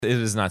It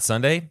is not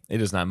Sunday.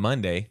 It is not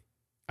Monday.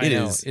 I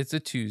know. It's a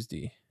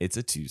Tuesday. It's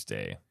a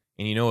Tuesday.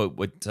 And you know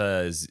what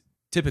is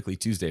typically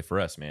Tuesday for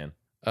us, man?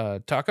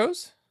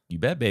 Tacos? You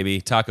bet, baby.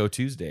 Taco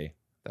Tuesday.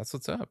 That's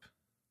what's up.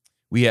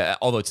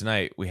 Although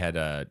tonight we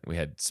had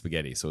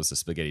spaghetti, so it's a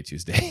spaghetti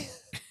Tuesday.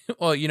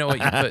 Well, you know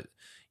what?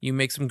 You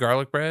make some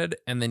garlic bread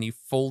and then you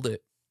fold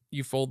it.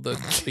 You fold the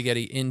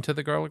spaghetti into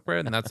the garlic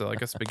bread, and that's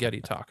like a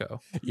spaghetti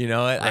taco. You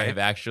know what? Right?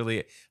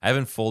 I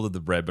haven't folded the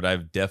bread, but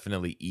I've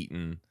definitely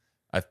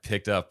I've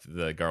picked up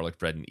the garlic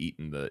bread and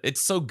eaten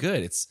it's so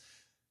good. It's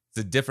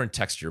a different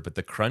texture, but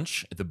the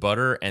crunch, the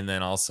butter, and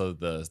then also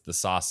the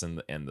sauce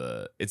and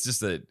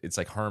it's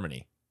like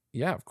harmony.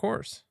 Yeah, of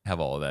course. Have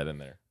all of that in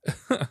there.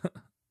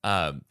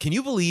 Can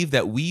you believe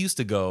that we used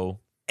to go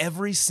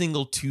every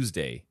single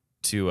Tuesday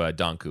to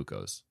Don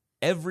Cuco's?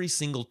 Every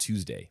single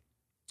Tuesday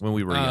when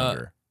we were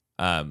younger.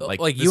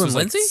 Like you and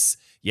Lindsay?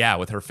 Yeah,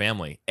 with her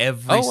family.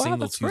 Every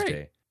single Tuesday.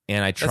 Great.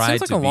 And I tried to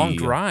That seems like a long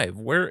drive.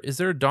 Where is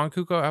there a Don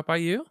Cuco out by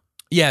you?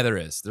 Yeah, there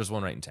is. There's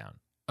one right in town.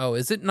 Oh,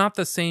 is it not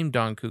the same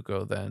Don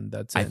Cuco then?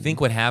 I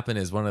think what happened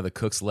is one of the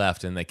cooks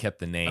left and they kept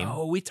the name.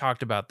 Oh, we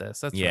talked about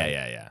this. That's right.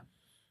 Yeah.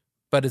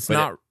 But it's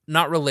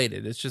not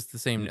related. It's just the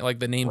same. Like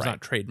the name's not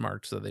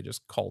trademarked, so they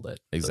just called it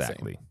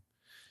exactly.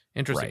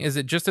 Interesting. Right. Is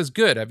it just as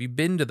good? Have you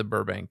been to the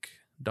Burbank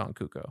Don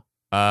Cuco?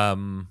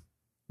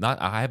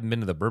 I haven't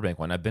been to the Burbank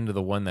one. I've been to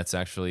the one that's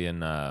actually in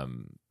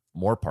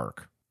Moore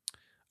Park.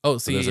 Oh,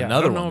 see, I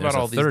don't know about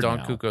all these Don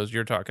Cucos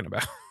you're talking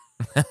about.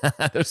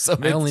 There's so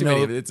many. I only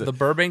know the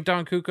Burbank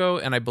Don Cuco,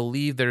 and I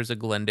believe there's a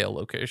Glendale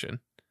location.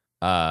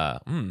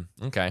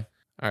 Okay.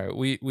 All right,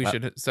 we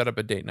should set up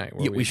a date night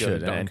where we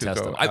should Don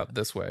Cuco out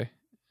this way.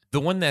 The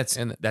one that's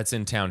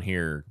in town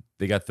here,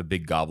 they got the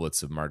big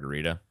goblets of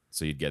margarita,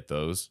 so you'd get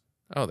those.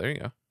 Oh, there you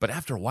go. But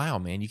after a while,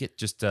 man, you get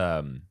just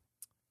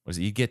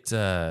you get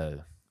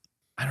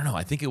I don't know.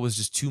 I think it was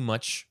just too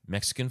much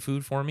Mexican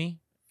food for me,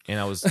 and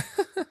I was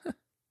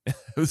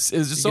it was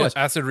just so much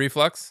acid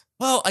reflux.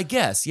 Well, I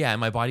guess, yeah. And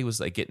my body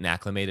was like getting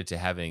acclimated to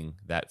having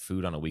that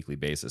food on a weekly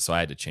basis, so I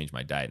had to change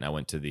my diet. And I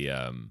went to the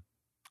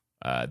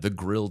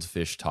grilled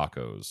fish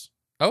tacos.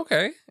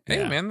 Okay,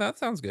 hey man, that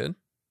sounds good.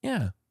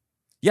 Yeah.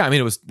 I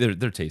mean,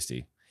 they're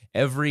tasty.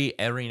 Every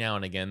now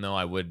and again, though,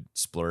 I would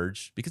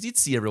splurge because you'd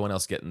see everyone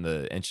else getting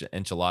the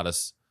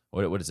enchiladas.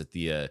 What is it?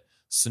 The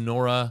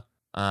Sonora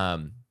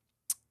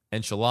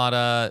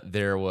enchilada.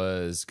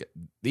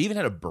 They even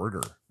had a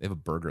burger. They have a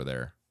burger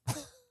there.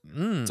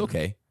 It's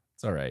okay.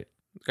 It's all right.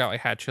 It's got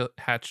like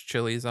hatch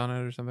chilies on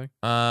it or something.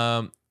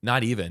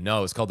 Not even.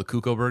 No, it's called the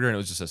Cuco burger, and it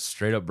was just a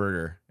straight up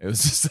burger. It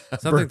was just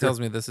something tells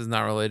me this is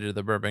not related to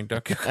the Burbank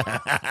Don Cuco.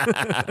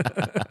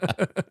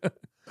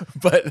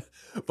 But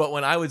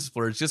when I would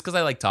splurge, just because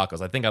I like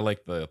tacos, I think I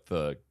like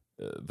the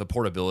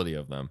portability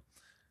of them.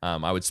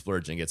 I would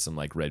splurge and get some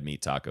like red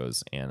meat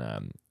tacos,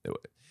 and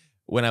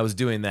when I was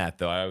doing that,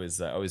 though, I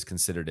always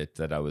considered it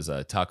that I was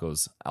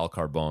tacos al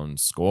carbone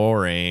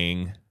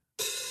scoring.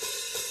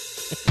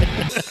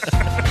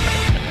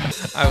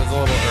 I was a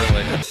little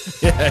early.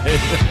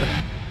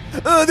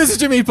 Oh, this is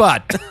Jimmy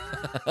Pot.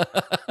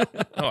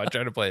 Oh, I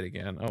tried to play it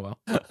again. Oh well.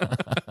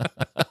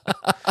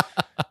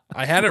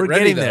 I had it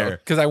ready there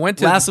because I went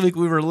to last week.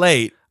 We were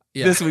late.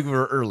 Yeah. This week we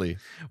were early.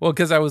 Well,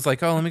 because I was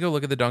like, oh, let me go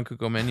look at the Don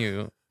Cuco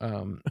menu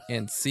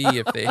and see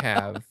if they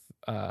have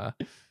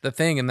the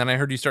thing. And then I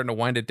heard you starting to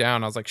wind it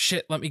down. I was like,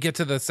 shit, let me get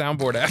to the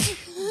soundboard app.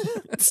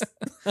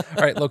 All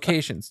right,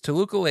 locations: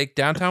 Toluca Lake,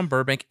 downtown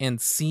Burbank, and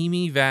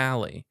Simi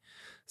Valley.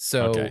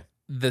 So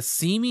the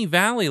Simi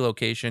Valley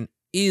location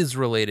is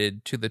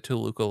related to the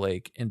Toluca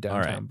Lake and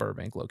downtown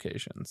Burbank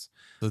locations.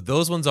 So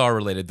those ones are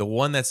related. The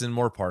one that's in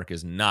Moore Park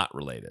is not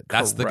related.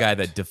 That's the guy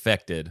that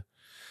defected,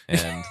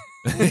 and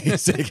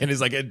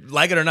he's like,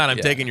 like it or not, I'm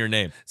taking your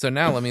name. So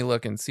now let me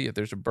look and see if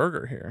there's a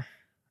burger here.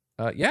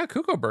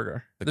 Cuco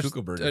burger. There's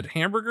Cuco burger. A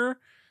hamburger,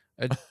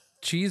 a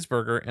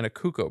cheeseburger, and a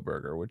Cuco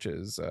burger, which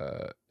is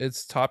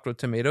it's topped with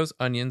tomatoes,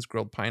 onions,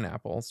 grilled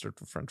pineapple, served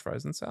with French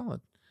fries and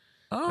salad.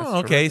 Oh,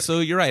 okay. So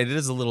you're right. It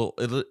is a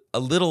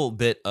little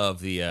bit of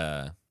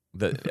the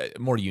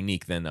more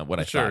unique than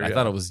what I thought. I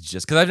thought it was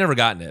just because I've never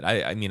gotten it.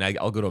 I mean,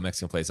 I'll go to a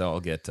Mexican place. I'll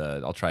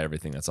try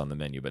everything that's on the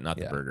menu, but not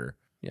the burger.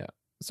 Yeah.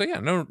 So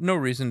no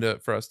reason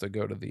for us to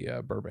go to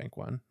the Burbank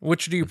one.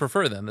 Which do you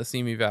prefer then, the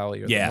Simi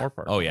Valley or the Moore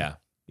Park? Oh yeah.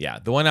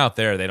 The one out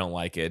there, they don't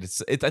like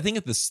it. I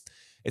think it's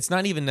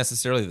not even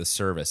necessarily the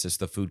service; it's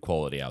the food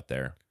quality out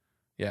there.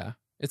 Yeah.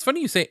 It's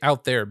funny you say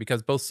out there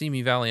because both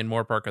Simi Valley and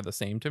Moore Park are the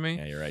same to me.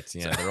 Yeah, you're right.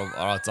 Yeah,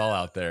 it's all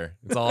out there.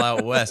 It's all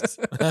out west.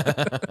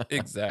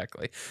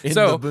 Exactly. In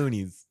the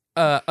boonies.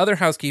 Other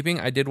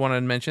housekeeping, I did want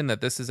to mention that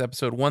this is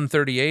episode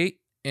 138,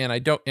 and I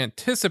don't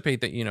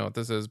anticipate that you know what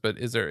this is, but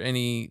is there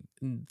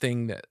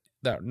anything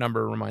that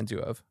number reminds you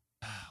of?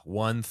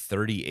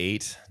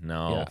 138?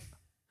 No. Yeah.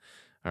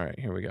 All right,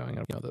 here we go. I'm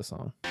going to know this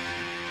song.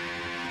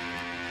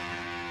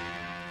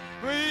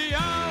 We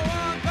are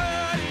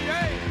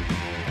 138.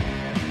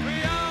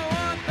 We are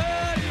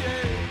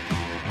 138.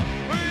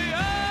 We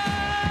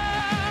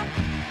are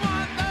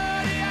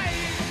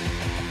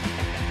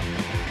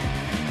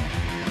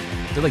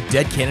 138. They're like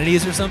Dead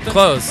Kennedys or something?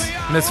 Close.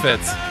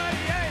 Misfits.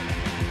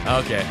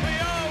 Okay.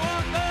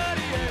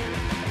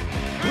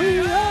 We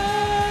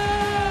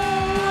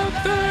are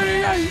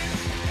 38.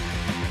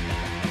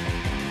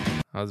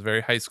 That was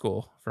very high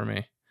school for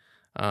me.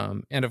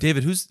 And if,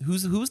 David, who's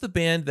the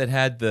band that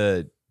had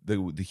the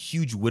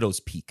huge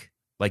Widow's Peak?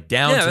 Like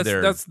down to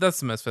their... that's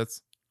the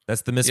Misfits.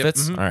 That's the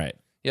Misfits? mhm. All right.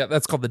 Yeah,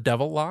 that's called the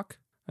Devil Lock,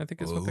 I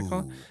think is what they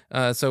call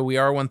it. So we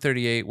are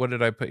 138. What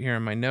did I put here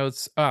in my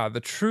notes? The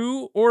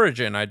true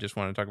origin, I just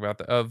want to talk about,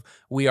 of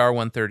We Are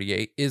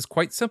 138 is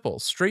quite simple,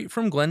 straight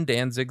from Glenn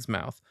Danzig's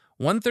mouth.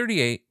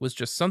 138 was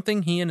just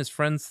something he and his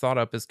friends thought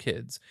up as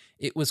kids.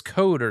 It was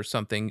code or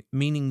something,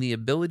 meaning the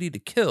ability to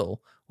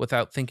kill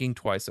without thinking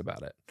twice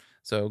about it.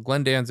 So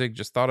Glenn Danzig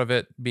just thought of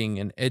it being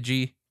an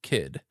edgy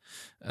kid.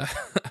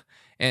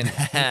 And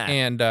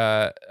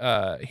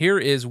here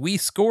is We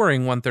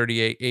Scoring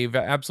 138, a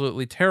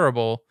absolutely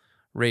terrible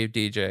rave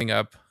DJ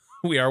up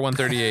We Are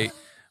 138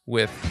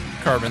 with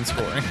Carbon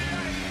Scoring.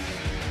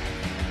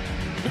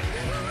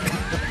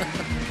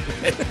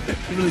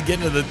 Really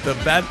getting to the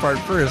bad part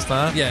first,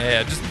 huh?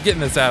 Yeah, just getting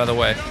this out of the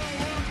way.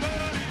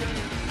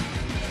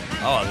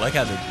 Oh, I like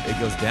how it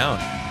goes down.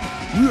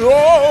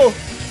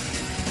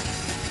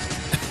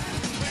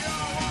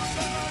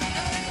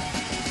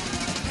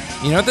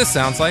 You know what this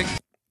sounds like?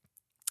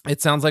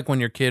 It sounds like when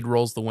your kid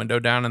rolls the window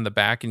down in the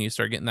back and you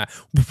start getting that.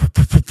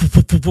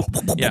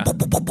 Yeah.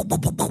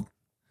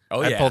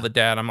 Oh, I pull the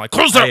dad. I'm like,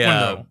 close that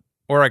window.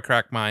 Or I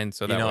crack mine.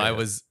 So that way I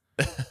was...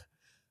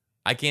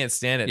 I can't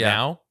stand it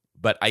now,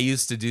 but I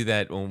used to do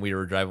that when we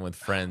were driving with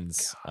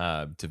friends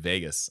to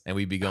Vegas, and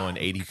we'd be going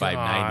 85,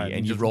 90,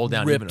 and you roll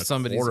down rip even a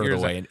somebody's quarter of ears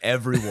the way, out. and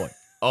everyone...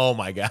 Oh,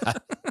 my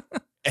God.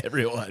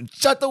 Everyone,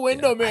 shut the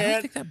window, I man.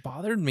 don't think that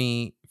bothered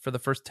me for the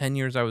first 10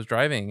 years I was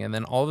driving. And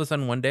then all of a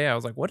sudden one day I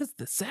was like, what is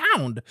the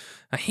sound?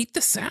 I hate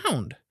the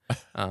sound.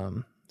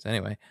 So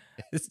anyway.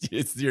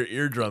 It's your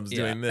eardrums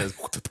doing this.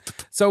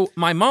 So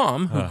my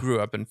mom, who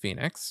grew up in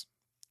Phoenix,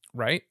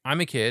 right?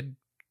 I'm a kid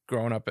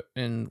growing up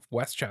in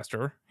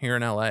Westchester here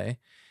in LA. Right.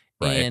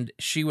 And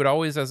she would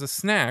always, as a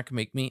snack,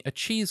 make me a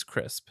cheese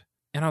crisp.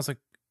 And I was like,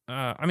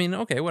 I mean,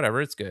 okay, whatever.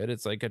 It's good.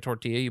 It's like a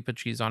tortilla. You put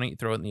cheese on it. You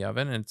throw it in the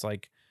oven. And it's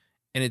like,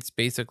 and it's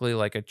basically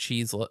like a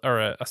cheese or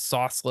a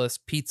sauceless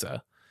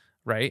pizza,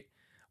 right?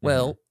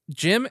 Well,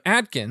 Jim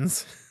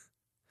Adkins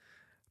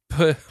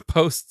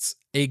posts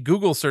a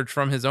Google search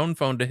from his own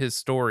phone to his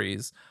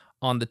stories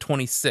on the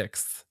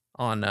 26th,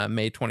 on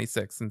May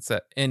 26th,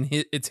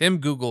 it's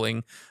him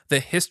Googling the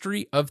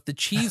history of the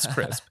cheese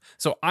crisp.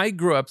 So I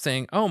grew up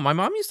saying, oh, my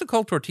mom used to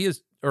call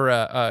tortillas or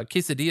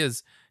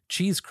quesadillas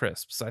cheese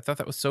crisps. I thought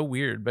that was so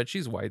weird, but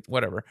she's white,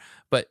 whatever.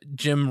 But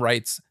Jim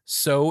writes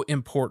so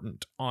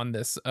important on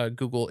this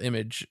Google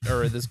image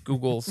or this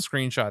Google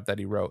screenshot that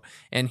he wrote.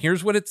 And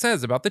here's what it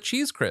says about the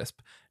cheese crisp.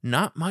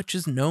 Not much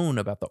is known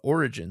about the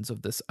origins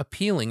of this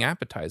appealing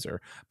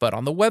appetizer, but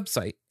on the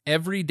website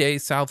Everyday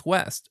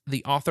Southwest,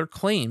 the author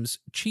claims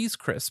cheese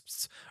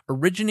crisps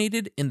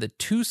originated in the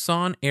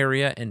Tucson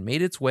area and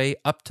made its way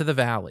up to the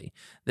valley.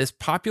 This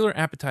popular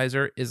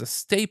appetizer is a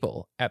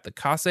staple at the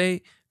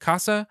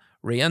Casa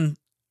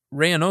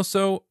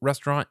Reynoso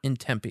restaurant in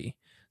Tempe.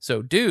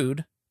 So,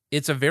 dude,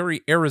 it's a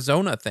very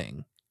Arizona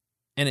thing,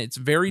 and it's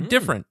very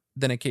different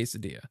than a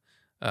quesadilla.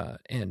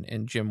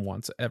 And Jim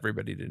wants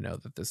everybody to know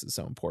that this is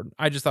so important.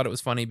 I just thought it was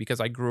funny because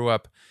I grew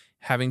up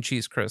having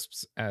cheese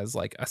crisps as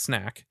like a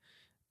snack,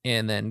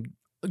 and then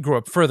grew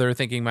up further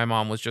thinking my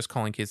mom was just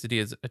calling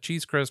quesadillas a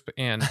cheese crisp,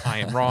 and I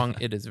am wrong.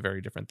 It is a very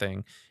different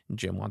thing. And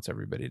Jim wants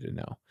everybody to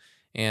know.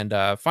 And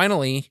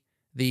finally,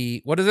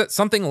 the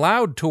Something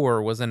Loud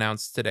tour was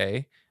announced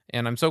today.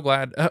 And I'm so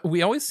glad.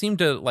 We always seem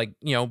to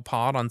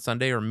pod on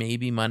Sunday or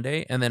maybe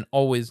Monday, and then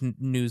always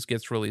news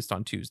gets released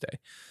on Tuesday.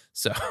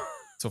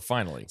 So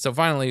finally,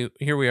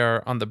 here we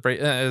are on the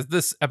break.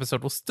 This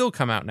episode will still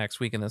come out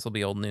next week, and this will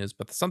be old news.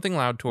 But the Something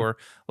Loud tour.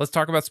 Let's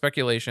talk about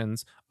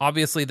speculations.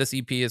 Obviously, this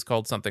EP is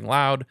called Something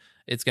Loud.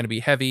 It's going to be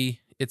heavy.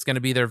 It's going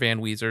to be their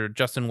Van Weezer.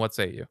 Justin, what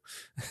say you?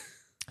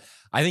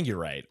 I think you're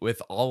right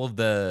with all of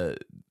the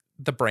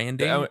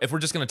branding. If we're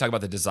just going to talk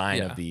about the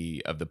design of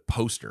the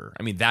poster,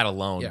 I mean that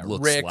alone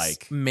looks Rick's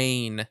like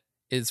Maine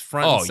is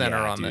front and center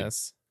on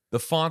this. The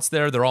fonts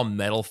they're all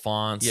metal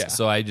fonts. Yeah.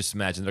 So I just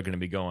imagine they're going to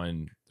be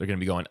going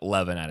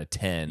 11 out of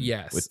 10.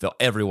 Yes. With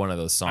every one of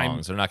those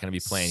songs. They're not going to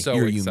be playing so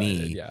Hear excited, You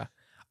Me. Yeah.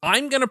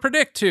 I'm going to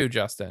predict too,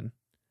 Justin,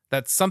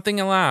 that Something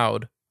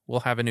Loud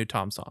will have a new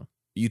Tom song.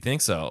 You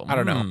think so? I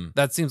don't know.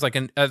 That seems like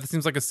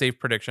a safe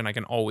prediction I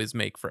can always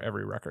make for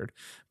every record.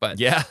 But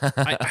yeah,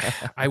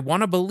 I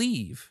want to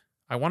believe.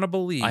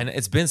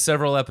 It's been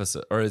several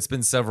episodes, or it's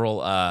been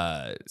several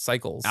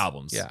cycles,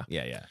 albums.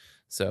 Yeah.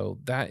 So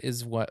that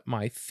is what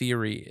my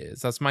theory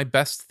is. That's my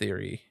best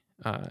theory,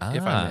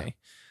 if I may.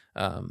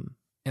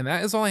 And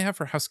that is all I have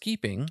for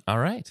housekeeping. All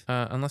right.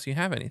 Unless you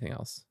have anything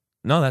else.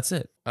 No, that's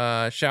it.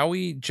 Shall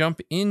we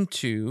jump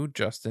into,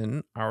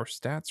 Justin, our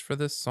stats for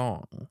this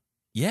song?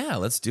 Yeah,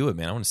 let's do it,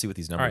 man. I want to see what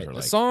these numbers are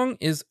like. The song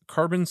is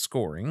Carbon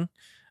Scoring.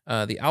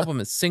 The album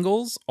is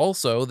Singles.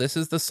 Also, this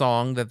is the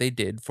song that they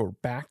did for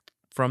Back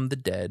from the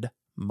Dead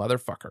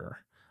Motherfucker.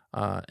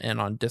 And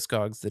on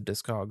Discogs, the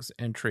Discogs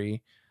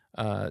entry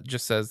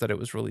just says that it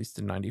was released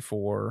in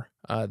 94.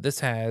 This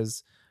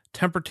has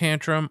Temper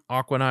Tantrum,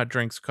 Aquanaut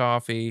Drinks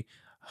Coffee,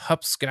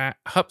 Hup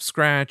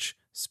Scratch,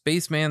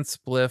 Spaceman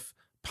Spliff,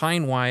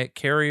 Pine Wyatt,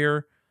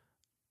 Carrier,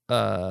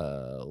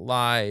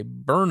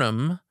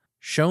 Burnham,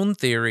 Shone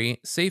Theory,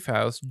 Safe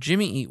House,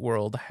 Jimmy Eat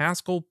World,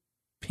 Haskell,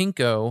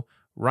 Pinko,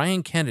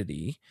 Ryan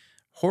Kennedy,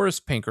 Horace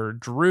Pinker,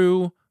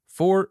 Drew,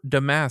 Four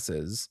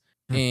Damas's,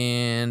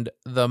 and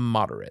The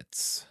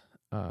Moderates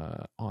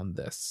on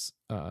this.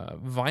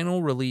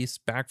 Vinyl release,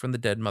 Back from the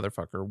Dead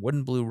Motherfucker,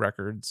 Wooden Blue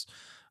Records.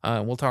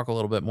 We'll talk a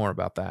little bit more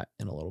about that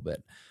in a little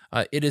bit.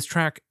 It is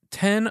track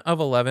 10 of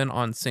 11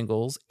 on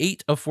singles,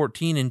 8 of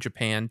 14 in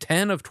Japan,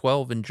 10 of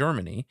 12 in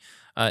Germany,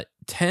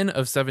 10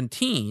 of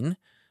 17,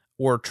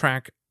 or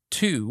track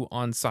 2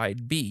 on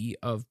side B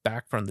of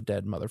Back from the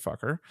Dead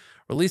Motherfucker,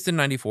 released in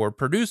 94,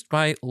 produced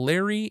by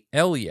Larry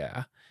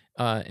Elia.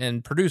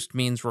 And produced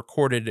means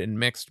recorded and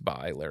mixed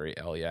by Larry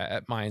Elia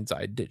at Mind's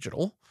Eye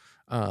Digital.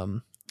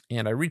 And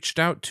I reached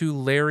out to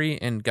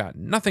Larry and got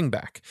nothing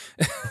back.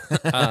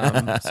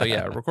 So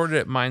yeah, recorded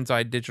at Mind's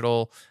Eye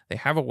Digital. They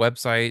have a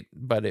website,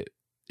 but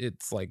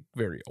it's like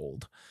very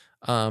old.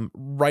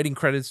 Writing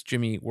credits,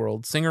 Jimmy Eat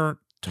World. Singer,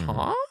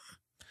 Tom?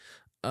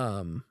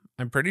 I'm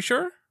pretty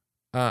sure.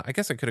 I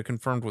guess I could have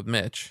confirmed with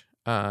Mitch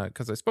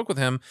because I spoke with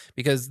him,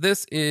 because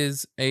this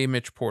is a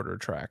Mitch Porter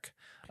track.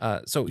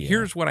 So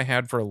here's what I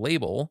had for a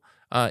label.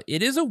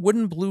 It is a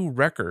Wooden Blue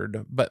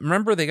record, but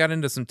remember they got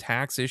into some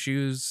tax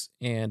issues,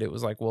 and it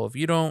was like, well, if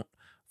you don't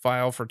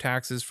file for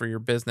taxes for your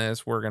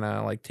business, we're going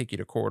to like take you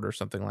to court or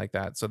something like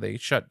that. So they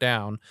shut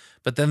down,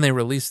 but then they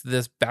released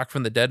this Back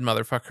from the Dead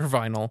Motherfucker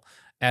vinyl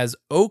as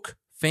Oak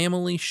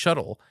Family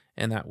Shuttle.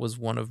 And that was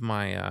one of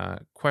my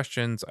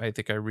questions. I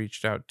think I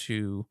reached out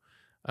to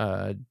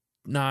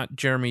not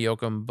Jeremy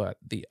Yoakum, but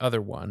the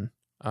other one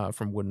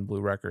from Wooden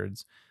Blue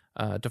Records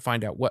to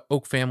find out what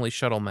Oak Family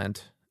Shuttle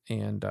meant.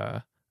 And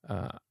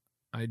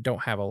I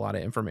don't have a lot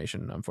of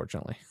information,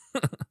 unfortunately.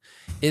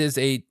 It is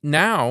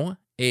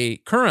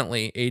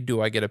currently a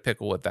Do I Get a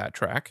Pickle with That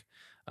track.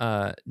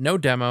 No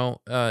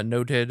demo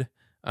noted,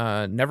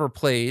 never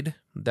played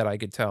that I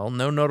could tell.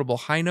 No notable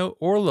high note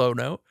or low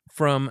note.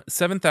 From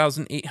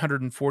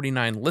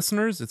 7,849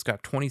 listeners, it's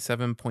got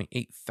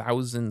 27.8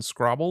 thousand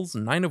scrobbles,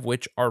 9 of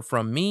which are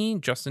from me.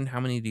 Justin, how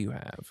many do you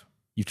have?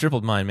 You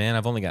tripled mine, man.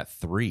 I've only got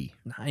 3.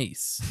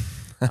 Nice.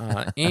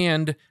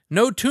 And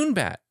no tune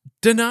bat.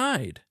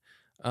 Denied.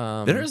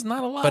 There's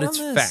not a lot, but on it's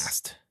this.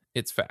 fast.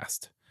 It's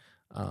fast.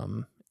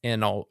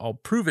 And I'll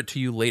prove it to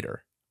you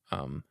later.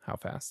 How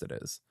fast it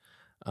is.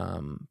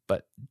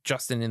 But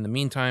Justin, in the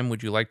meantime,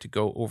 would you like to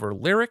go over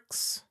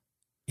lyrics?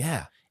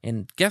 Yeah.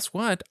 And guess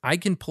what? I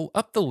can pull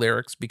up the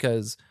lyrics,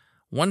 because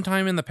one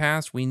time in the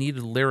past we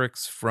needed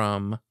lyrics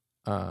from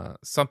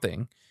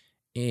something.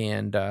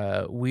 And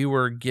we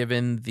were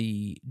given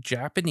the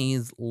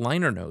Japanese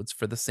liner notes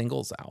for the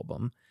singles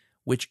album,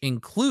 which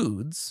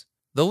includes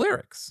the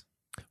lyrics.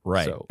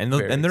 Right. So, and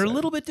very they're excited. a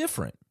little bit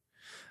different.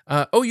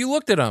 Oh, you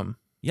looked at them.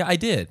 Yeah, I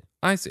did.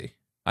 I see.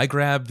 I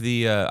grabbed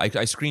the I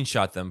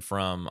screenshot them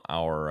from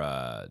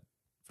our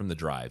from the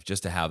drive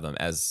just to have them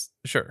as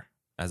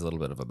a little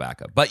bit of a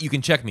backup. But you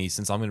can check me,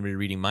 since I'm going to be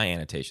reading my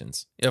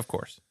annotations. Yeah, of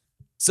course.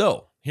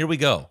 So here we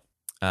go.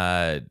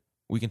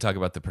 We can talk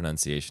about the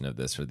pronunciation of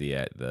this, or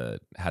the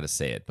how to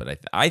say it. But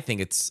I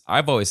think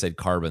I've always said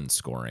carbon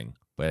scoring,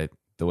 but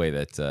the way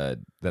that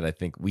I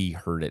think we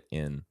heard it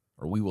in,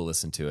 or we will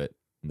listen to it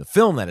in the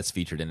film that it's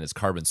featured in, is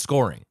carbon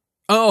scoring.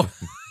 Oh,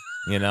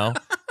 You know.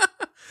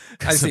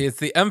 I see. It's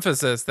the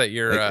emphasis that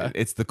you're.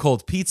 It's the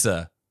cold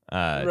pizza.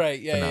 Right.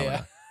 Yeah.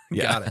 phenomena.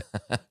 Got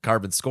it.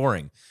 Carbon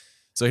scoring.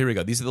 So here we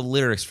go. These are the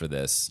lyrics for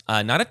this.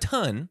 Not a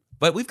ton,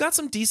 but we've got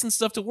some decent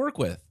stuff to work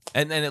with,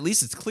 and at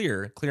least it's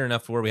clear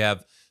enough where we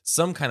have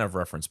some kind of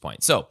reference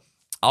point. So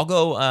I'll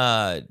go.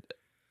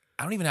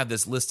 I don't even have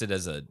this listed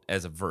as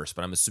a verse,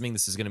 but I'm assuming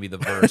this is going to be the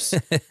verse.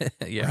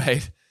 Yeah.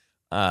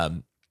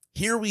 Right.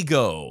 Here we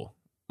go.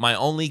 My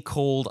only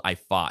cold I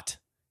fought.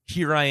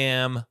 Here I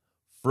am.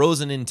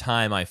 Frozen in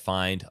time, I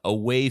find,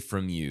 away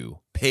from you,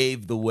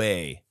 pave the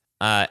way.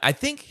 I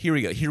think here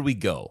we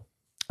go.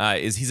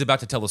 Is he's about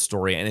to tell a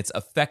story, and it's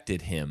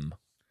affected him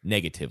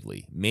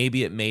negatively.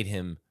 Maybe it made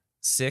him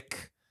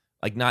sick,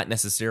 like not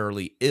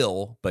necessarily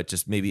ill, but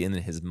just maybe in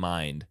his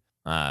mind.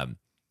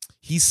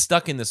 He's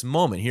stuck in this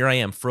moment. Here I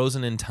am,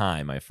 frozen in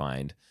time, I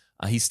find.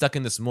 He's stuck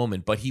in this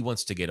moment, but he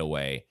wants to get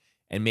away,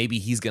 and maybe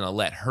he's going to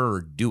let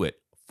her do it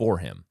for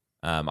him.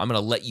 I'm going to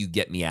let you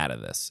get me out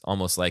of this.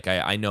 Almost like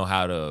I know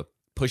how to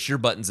push your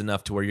buttons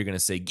enough to where you're going to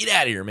say, get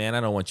out of here, man.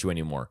 I don't want you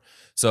anymore.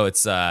 So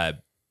it's my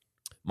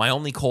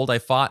only cold I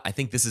fought. I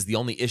think this is the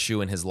only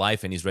issue in his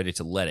life, and he's ready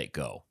to let it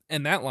go.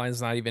 And that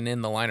line's not even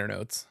in the liner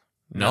notes.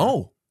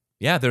 No.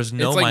 Yeah, there's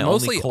no it's like my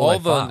mostly only cold all I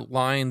the fought.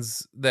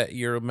 lines that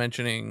you're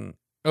mentioning.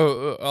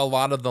 A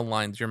lot of the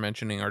lines you're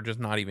mentioning are just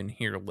not even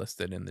here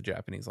listed in the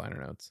Japanese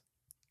liner notes.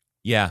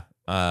 Yeah.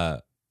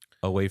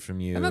 Away from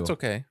you. And that's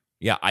okay.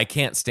 Yeah, I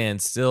can't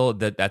stand still.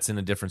 That's in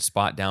a different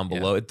spot down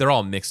below. They're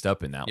all mixed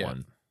up in that Yeah.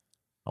 one.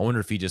 I wonder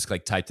if he just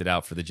like typed it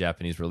out for the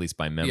Japanese release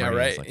by memory. Yeah, It's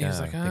right. Like, He was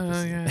 "Ah, like, I think this oh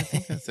is- yeah, I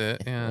think that's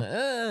it.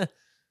 Yeah.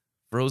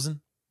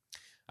 Frozen.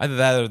 Either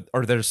that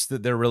or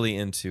they're really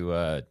into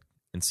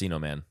Encino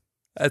Man.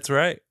 That's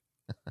right.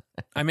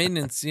 I made an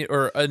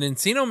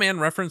Encino Man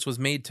reference was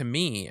made to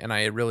me, and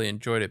I really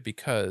enjoyed it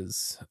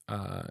because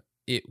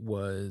it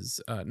was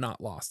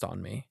not lost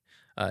on me.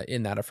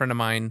 In that a friend of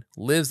mine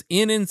lives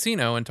in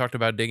Encino and talked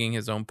about digging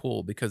his own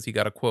pool because he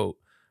got a quote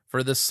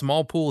for this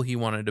small pool he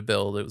wanted to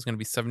build. It was going to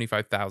be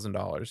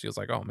 $75,000. He was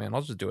like, "Oh man,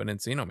 I'll just do it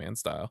Encino Man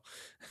style."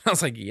 I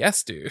was like,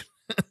 "Yes, dude."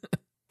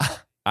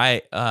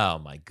 Oh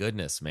my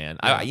goodness, man.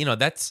 Yeah.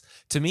 That's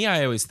to me,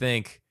 I always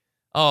think,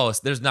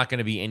 there's not going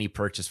to be any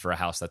purchase for a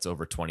house that's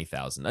over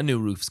 20,000. A new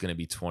roof's going to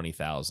be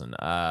 20,000.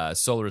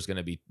 Solar is going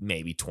to be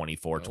maybe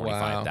 24,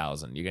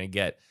 25,000. You're going to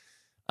get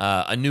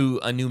a new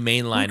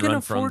main line Who can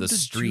run from afford the to do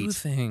street.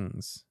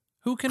 things?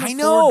 Who can I afford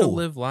know. to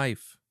live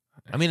life?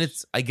 I mean,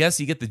 I guess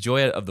you get the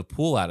joy of the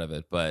pool out of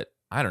it, but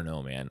I don't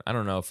know, man. I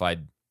don't know if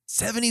I'd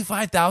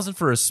 75,000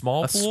 for a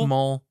small A pool.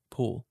 small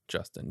pool,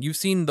 Justin. You've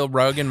seen the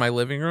rug in my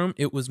living room.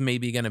 It was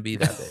maybe going to be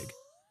that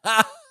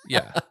big.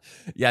 Yeah.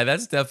 Yeah,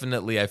 that's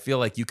definitely. I feel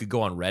like you could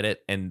go on Reddit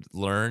and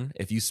learn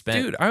if you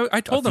spent. Dude,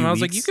 I told them, few I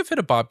was like, you weeks. could fit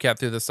a bobcat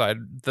through the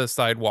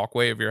side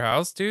walkway of your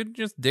house, dude.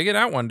 Just dig it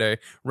out one day.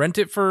 Rent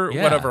it for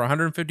Yeah. whatever,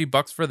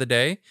 $150 for the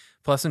day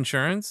plus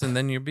insurance, and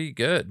then you'll be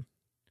good.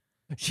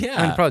 I mean,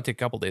 Yeah, it'd probably take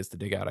a couple days to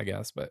dig out, I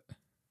guess, but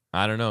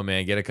I don't know,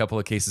 man. Get a couple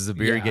of cases of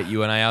beer, Yeah. get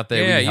you and I out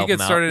there. we yeah, can you help get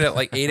them out. started at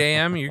like 8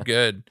 a.m. You're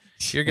good.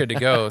 You're good to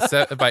go.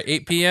 By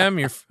 8 p.m.,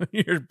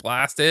 you're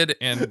blasted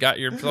and got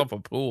yourself a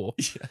pool.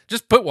 Yeah.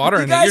 Just put water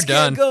You in it. guys You're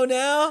done. can't go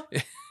now.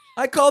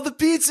 I called the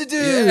pizza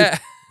dude. Yeah,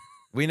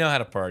 We know how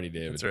to party,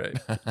 David. that's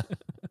right.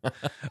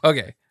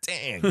 Okay.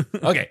 Dang.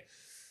 Okay.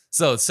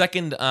 So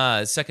second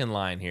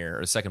line here,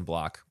 or second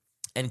block.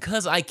 And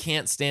cause I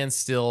can't stand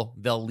still,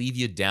 they'll leave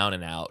you down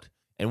and out.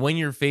 And when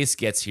your face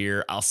gets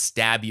here, I'll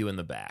stab you in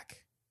the back.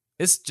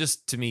 This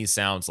just to me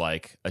sounds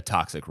like a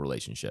toxic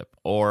relationship,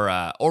 or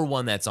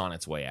one that's on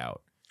its way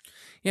out.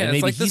 Yeah, And it's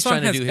maybe like this he's song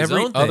trying to has do his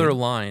every own thing. other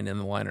line in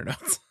the liner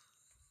notes.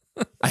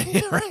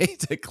 Right?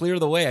 To clear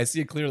the way. I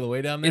see it clear the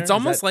way down there. It's Is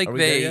almost that- like are we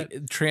there they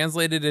yet?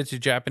 translated it to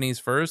Japanese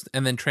first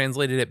and then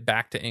translated it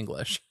back to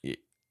English.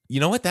 You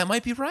know what? That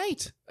might be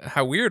right.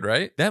 How weird,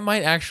 right? That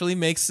might actually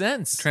make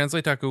sense.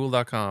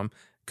 Translate.google.com,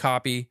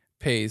 copy,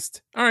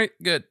 paste. All right,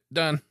 good,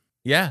 done.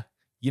 Yeah.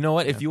 You know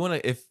what? Yeah. If you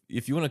want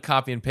to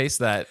copy and paste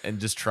that and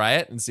just try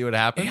it and see what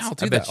happens, Yeah, I'll I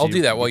do bet that. I'll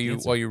do that you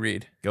while you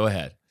read. go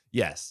ahead.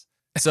 Yes.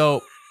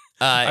 So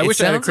I it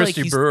wish I had a sounds like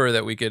Christy he's- Brewer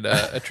that we could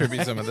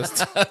attribute some of this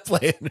to. play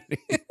it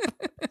underneath.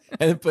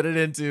 And then put it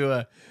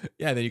into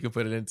then you can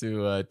put it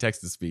into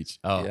text to speech.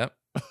 Oh, Yep.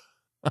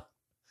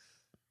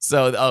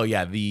 so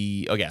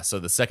so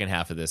the second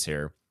half of this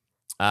here,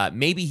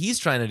 maybe he's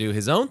trying to do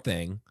his own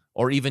thing,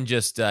 or even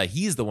just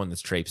he's the one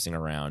that's traipsing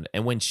around,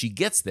 and when she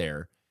gets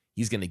there,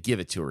 he's gonna give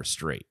it to her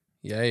straight.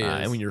 Yeah, he is.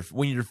 And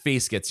when your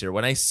face gets here,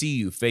 when I see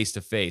you face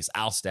to face,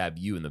 I'll stab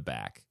you in the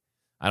back.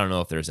 I don't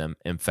know if there's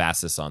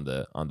emphasis on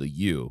the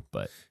you,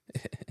 but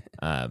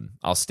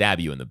I'll stab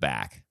you in the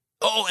back.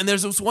 Oh, and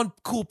there's this one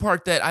cool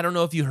part that I don't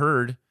know if you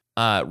heard.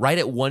 Right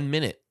at 1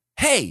 minute.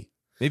 Hey,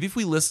 maybe if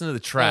we listen to the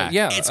track,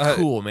 yeah, it's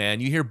cool, man.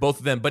 You hear both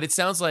of them, but it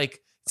sounds like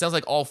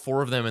all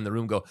four of them in the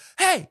room go,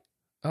 "Hey!"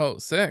 Oh,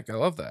 sick! I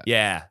love that.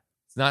 Yeah,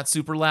 it's not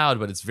super loud,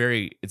 but it's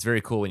very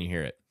cool when you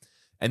hear it.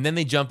 And then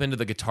they jump into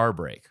the guitar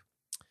break.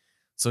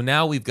 So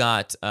now we've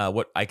got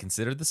what I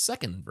consider the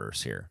second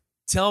verse here.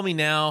 Tell me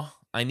now,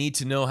 I need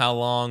to know how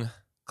long.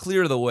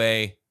 Clear the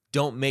way.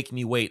 Don't make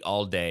me wait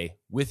all day.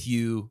 With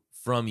you,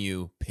 from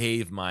you,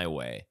 pave my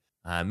way.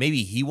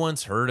 Maybe he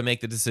wants her to make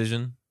the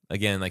decision.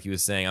 Again, like he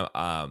was saying,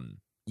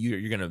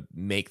 you're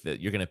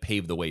gonna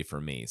pave the way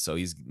for me. So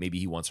maybe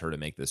he wants her to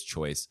make this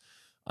choice,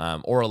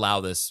 or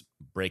allow this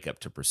breakup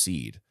to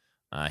proceed.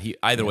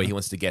 Either way, he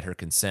wants to get her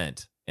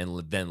consent and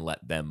then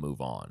let them move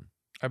on.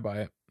 I buy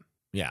it.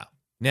 Yeah.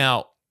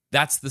 Now,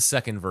 that's the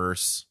second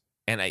verse.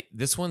 And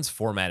this one's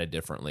formatted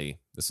differently.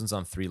 This one's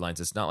on 3 lines.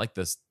 It's not like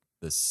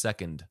the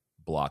second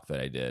block that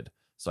I did.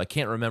 So I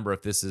can't remember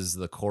if this is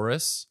the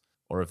chorus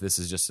or if this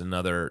is just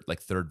another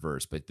like third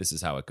verse, but this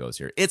is how it goes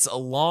here. It's a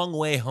long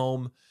way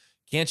home.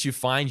 Can't you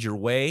find your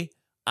way?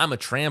 I'm a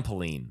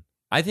trampoline.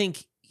 I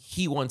think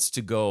he wants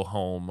to go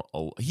home.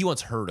 He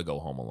wants her to go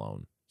home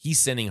alone. He's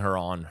sending her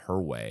on her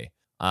way.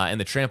 And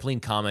the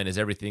trampoline comment is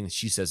everything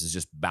she says is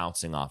just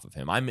bouncing off of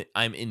him.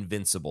 I'm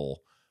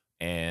invincible,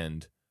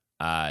 and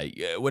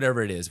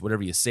whatever it is,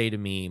 whatever you say to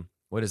me.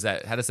 What is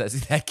that? How does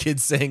that kid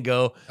saying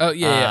go? Oh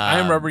yeah. I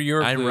am rubber.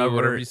 You're I'm glue. rubber,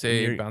 Whatever you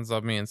say, you're- bounces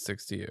off me and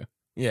sticks to you.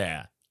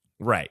 Yeah,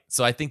 right.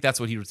 So I think that's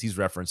what he's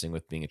referencing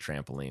with being a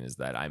trampoline, is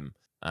that I'm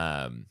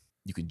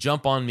you can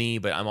jump on me,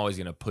 but I'm always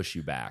gonna push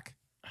you back.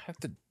 I have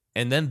to.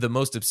 And then the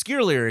most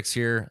obscure lyrics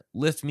here,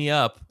 lift me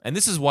up. And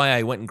this is why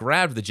I went and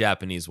grabbed the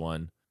Japanese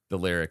one. The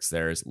lyrics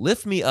there is,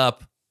 lift me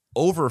up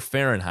over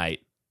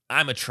Fahrenheit.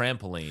 I'm a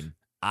trampoline.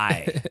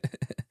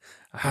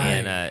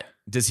 And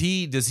does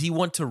he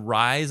want to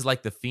rise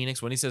like the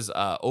phoenix? When he says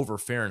over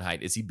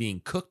Fahrenheit, is he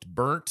being cooked,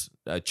 burnt,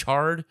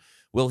 charred?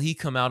 will he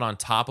come out on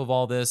top of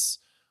all this?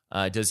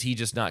 Does he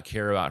just not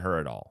care about her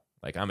at all?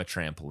 Like, I'm a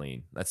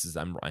trampoline.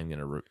 I'm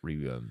gonna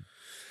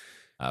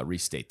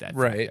restate that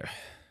Right. there.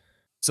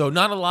 So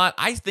not a lot.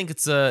 I think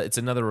it's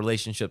another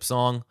relationship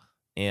song,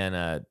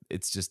 and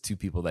it's just two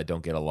people that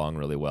don't get along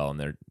really well, and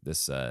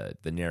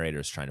the narrator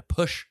is trying to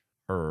push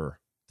her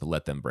to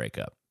let them break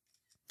up.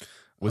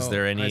 Was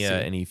there I see.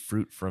 any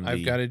fruit from I've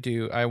the got to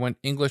do. I went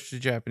English to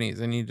Japanese.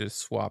 I need to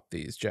swap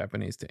these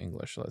Japanese to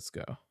English. Let's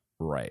go.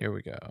 right? Here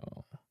we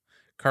go.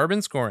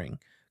 Carbon scoring.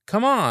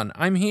 Come on,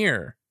 I'm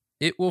here.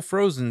 It will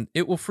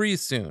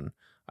freeze soon.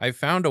 I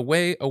found a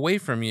way away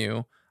from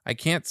you. I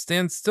can't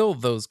stand still.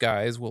 Those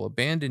guys will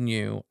abandon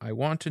you. I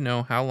want to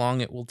know how long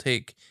it will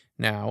take.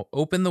 Now,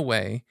 open the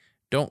way.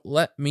 Don't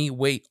let me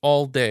wait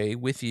all day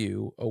with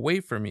you, away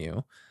from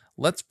you.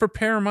 Let's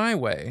prepare my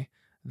way.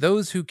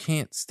 Those who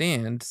can't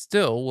stand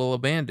still will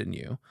abandon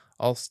you.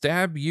 I'll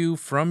stab you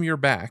from your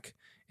back.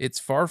 It's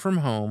far from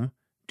home.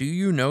 Do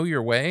you know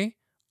your way?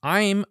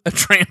 I'm a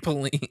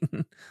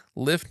trampoline.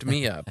 Lift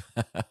me up.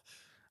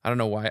 I don't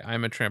know why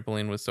I'm a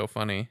trampoline was so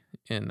funny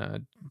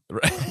in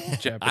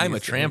Japanese. I'm a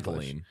to English.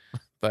 trampoline.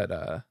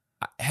 But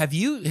Have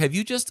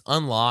you just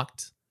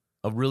unlocked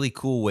a really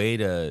cool way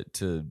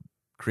to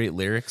create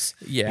lyrics?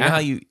 yeah. You know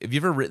how have you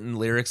ever written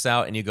lyrics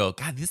out and you go,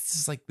 God, this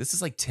is like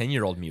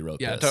 10-year-old me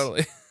wrote Yeah, this.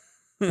 totally.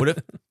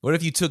 What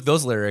if you took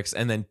those lyrics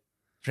and then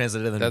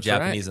translated them That's to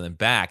Japanese and then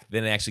back?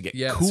 Then they actually get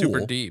Yeah, cool.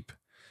 super deep.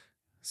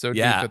 So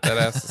Yeah. deep that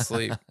ass to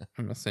sleep.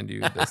 I'm gonna send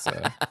you this.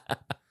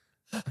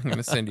 I'm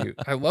gonna send you.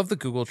 I love the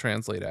Google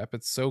Translate app.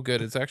 It's so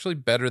good. It's actually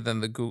better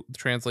than the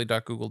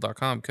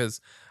translate.google.com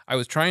because I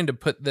was trying to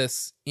put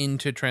this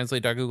into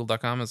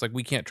translate.google.com. It's like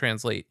we can't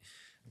translate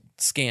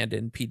scanned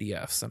in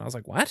PDFs, and I was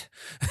like, what?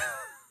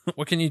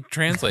 What can you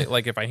translate?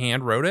 Like if I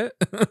hand wrote it,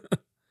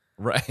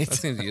 Right. that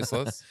seems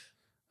useless.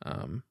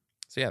 So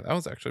yeah, that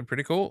was actually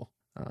pretty cool.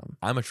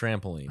 I'm a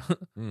trampoline.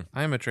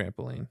 I'm a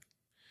trampoline.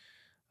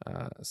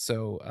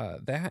 So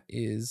that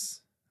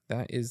is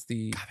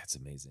the, God, that's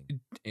amazing.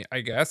 I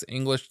guess,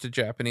 English to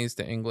Japanese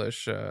to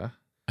English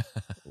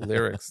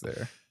lyrics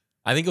there.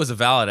 I think it was a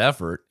valid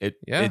effort.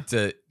 Yeah.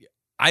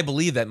 I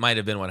believe that might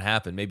have been what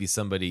happened. Maybe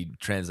somebody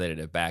translated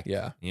it back.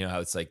 Yeah. You know how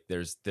it's like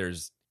there's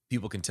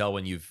people can tell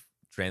when you've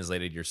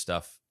translated your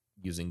stuff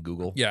using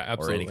Google. Yeah, Or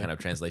absolutely. any kind of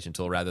translation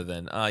tool rather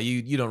than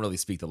you don't really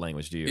speak the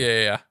language, do you?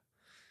 Yeah.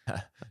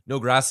 No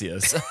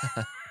gracias.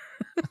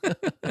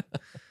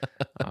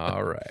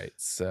 All right.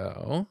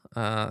 So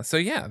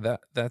yeah,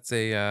 that's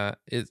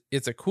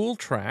it's a cool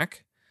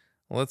track.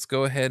 Let's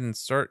go ahead and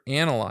start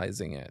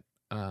analyzing it.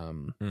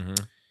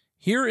 Mhm.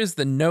 Here is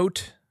the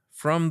note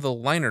from the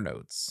liner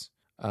notes.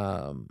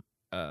 Let's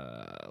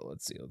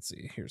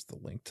see. Here's the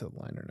link to the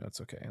liner notes.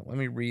 Okay, let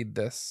me read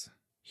this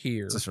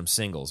here. This is from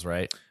Singles,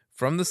 right?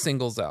 From the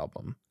Singles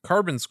album,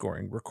 Carbon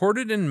Scoring,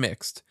 recorded and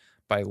mixed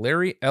by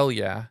Larry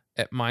Elia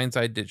at Mind's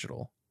Eye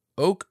Digital.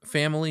 Oak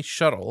Family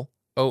Shuttle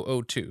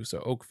 002. So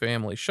Oak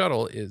Family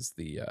Shuttle is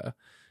the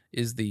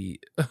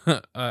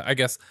I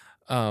guess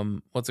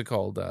what's it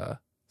called?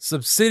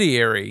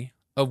 Subsidiary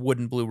of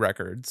Wooden Blue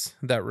Records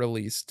that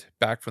released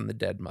Back from the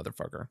Dead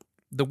Motherfucker.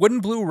 The Wooden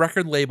Blue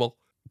record label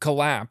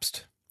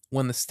collapsed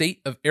when the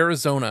state of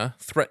Arizona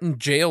threatened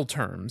jail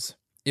terms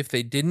if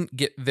they didn't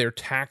get their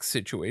tax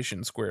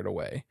situation squared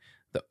away.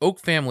 The Oak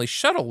Family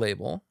Shuttle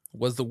label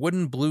was the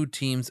Wooden Blue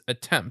team's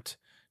attempt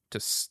to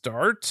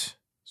start,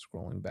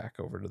 scrolling back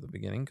over to the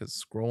beginning because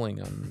scrolling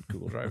on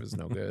Google Drive is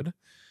no good,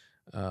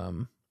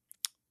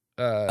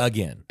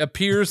 Again.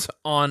 appears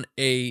on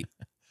a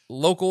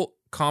local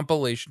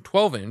compilation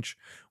 12-inch,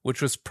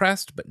 which was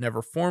pressed but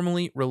never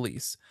formally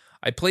released.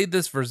 I played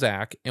this for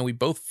Zach, and we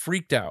both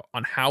freaked out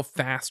on how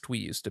fast we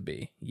used to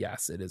be.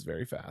 Yes, it is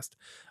very fast.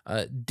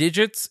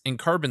 Digits and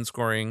Carbon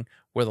Scoring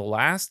were the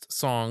last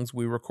songs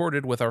we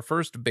recorded with our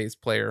first bass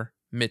player,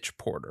 Mitch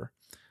Porter.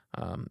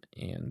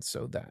 And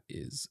so that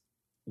is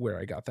where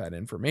I got that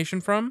information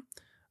from.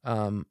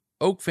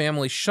 Oak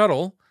Family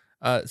Shuttle.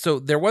 So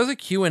there was a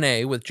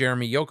Q&A with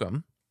Jeremy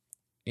Yoakum,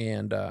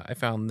 and I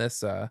found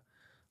this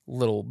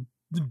little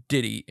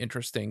ditty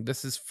interesting.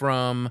 This is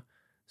from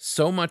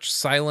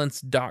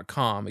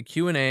SoMuchSilence.com, a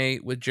Q&A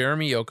with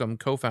Jeremy Yoakum,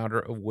 co-founder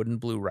of Wooden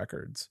Blue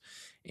Records.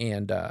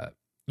 And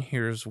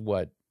here's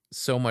what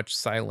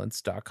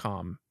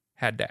SoMuchSilence.com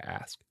had to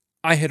ask.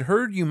 I had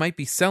heard you might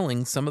be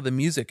selling some of the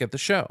music at the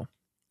show.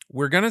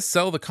 We're going to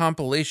sell the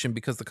compilation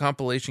because the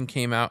compilation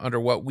came out under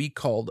what we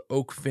called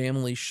Oak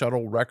Family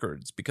Shuttle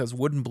Records because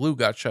Wooden Blue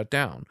got shut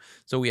down.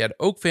 So we had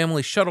Oak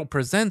Family Shuttle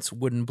Presents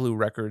Wooden Blue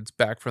Records,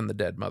 Back from the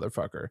Dead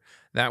Motherfucker.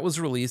 That was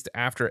released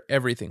after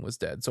everything was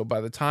dead. So by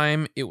the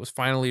time it was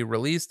finally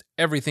released,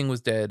 everything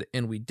was dead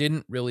and we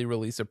didn't really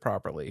release it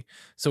properly.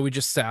 So we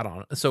just sat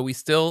on it. So we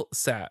still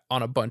sat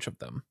on a bunch of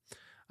them.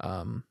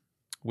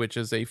 Which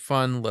is a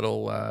fun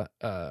little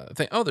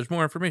thing. Oh, there's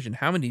more information.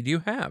 How many do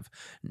you have?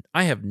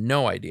 I have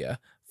no idea.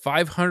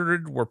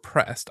 500 were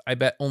pressed. I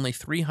bet only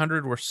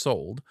 300 were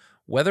sold.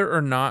 Whether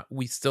or not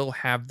we still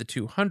have the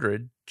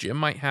 200, Jim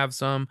might have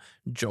some.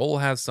 Joel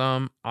has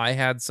some. I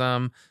had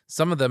some.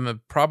 Some of them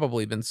have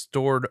probably been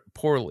stored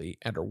poorly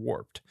and are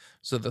warped.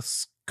 So the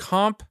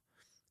comp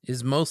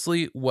is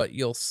mostly what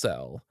you'll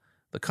sell.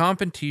 The comp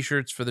and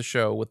t-shirts for the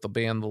show with the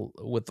band,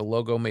 with the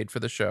logo made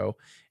for the show.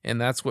 And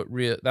that's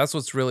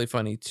what's really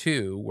funny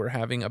too. We're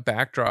having a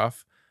backdrop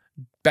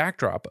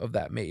of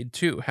that made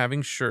too.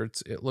 Having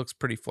shirts, it looks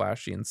pretty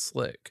flashy and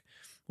slick,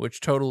 which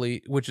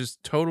is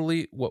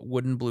totally what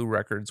Wooden Blue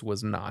Records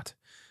was not.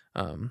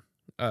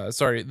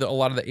 Sorry, a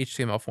lot of the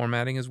HTML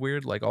formatting is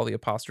weird. Like all the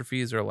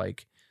apostrophes are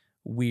like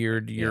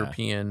weird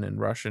European and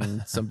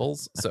Russian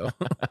symbols. So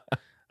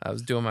I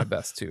was doing my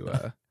best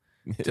to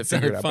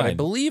figure it out. But I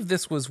believe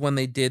this was when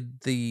they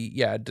did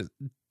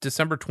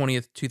December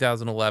 20th,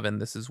 2011.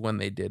 This is when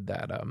they did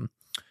that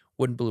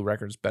Wooden Blue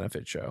Records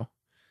benefit show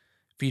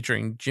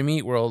featuring Jimmy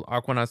Eat World,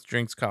 Aquanauts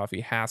Drinks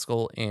Coffee,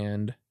 Haskell,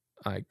 and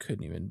I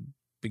couldn't even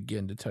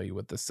begin to tell you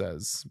what this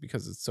says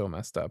because it's so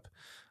messed up.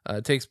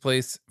 It takes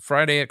place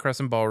Friday at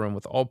Crescent Ballroom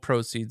with all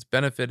proceeds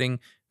benefiting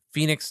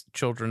Phoenix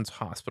Children's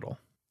Hospital.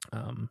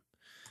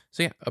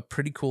 So yeah, a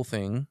pretty cool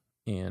thing,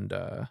 and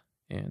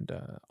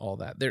all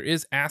that. There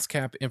is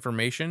ASCAP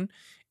information,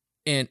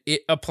 and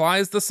it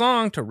applies the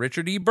song to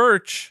Richard E.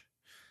 Birch.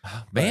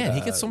 Man,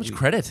 he gets so much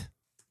credit.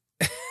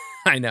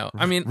 I know.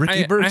 I mean,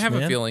 Ricky Birch, I have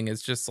man. a feeling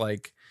it's just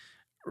like,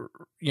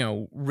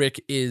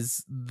 Rick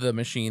is the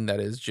machine that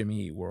is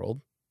Jimmy Eat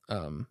World.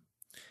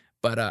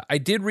 But I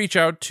did reach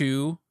out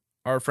to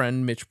our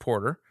friend Mitch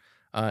Porter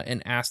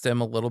and asked him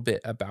a little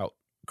bit about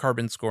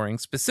carbon scoring.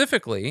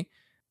 Specifically,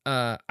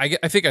 I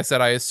think I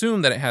said I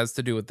assume that it has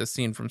to do with the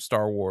scene from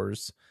Star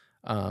Wars.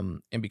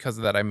 And because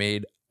of that,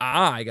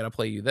 I gotta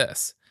play you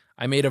this.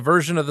 I made a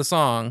version of the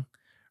song.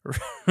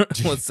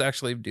 Let's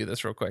actually do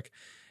this real quick.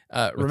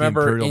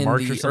 Remember in the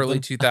early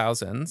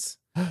 2000s?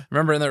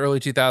 Remember in the early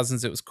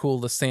 2000s, it was cool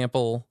to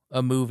sample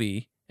a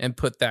movie and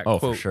put that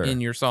quote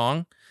in your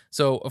song.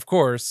 So, of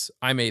course,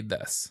 I made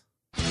this.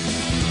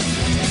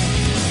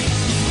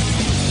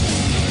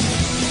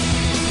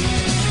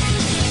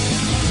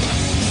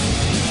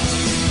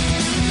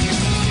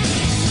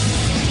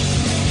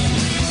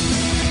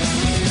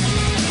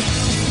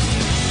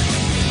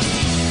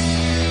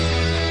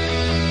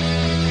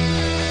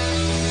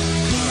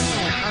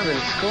 Carbon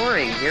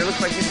scoring here.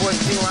 Looks like you boys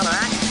seen a lot of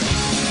action.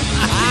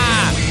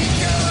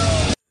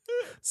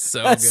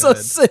 So That's good.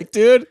 so sick,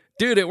 dude.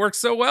 Dude, it works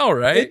so well,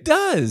 right? It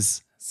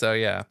does. So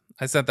yeah,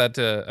 I sent that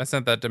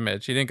to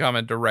Mitch. He didn't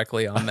comment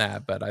directly on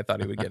that, but I thought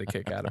he would get a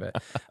kick out of it.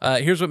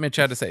 Here's what Mitch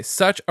had to say.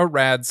 Such a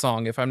rad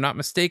song. If I'm not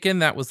mistaken,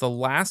 that was the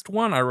last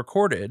one I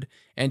recorded,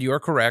 and you are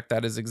correct.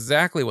 That is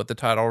exactly what the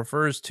title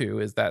refers to,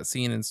 is that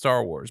scene in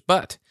Star Wars.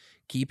 But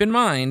keep in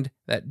mind,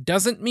 that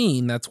doesn't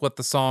mean that's what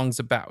the song's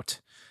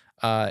about.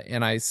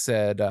 And I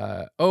said,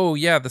 oh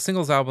yeah, the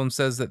singles album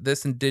says that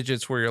this and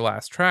Digits were your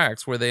last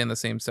tracks. Were they in the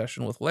same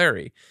session with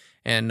Larry?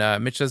 And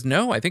Mitch says,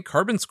 no, I think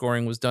Carbon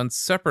Scoring was done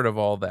separate of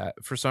all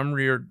that for some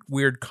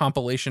weird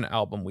compilation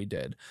album we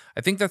did. I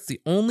think that's the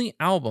only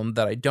album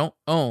that I don't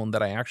own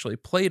that I actually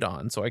played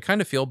on. So I kind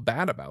of feel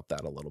bad about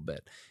that a little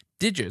bit.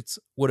 Digits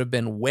would have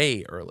been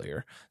way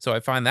earlier. So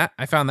I found that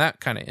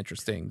kind of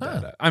interesting.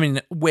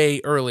 That,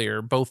 way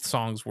earlier. Both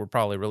songs were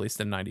probably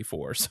released in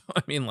 94. So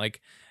I mean,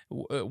 like,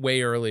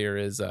 way earlier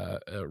is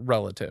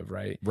relative,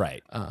 right?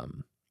 Right.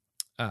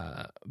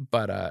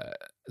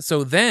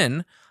 So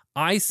then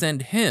I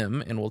send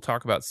him, and we'll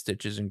talk about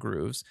Stitches and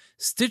Grooves.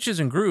 Stitches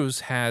and Grooves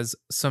has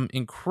some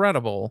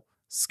incredible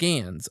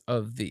scans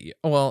of they're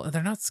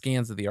not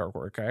scans of the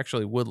artwork. I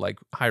actually would like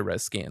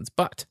high-res scans,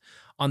 but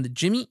on the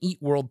Jimmy Eat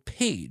World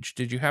page,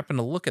 did you happen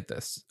to look at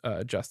this,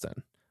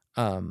 Justin,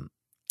 from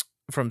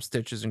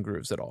Stitches and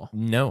Grooves at all?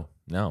 No.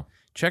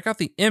 Check out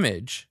the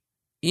image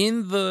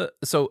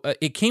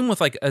it came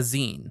with like a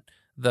zine,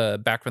 the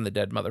Back from the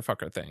Dead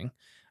motherfucker thing.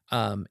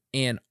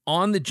 And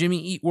on the Jimmy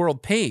Eat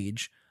World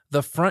page,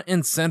 the front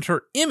and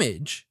center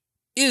image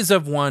is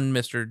of one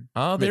Mr.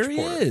 Oh, Mitch there he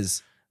Porter.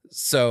 is.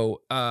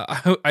 So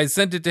I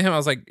sent it to him. I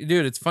was like,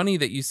 dude, it's funny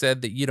that you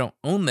said that you don't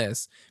own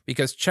this,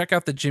 because check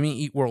out the Jimmy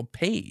Eat World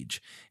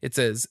page. It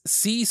says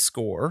C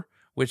score,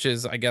 which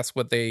is, I guess,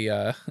 what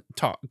they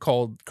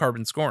called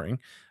carbon scoring.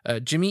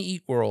 Jimmy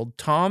Eat World,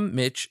 Tom,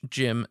 Mitch,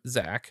 Jim,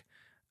 Zach.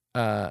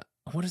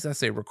 What does that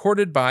say?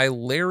 Recorded by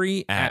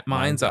Larry at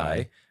Mind's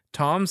Eye.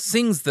 Tom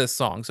sings this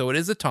song, so it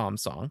is a Tom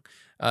song.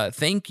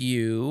 Thank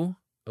you,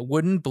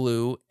 Wooden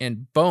Blue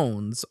and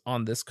Bones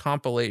on this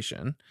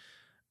compilation.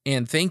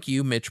 And thank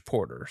you, Mitch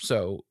Porter.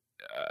 So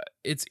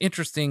it's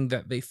interesting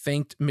that they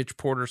thanked Mitch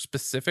Porter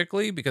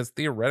specifically, because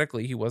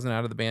theoretically he wasn't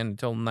out of the band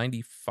until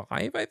 95,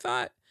 I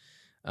thought.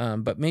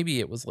 But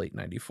maybe it was late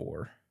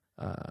 94.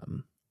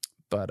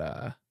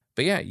 But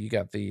yeah, you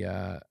got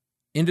the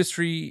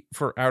Industry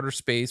for Outer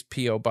Space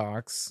P.O.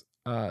 Box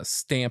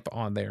stamp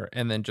on there,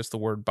 and then just the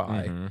word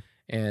bye. Mm-hmm.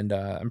 And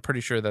I'm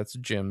pretty sure that's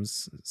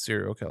Jim's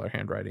serial killer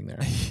handwriting there.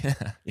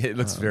 Yeah, it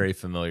looks very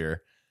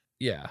familiar.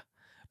 Yeah.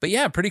 But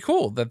yeah, pretty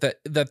cool that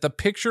the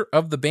picture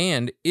of the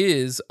band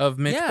is of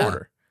Mitch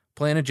Porter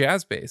playing a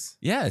jazz bass.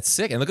 Yeah, it's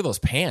sick. And look at those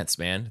pants,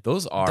 man.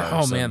 Those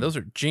are Man, those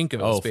are Jinkos,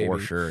 oh, baby. for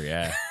sure.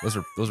 Yeah,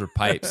 those are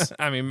pipes.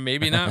 I mean,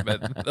 maybe not,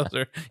 but those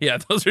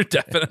are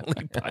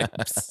definitely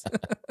pipes.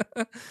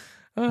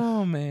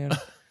 Oh man.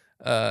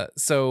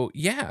 So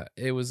yeah,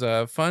 it was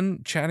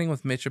fun chatting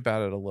with Mitch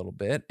about it a little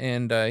bit,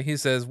 and he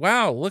says,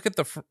 "Wow, look at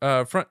the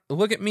front!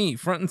 Look at me,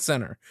 front and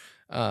center."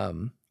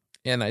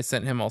 And I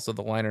sent him also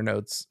the liner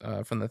notes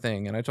from the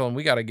thing, and I told him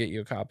we got to get you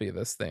a copy of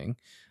this thing.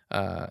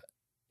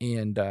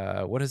 And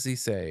what does he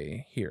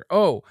say here?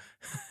 Oh,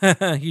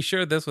 he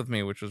shared this with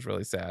me, which was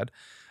really sad.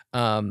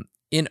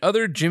 In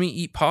other Jimmy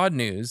Eat Pod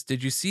news,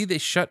 did you see they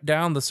shut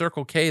down the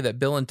Circle K that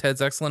Bill and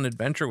Ted's Excellent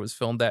Adventure was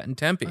filmed at in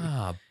Tempe?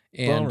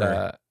 And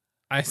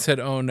I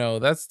said, oh no,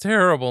 that's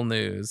terrible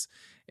news.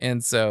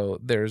 And so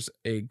there's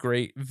a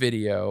great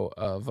video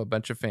of a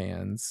bunch of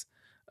fans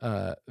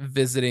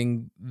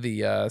visiting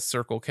the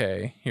Circle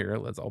K. Here,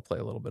 I'll play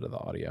a little bit of the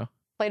audio.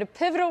 Played a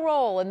pivotal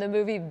role in the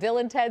movie Bill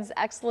and Ted's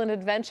Excellent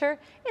Adventure.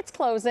 It's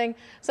closing,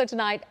 so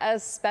tonight a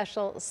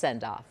special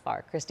send-off.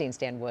 Our Christine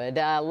Stanwood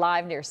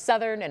live near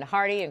Southern and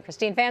Hardy, and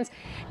Christine fans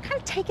kind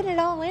of taking it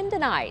all in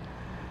tonight.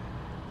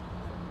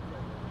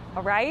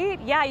 All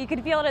right. Yeah, you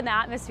could feel it in the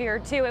atmosphere,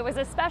 too. It was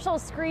a special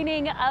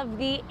screening of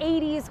the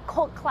 80s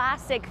cult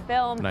classic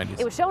film. 90s.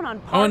 It was shown on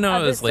part of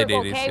the late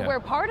Circle 80s, K, yeah. where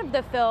part of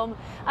the film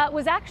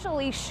was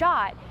actually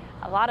shot.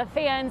 A lot of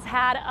fans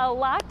had a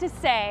lot to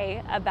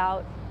say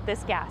about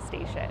this gas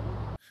station.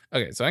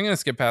 Okay, so I'm going to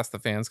skip past the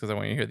fans because I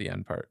want you to hear the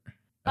end part.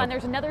 And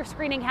there's another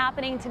screening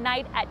happening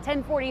tonight at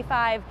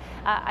 10:45.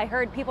 I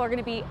heard people are going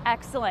to be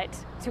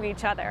excellent to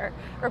each other.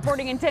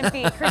 Reporting in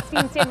Tempe,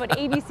 Christine Stanwood,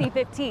 ABC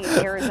 15,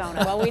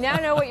 Arizona. Well, we now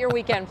know what your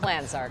weekend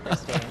plans are,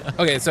 Christine.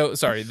 Okay, so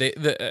sorry,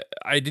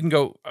 I didn't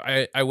go.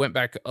 I went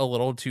back a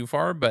little too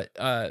far, but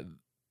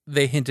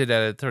they hinted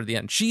at it toward the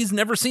end. She's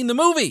never seen the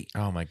movie.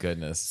 Oh my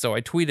goodness. So I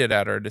tweeted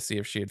at her to see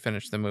if she had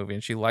finished the movie,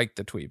 and she liked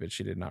the tweet, but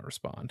she did not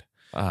respond.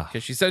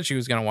 Because she said she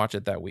was going to watch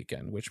it that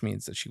weekend, which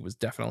means that she was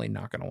definitely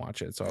not going to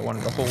watch it. So I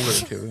wanted to hold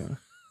her to.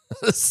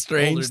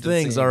 Strange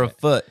things are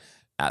afoot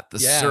at the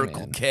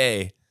Circle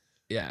K.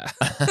 Yeah.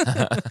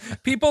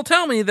 People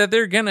tell me that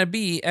they're going to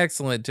be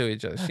excellent to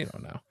each other. She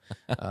don't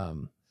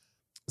know.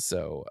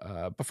 So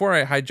before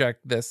I hijack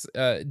this,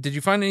 did you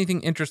find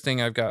anything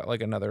interesting? I've got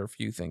like another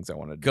few things I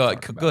wanted to go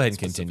talk about ahead and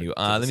continue.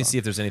 Let me see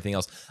if there's anything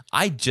else.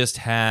 I just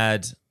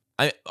had.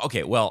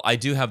 I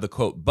do have the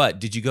quote, but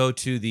did you go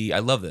to I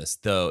love this,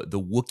 the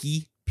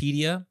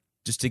Wookieepedia,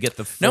 just to get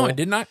the full? No, I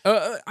did not.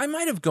 I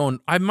might have gone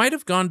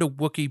to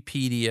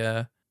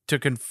Wookieepedia to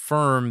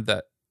confirm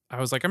that. I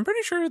was like, I'm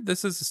pretty sure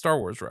this is a Star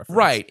Wars reference.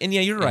 Right. And yeah,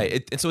 you're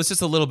right. So it's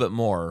just a little bit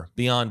more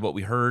beyond what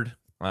we heard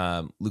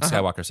Luke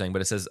Skywalker saying,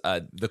 but it says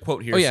the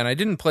quote here. Oh yeah, and I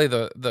didn't play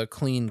the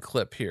clean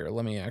clip here.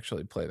 Let me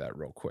actually play that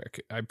real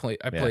quick. I played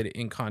it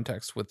in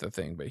context with the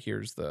thing, but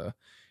here's the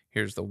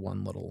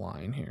one little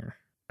line here.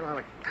 A lot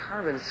of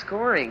carbon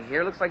scoring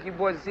here. Looks like you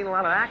boys have seen a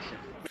lot of action.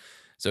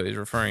 So he's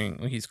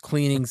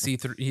cleaning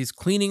C3. He's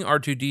cleaning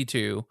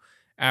R2D2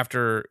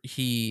 after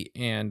he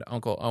and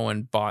Uncle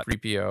Owen bought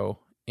 3PO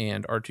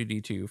and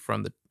R2D2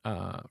 from the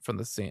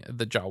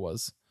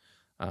Jawas.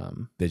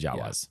 The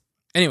Jawas.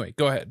 Yeah. Anyway,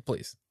 go ahead,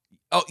 please.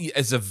 Oh,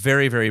 it's a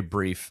very, very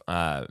brief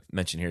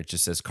mention here. It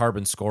just says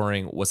carbon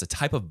scoring was a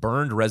type of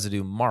burned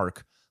residue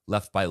mark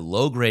left by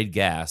low-grade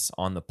gas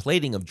on the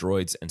plating of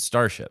droids and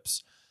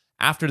starships.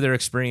 After their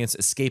experience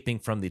escaping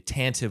from the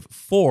Tantive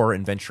 4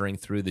 and venturing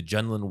through the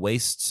Junlin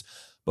wastes,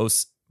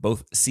 both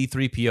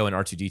C-3PO and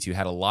R2-D2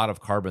 had a lot of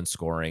carbon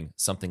scoring,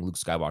 something Luke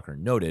Skywalker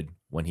noted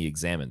when he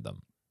examined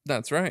them.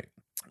 That's right.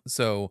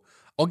 So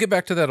I'll get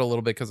back to that a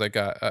little bit because I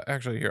got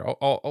actually here.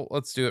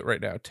 Let's do it right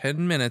now.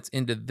 10 minutes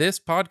into this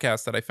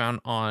podcast that I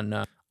found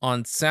on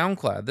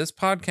SoundCloud. This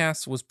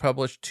podcast was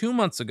published 2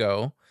 months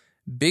ago.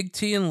 Big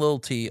T and Lil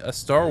T, a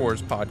Star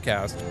Wars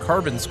podcast,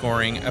 Carbon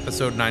Scoring,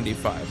 episode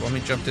 95. Let me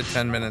jump to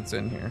 10 minutes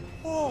in here.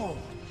 Oh,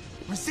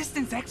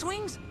 Resistance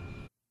X-Wings?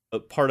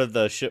 Part of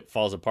the ship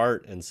falls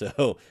apart, and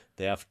so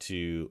they have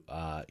to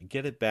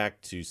get it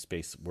back to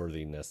space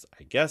worthiness,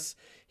 I guess.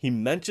 He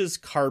mentions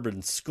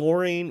carbon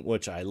scoring,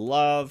 which I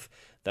love.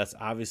 That's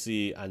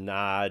obviously a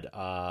nod.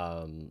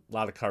 A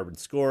lot of carbon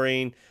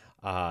scoring.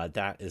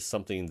 That is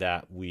something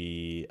that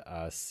we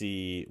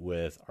see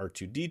with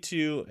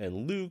R2-D2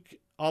 and Luke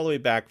all the way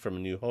back from A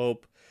New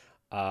Hope.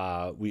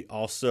 We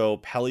also,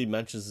 Peli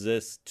mentions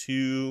this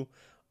to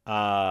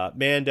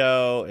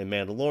Mando and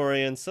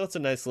Mandalorian, so it's a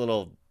nice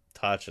little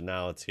touch, and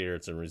now it's here.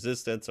 It's in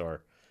Resistance,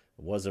 or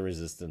it was in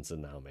Resistance,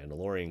 and now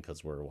Mandalorian,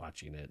 because we're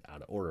watching it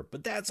out of order.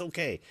 But that's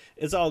okay.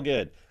 It's all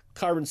good.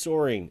 Carbon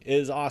soaring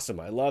is awesome.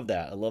 I love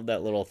that. I love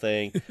that little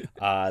thing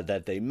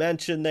that they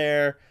mentioned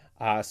there.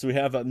 So we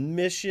have a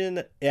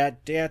mission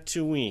at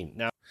Tatooine.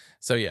 Now,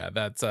 so yeah,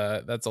 that's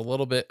a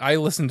little bit. I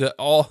listened to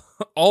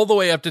all the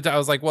way up to. I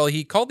was like, well,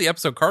 he called the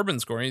episode Carbon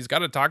Scoring. He's got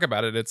to talk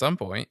about it at some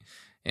point,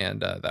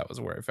 and that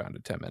was where I found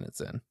it 10 minutes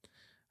in.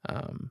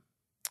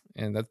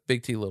 And that's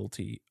Big T, Little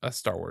T, a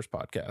Star Wars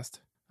podcast.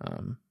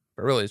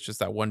 But really, it's just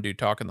that one dude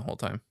talking the whole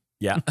time.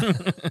 Yeah.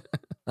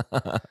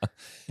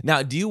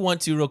 Now, do you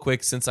want to real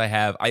quick? Since I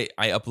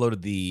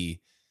uploaded the,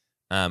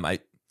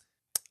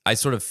 I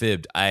sort of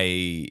fibbed.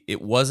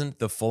 It wasn't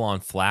the full on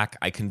FLAC.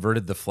 I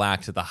converted the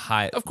FLAC to the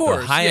Of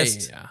course, the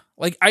highest. yeah.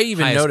 Like I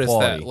even highest noticed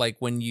quality. that, like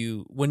when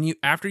you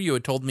after you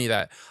had told me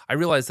that, I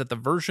realized that the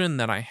version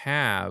that I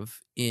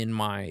have in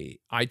my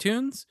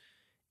iTunes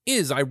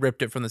I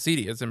ripped it from the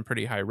CD. It's in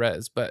pretty high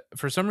res, but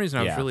for some reason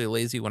I was Yeah. really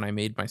lazy when I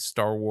made my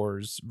Star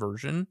Wars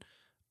version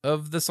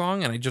of the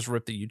song, and I just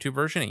ripped the YouTube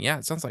version. And yeah,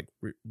 it sounds like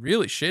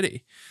really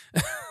shitty.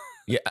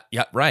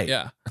 Yeah, right.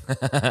 Yeah.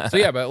 So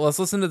yeah, but let's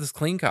listen to this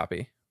clean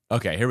copy.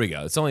 Okay, here we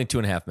go. It's only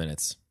 2.5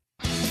 minutes.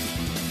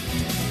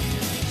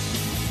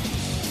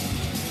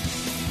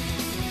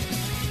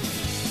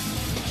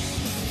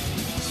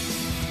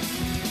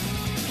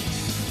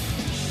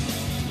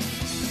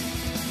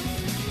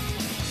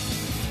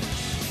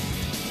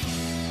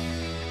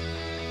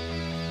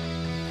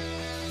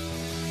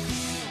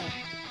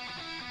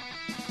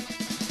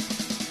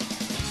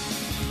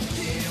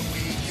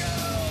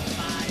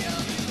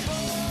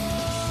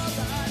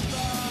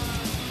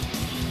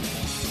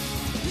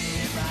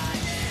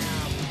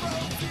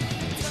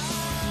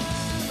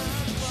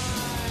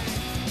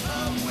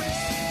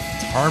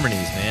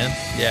 Harmonies, man.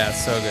 Yeah,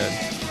 so good.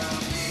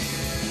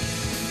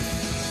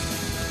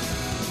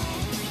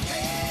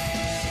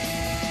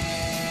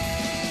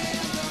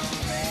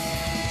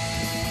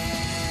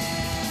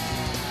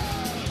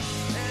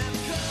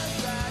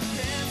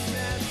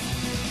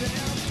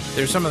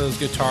 There's some of those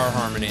guitar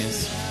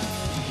harmonies.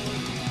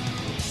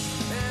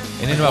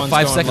 And in Like about one's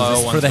 5 going seconds, low, this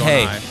is for one's the going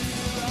hay.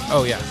 high.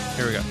 Oh yeah,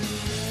 here we go.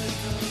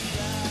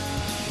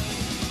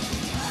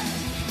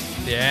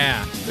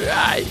 Yeah.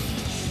 Right.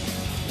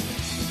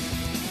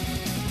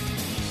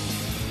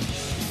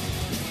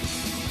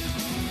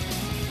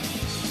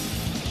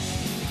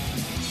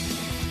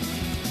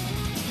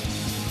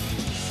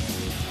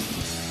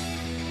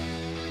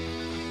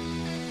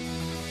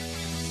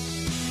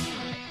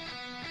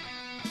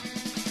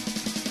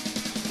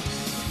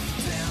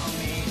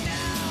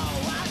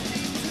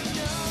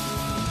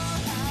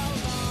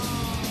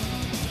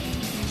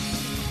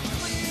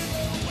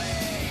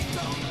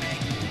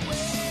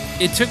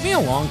 It took me a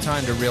long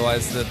time to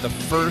realize that the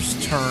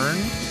first turn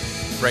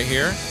right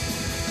here,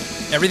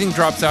 everything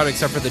drops out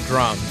except for the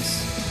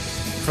drums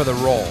for the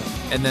roll.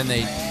 And then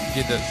they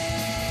do the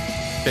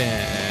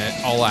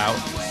all out.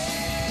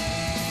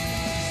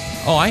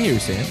 Oh, I hear you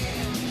saying.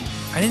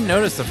 I didn't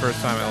notice the first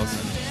time I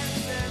listened.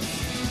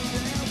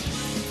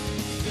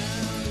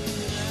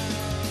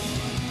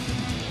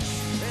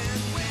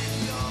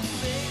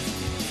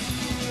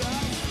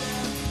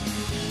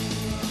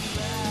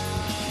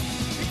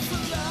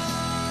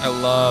 I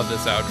love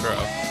this outro.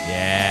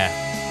 Yeah.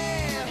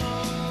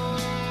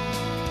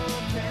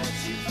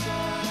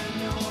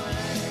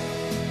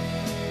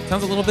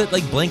 Sounds a little bit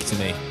like Blink to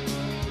me.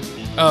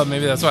 Oh,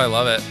 maybe that's why I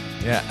love it.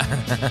 Yeah.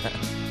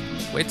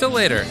 Wait till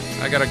later.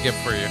 I got a gift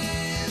for you.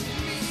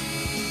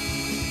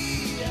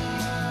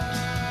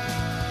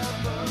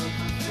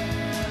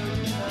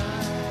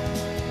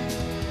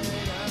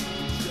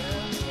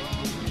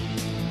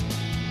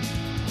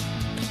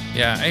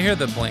 Yeah, I hear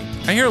the Blink.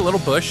 I hear a little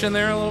Bush in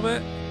there a little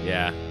bit.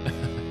 Yeah.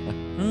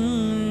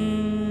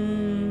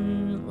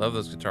 Love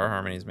those guitar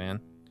harmonies,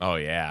 man. Oh,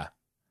 yeah.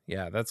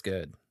 Yeah, that's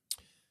good.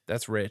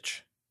 That's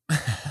rich.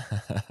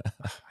 I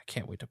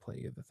can't wait to play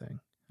you the thing.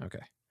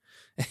 Okay.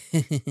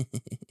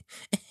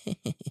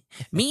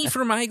 Me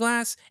from my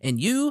glass and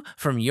you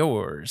from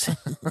yours.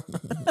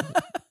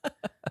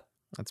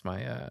 That's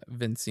my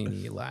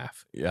Vincini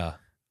laugh. Yeah.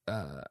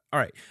 All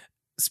right.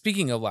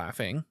 Speaking of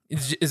laughing,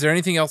 is there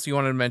anything else you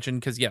wanted to mention?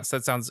 Because yes,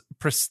 that sounds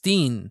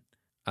pristine.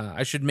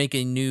 I should make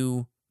a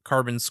new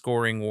Carbon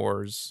Scoring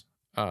Wars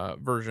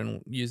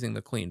version using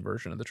the clean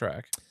version of the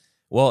track.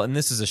 Well, and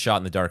this is a shot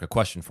in the dark. A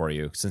question for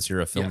you, since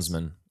you're a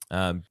filmsman.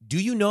 Do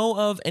you know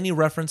of any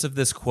reference of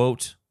this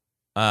quote,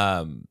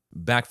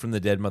 "Back from the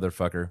dead,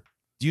 motherfucker"?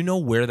 Do you know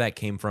where that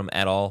came from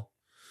at all?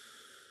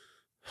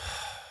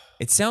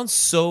 It sounds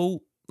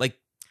so like.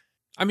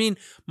 I mean,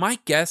 my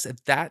guess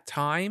at that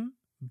time,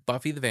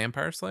 Buffy the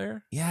Vampire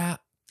Slayer. Yeah.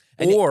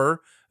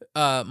 Or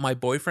My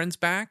Boyfriend's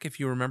Back, if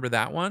you remember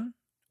that one,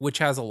 which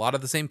has a lot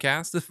of the same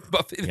cast of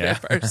Buffy the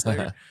Vampire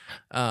Slayer.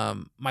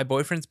 My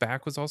Boyfriend's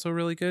Back was also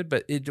really good,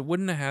 but it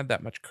wouldn't have had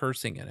that much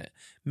cursing in it.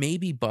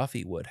 Maybe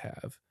Buffy would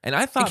have. And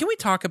I thought, can we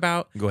talk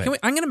about? Go ahead.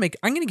 I'm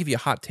gonna give you a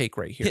hot take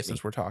right here Hit since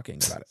me. we're talking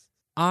about it.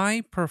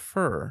 I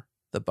prefer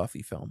the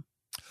Buffy film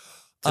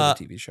to the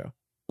TV show.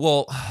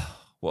 well,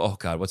 oh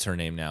God, what's her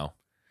name now?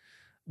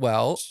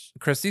 Well,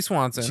 Christy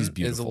Swanson She's is a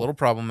beautiful. little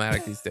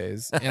problematic these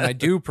days, and I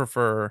do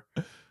prefer,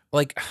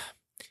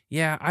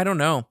 yeah, I don't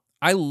know.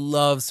 I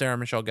love Sarah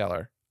Michelle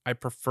Gellar. I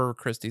prefer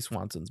Christy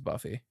Swanson's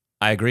Buffy.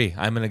 I agree.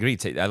 I'm gonna agree.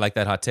 I like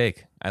that hot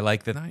take. I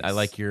like that. Nice. I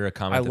like your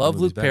comment. I that the love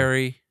movie's Luke better.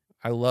 Perry.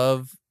 I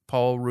love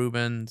Paul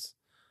Rubens.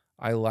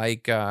 I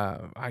like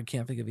I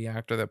can't think of the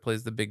actor that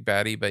plays the big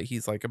baddie, but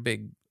he's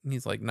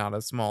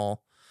not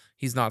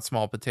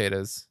small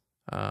potatoes.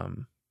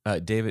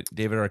 David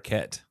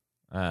Arquette.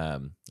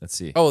 Let's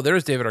see. Oh,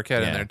 there's David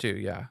Arquette in Yeah. there too.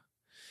 Yeah.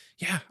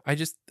 yeah,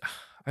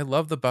 I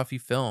love the Buffy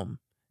film.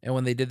 And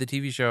when they did the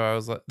TV show, I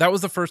was like, that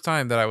was the first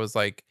time that I was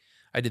like,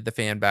 I did the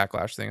fan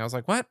backlash thing. I was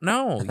like, what?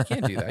 No, you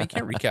can't do that. You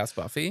can't recast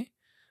Buffy.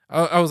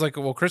 I was like,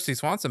 well, Christy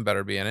Swanson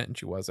better be in it, and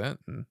she wasn't.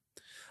 And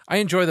I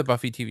enjoy the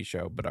Buffy TV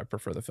show, but I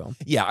prefer the film.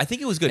 Yeah, I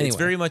think it was good. It's Anyway.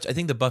 very much. I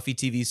think the Buffy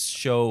TV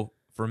show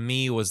for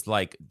me was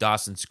like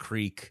Dawson's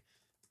Creek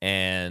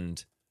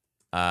and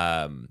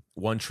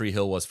One Tree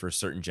Hill was for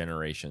certain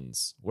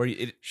generations, where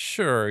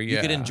Sure, yeah.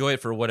 you could enjoy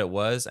it for what it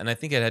was, and I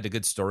think it had a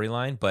good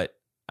storyline. But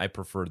I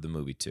preferred the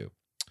movie too.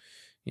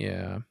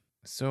 Yeah.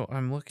 So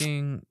I'm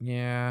looking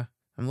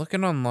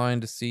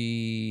online to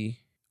see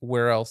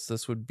where else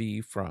this would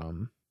be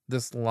from.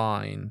 This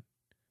line.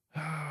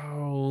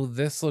 Oh,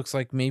 this looks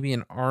like maybe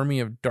an Army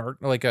of Dark,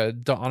 like a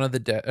Dawn of the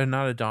Dead,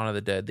 not a Dawn of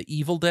the Dead, the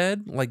Evil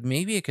Dead. Like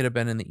maybe it could have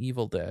been in the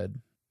Evil Dead.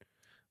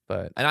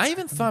 But And I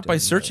even thought by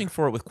searching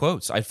for it with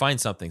quotes, I'd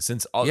find something.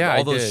 Since all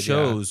I those did,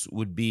 shows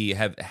would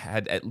have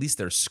had at least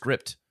their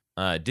script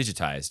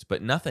digitized,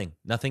 but nothing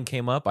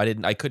came up.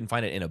 I couldn't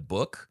find it in a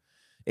book.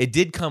 It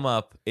did come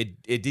up.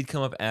 It did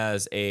come up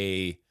as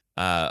a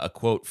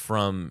quote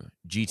from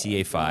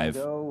GTA 5.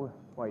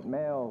 White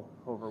male,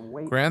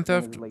 overweight. Grand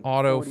Theft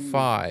Auto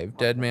 5,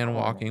 Dead Man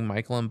Walking,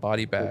 Michael in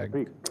Body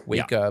Bag,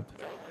 Wake Up,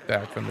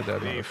 Back from the Dead.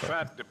 The Motherfucker.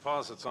 fat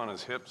deposits on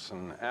his hips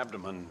and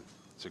abdomen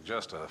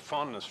suggest a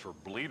fondness for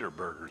bleeder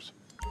burgers.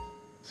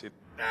 See?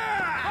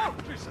 Oh,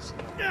 Jesus!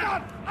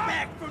 God,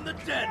 back from the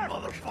dead,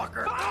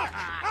 motherfucker!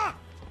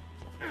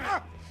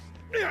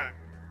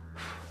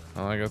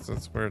 Well, I guess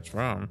that's where it's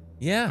from.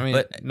 Yeah, I mean,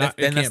 but not,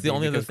 and it that's can't the be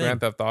only other because thing.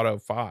 Grand Theft Auto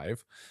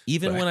 5.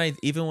 Even but-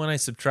 when I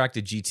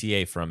subtracted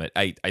GTA from it,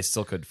 I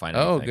still couldn't find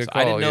Oh, anything. good So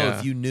I didn't call, know yeah.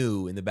 if you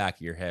knew in the back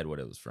of your head what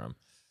it was from.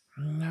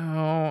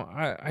 No,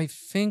 I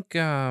think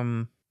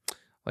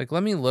like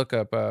let me look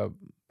up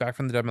Back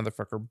from the Dead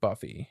Motherfucker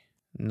Buffy.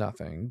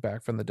 Nothing.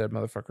 Back from the Dead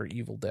Motherfucker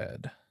Evil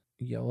Dead.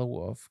 Yellow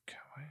Wolf.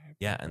 Cowboy.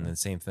 Yeah, and then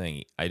same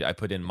thing. I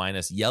put in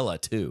minus Yella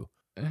too.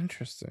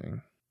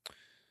 Interesting.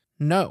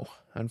 No,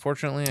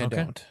 unfortunately I Okay.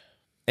 don't.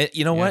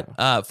 You know what?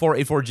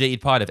 484J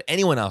Pod. If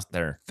anyone out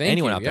there, Thank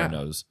anyone you, out there yeah.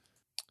 knows.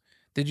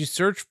 Did you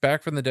search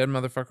Back from the Dead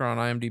Motherfucker on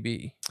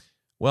IMDb?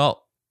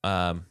 Well,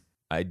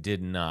 I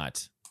did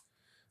not.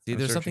 See, I'm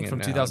there's searching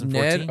something it from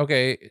now.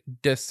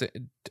 2014.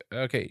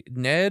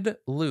 Ned, Ned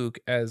Luke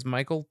as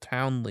Michael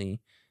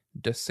Townley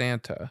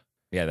DeSanta.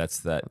 Yeah, that's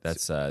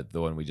the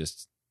one we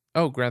just.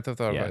 Oh, Grand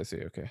Theft Auto. Yeah. I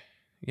see. Okay,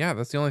 yeah,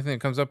 that's the only thing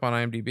that comes up on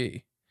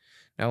IMDb.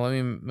 Now let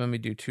me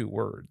do 2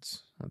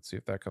 words. Let's see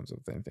if that comes up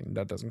with anything.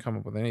 That doesn't come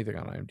up with anything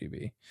on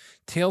IMDb.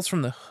 Tales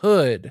from the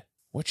Hood.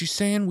 What you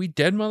saying? We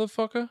dead,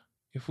 motherfucker?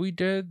 If we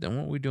dead, then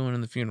what we doing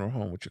in the funeral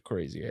home with your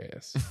crazy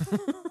ass?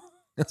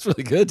 That's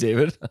really good,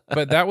 David.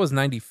 But that was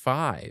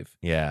 95.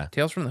 Yeah,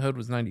 Tales from the Hood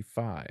was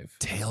 95.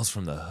 Tales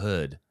from the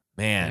Hood.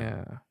 Man,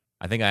 Yeah.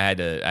 I think I had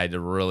to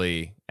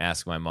really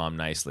ask my mom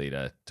nicely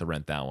to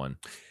rent that one.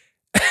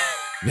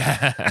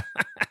 Yeah,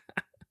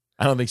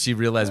 I don't think she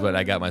realized what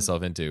I got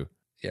myself into.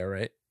 Yeah,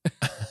 right.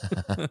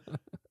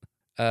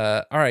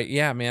 All right,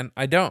 yeah, man.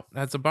 I don't.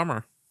 That's a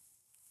bummer.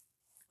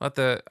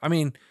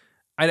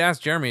 I'd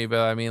ask Jeremy, but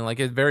I mean, like,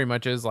 it very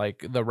much is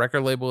like the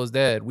record label is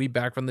dead. We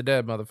back from the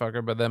dead,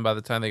 motherfucker. But then by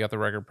the time they got the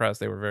record press,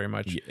 they were very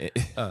much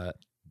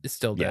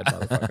still dead,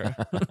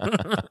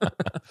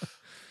 motherfucker.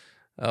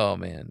 Oh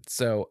man.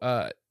 So,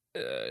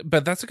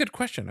 but that's a good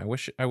question. I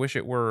wish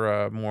it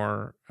were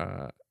more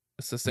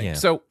succinct. Yeah.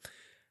 So,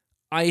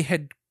 I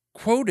had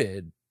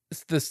quoted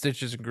the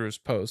Stitches and Grooves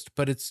post,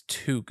 but it's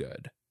too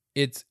good.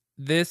 It's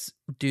this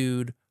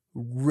dude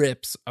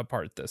rips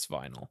apart this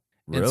vinyl.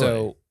 Really? And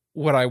so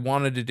what I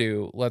wanted to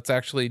do, let's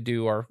actually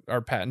do our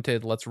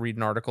patented, let's read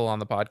an article on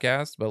the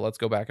podcast, but let's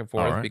go back and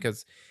forth All right.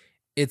 because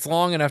it's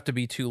long enough to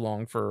be too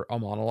long for a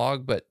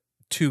monologue, but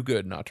too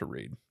good not to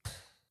read.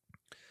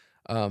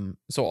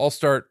 So I'll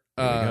start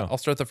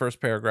the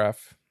first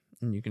paragraph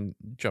and you can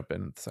jump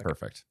in at the second.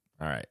 Perfect.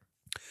 All right.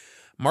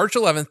 March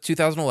 11th,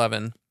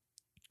 2011,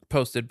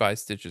 posted by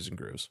Stitches and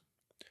Grooves.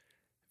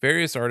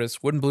 Various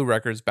artists, Wood and Blue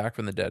Records, Back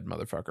from the Dead,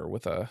 motherfucker,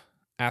 with a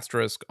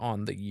asterisk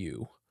on the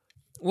U.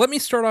 Let me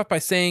start off by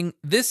saying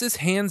this is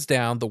hands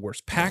down the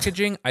worst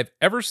packaging I've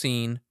ever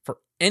seen for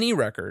any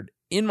record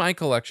in my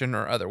collection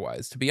or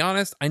otherwise. To be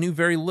honest, I knew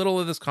very little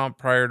of this comp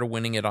prior to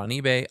winning it on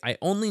eBay. I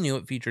only knew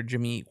it featured a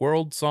Jimmy Eat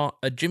World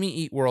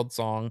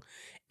song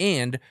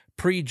and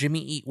pre-Jimmy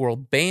Eat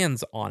World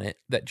bands on it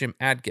that Jim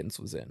Adkins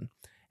was in.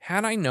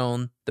 Had I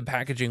known the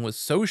packaging was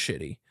so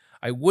shitty,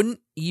 I wouldn't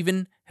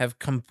even have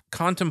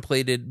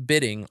contemplated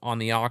bidding on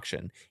the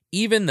auction,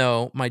 even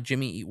though my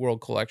Jimmy Eat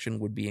World collection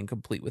would be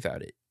incomplete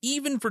without it.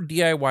 Even for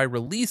DIY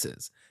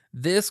releases,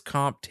 this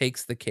comp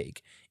takes the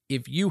cake.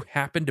 If you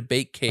happen to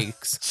bake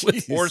cakes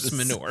with horse Jesus.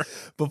 manure.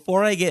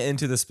 Before I get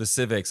into the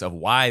specifics of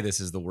why this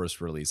is the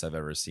worst release I've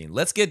ever seen,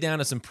 let's get down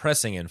to some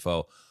pressing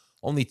info.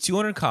 Only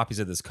 200 copies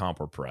of this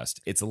comp were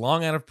pressed. It's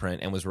long out of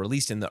print and was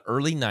released in the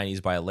early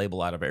 90s by a label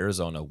out of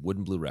Arizona, Wood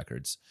and Blue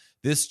Records.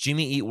 This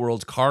Jimmy Eat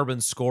World carbon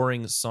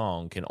scoring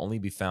song can only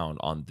be found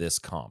on this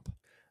comp.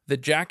 The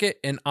jacket,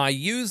 and I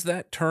use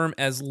that term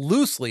as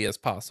loosely as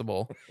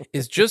possible,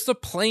 is just a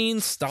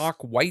plain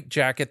stock white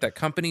jacket that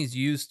companies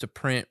use to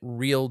print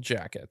real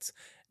jackets.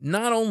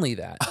 Not only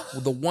that,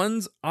 the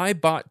ones I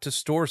bought to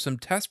store some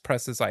test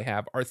presses I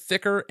have are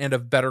thicker and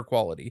of better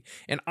quality.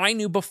 And I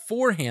knew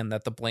beforehand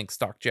that the blank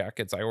stock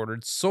jackets I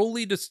ordered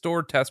solely to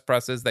store test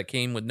presses that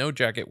came with no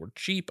jacket were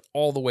cheap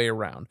all the way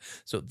around.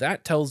 So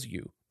that tells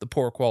you the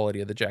poor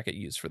quality of the jacket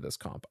used for this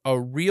comp. A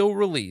real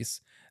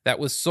release that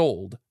was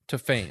sold to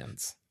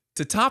fans.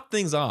 To top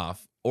things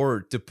off,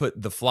 or to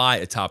put the fly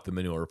atop the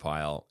manure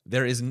pile,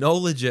 there is no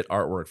legit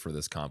artwork for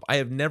this comp. I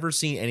have never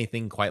seen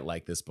anything quite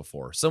like this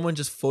before. Someone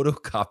just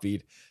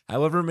photocopied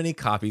however many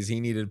copies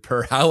he needed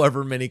per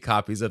however many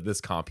copies of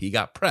this comp he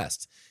got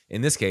pressed,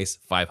 in this case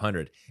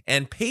 500,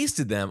 and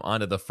pasted them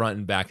onto the front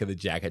and back of the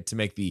jacket to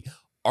make the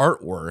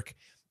artwork.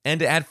 And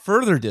to add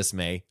further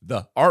dismay,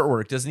 the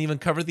artwork doesn't even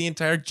cover the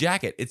entire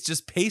jacket. It's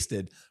just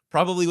pasted,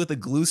 probably with a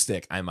glue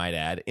stick, I might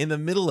add, in the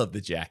middle of the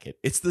jacket.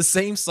 It's the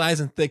same size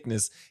and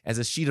thickness as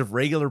a sheet of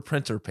regular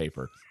printer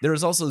paper. There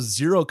is also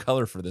zero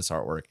color for this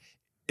artwork.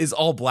 It's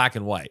all black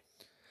and white.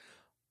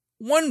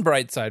 One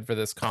bright side for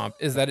this comp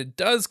is that it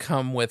does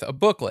come with a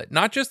booklet,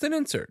 not just an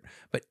insert,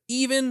 but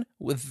even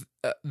with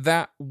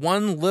that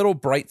one little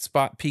bright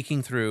spot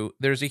peeking through,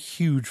 there's a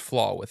huge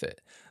flaw with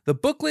it. The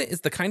booklet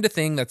is the kind of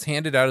thing that's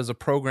handed out as a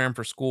program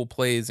for school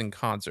plays and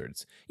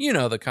concerts. You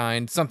know the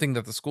kind, something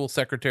that the school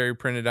secretary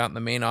printed out in the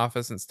main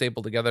office and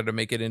stapled together to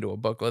make it into a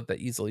booklet that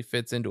easily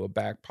fits into a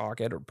back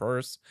pocket or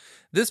purse.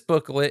 This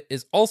booklet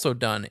is also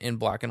done in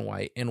black and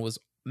white and was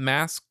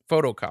mass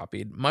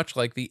photocopied, much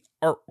like the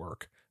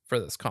artwork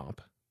for this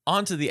comp.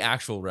 On to the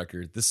actual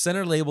record. The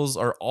center labels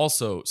are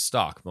also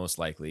stock, most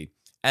likely,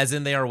 as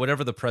in they are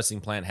whatever the pressing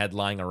plant had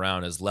lying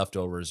around as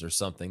leftovers or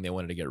something they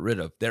wanted to get rid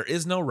of. There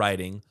is no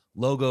writing,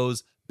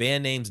 logos,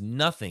 band names,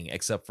 nothing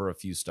except for a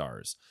few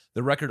stars.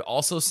 The record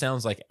also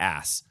sounds like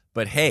ass,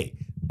 but hey,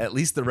 at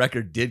least the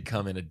record did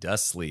come in a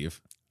dust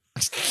sleeve.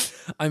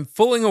 I'm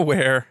fully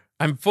aware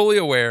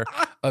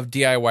of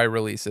DIY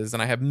releases,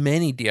 and I have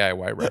many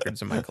DIY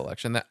records in my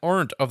collection that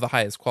aren't of the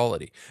highest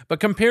quality. But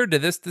compared to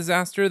this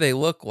disaster, they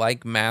look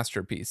like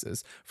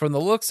masterpieces. From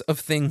the looks of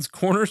things,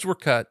 corners were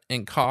cut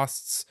and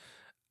costs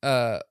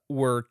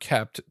were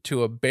kept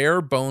to a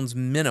bare bones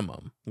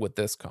minimum with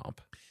this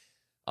comp.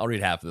 I'll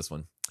read half of this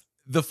one.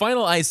 The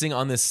final icing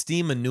on this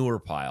steam manure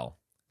pile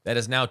that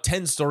is now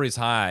 10 stories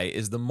high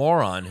is the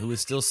moron who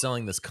is still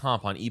selling this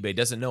comp on eBay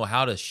doesn't know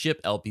how to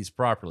ship LPs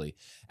properly,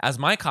 as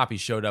my copy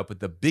showed up with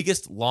the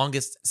biggest,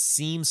 longest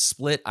seam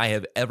split I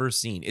have ever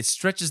seen. It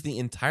stretches the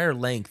entire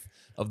length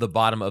of the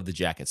bottom of the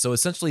jacket. So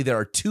essentially there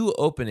are two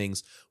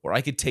openings where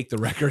I could take the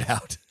record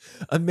out.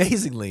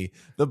 Amazingly,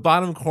 the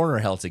bottom corner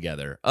held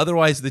together.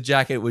 Otherwise, the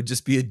jacket would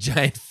just be a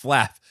giant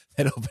flap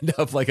that opened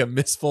up like a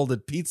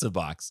misfolded pizza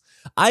box.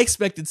 I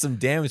expected some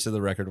damage to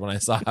the record when I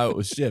saw how it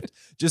was shipped,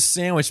 just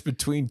sandwiched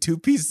between two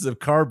pieces of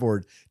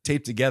cardboard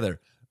taped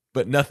together,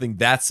 but nothing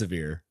that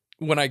severe.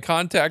 When I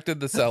contacted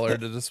the seller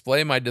to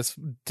display my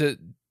displeasure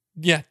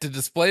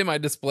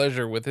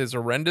with his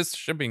horrendous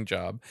shipping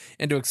job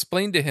and to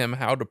explain to him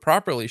how to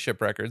properly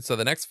ship records so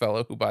the next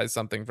fellow who buys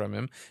something from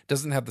him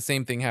doesn't have the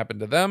same thing happen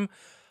to them,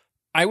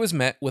 I was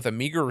met with a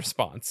meager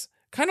response.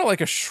 Kind of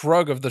like a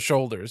shrug of the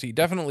shoulders. He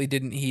definitely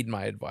didn't heed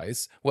my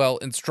advice. Well,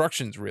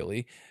 instructions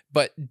really,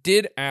 but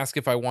did ask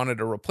if I wanted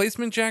a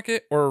replacement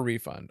jacket or a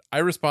refund. I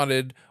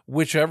responded,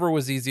 whichever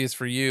was easiest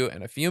for you,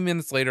 and a few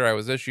minutes later I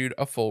was issued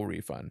a full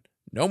refund.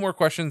 No more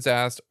questions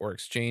asked or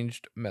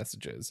exchanged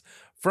messages.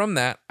 From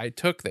that, I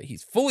took that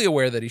he's fully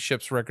aware that he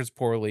ships records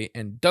poorly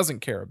and doesn't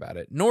care about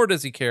it, nor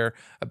does he care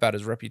about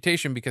his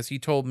reputation because he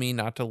told me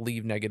not to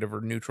leave negative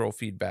or neutral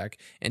feedback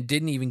and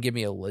didn't even give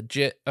me a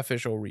legit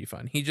official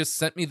refund. He just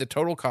sent me the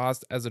total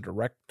cost as a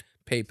direct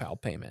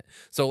PayPal payment.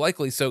 So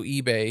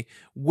eBay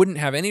wouldn't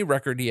have any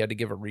record he had to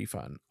give a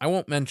refund. I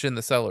won't mention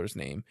the seller's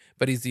name,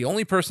 but he's the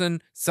only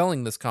person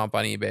selling this comp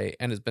on eBay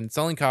and has been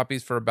selling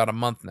copies for about a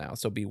month now.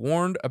 So be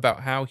warned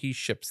about how he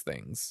ships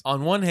things.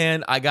 On one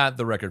hand, I got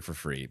the record for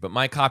free, but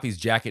my copy's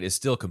jacket is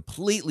still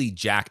completely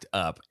jacked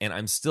up, and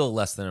I'm still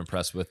less than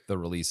impressed with the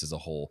release as a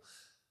whole.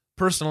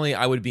 Personally,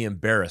 I would be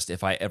embarrassed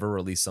if I ever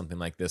released something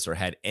like this or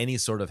had any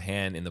sort of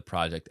hand in the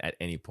project at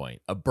any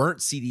point. A burnt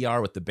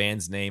CDR with the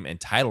band's name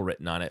and title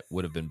written on it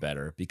would have been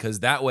better,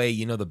 because that way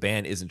you know the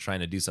band isn't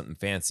trying to do something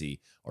fancy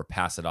or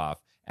pass it off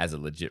as a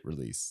legit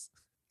release.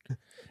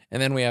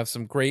 And then we have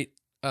some great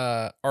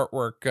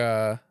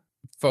artwork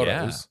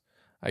photos,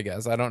 I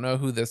guess. I don't know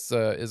who this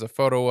is a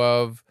photo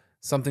of.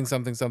 Something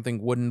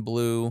wooden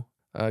blue.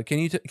 Can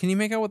you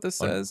make out what this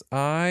says?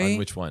 On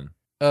which one?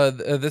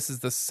 This is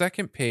the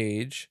second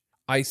page.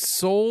 I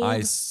sold my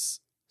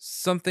soul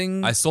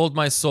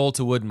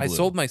to Wooden Blue. I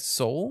sold my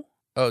soul?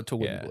 Oh, to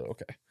Wooden Blue.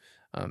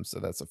 Okay. So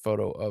that's a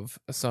photo of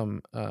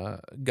some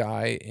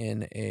guy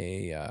in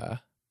a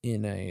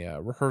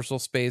rehearsal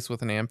space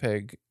with an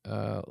Ampeg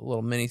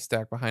little mini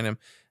stack behind him.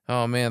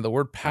 Oh man, the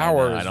word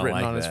power is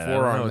written on his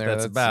forearm there.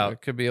 That's about.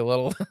 It could be a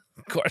little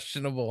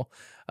questionable.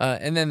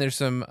 And then there's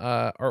some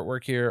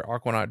artwork here.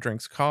 Aquanaut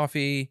drinks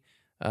coffee.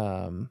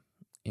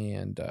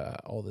 and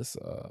all this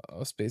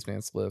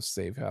Spaceman Sliff,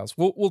 Save House.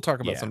 We'll talk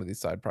about Yeah. some of these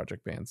side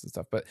project bands and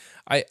stuff, but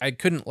I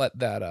couldn't let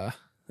that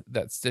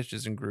that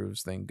Stitches and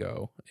Grooves thing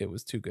go. It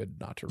was too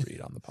good not to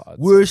read on the pod.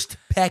 Worst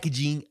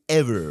packaging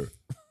ever.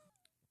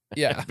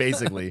 Yeah,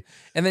 Basically.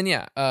 And then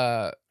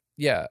a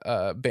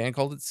band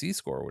called it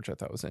C-Score, which I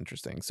thought was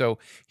interesting. So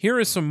here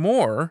is some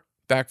more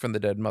Back from the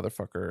Dead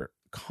Motherfucker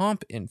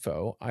comp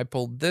info. I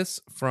pulled this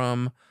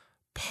from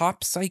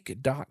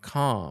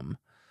poppsych.com.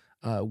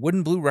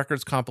 Wooden Blue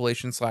Records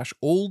compilation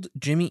 / Old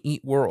Jimmy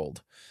Eat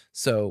World.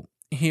 So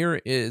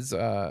here is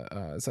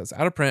it says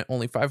out of print,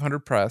 only 500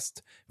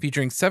 pressed,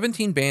 featuring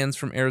 17 bands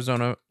from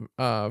Arizona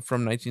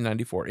from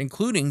 1994,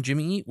 including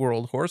Jimmy Eat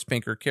World, Horace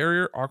Pinker,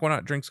 Carrier,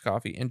 Aquanaut Drinks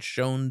Coffee, and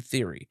Shown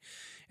Theory.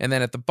 And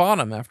then at the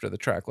bottom, after the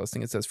track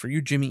listing, it says, for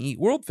you Jimmy Eat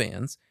World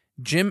fans,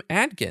 Jim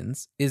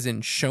Adkins is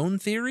in Shown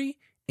Theory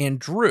and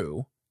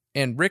Drew,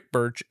 and Rick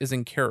Birch is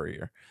in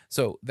Carrier.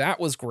 So that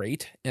was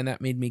great, and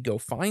that made me go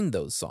find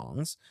those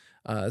songs.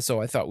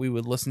 So I thought we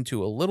would listen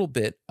to a little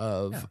bit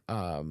of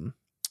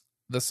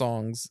the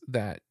songs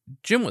that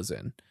Jim was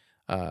in.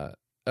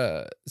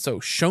 So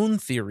Shown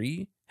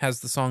Theory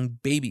has the song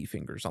Baby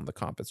Fingers on the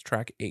comp. It's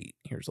track 8.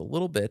 Here's a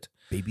little bit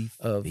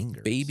of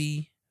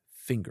Baby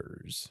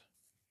Fingers.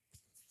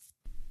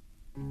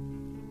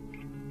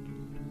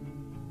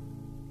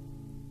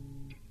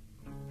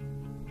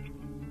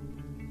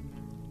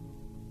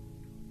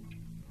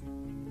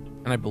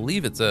 And I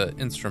believe it's an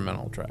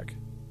instrumental track.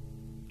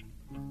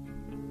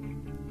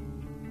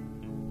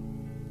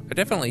 I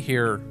definitely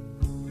hear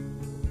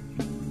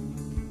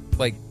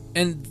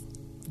and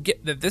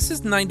get that this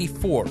is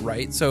 94,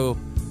 right? So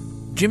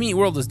Jimmy Eat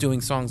World is doing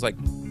songs like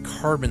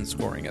Carbon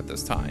Scoring at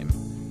this time.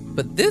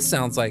 But this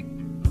sounds like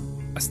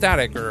a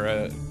Static or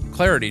a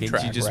Clarity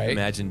track, you just right?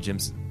 imagine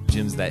Jim's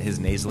that his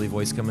nasally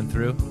voice coming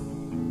through?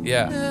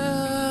 Yeah.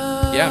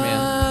 Yeah,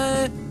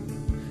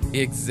 man.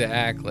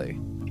 Exactly.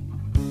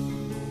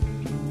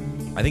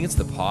 I think it's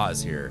the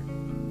pause here.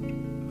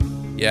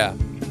 Yeah.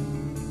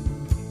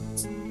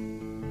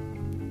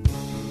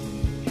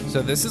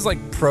 So this is like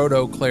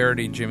proto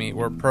Clarity Jimmy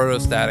or proto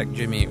Static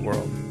Jimmy Eat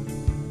World.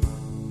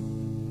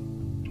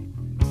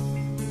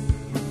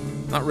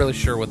 Not really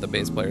sure what the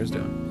bass player's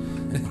doing.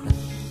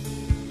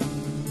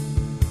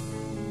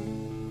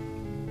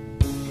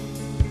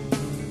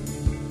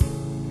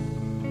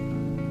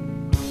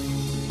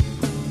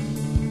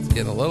 It's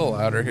getting a little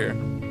louder here.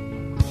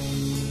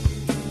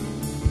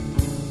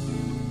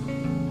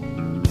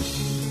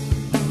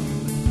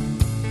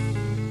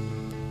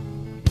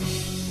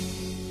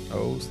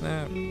 Oh,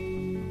 snap.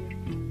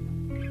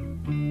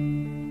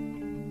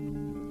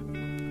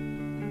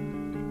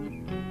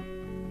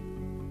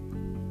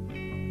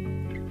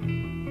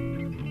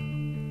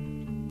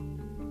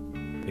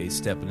 Bass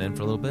stepping in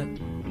for a little bit.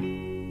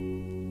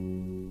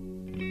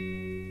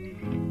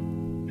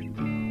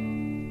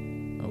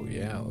 Oh,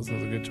 yeah. Those are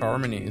the guitar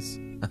harmonies.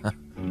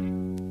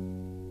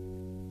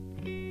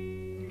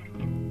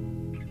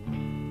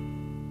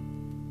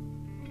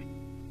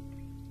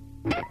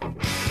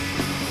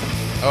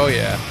 Oh,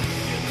 yeah.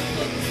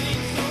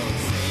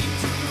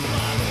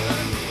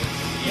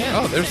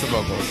 Oh, there's the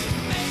vocals.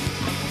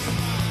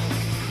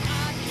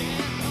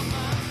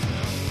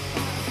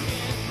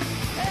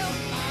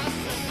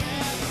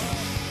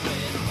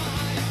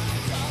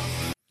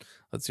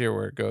 Let's hear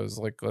where it goes.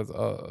 Like,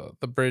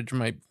 the bridge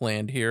might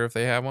land here if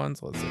they have one.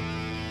 So let's see.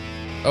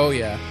 Oh,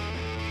 yeah.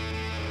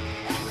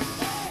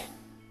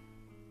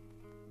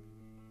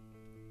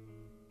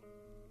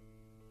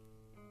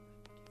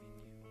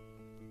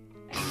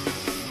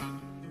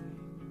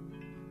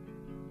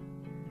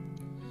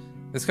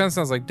 This kind of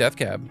sounds like Death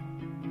Cab.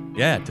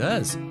 Yeah, it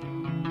does.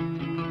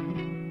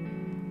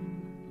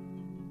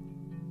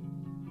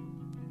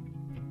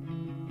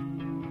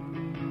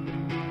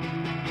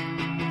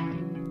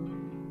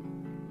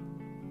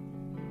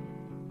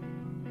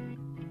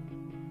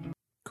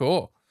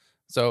 Cool.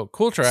 So,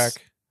 cool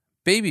track,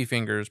 Baby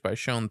Fingers by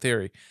Shown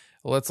Theory.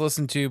 Let's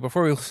listen to,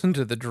 before we listen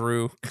to the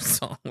Drew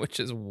song, which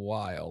is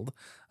wild,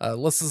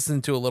 let's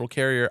listen to a little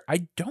Carrier.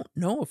 I don't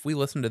know if we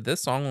listened to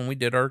this song when we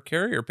did our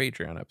Carrier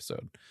Patreon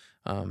episode.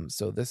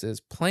 So this is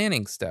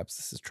Planning Steps.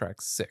 This is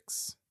track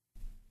 6.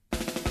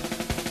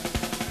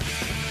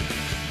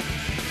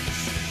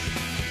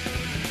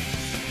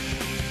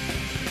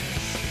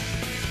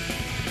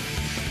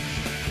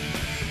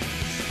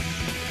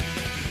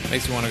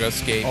 Makes you want to go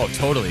skate. Oh,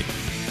 totally.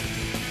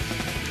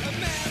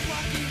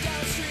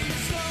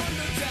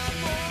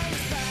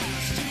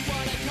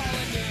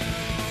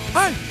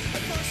 Hi.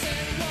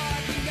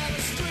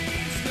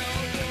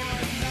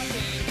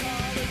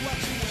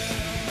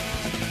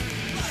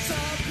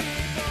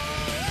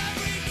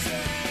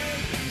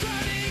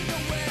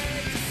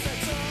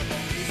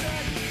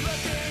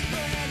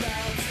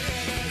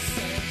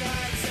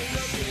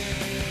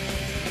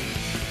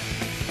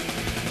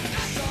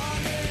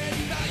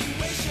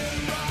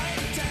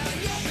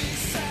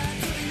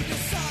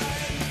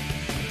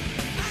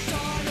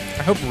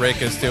 I hope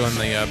Rick is doing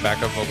the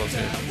backup vocals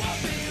here.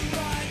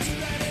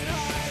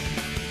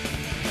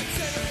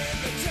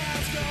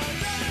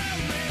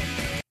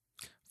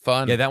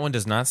 fun. Yeah, that one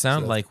does not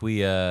sound So- like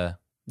we. Yeah,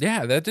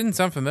 that didn't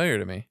sound familiar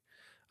to me.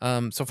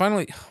 So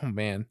finally, oh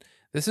man,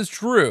 this is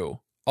true.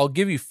 I'll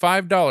give you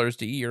 $5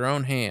 to eat your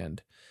own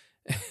hand.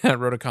 I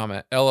wrote a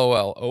comment,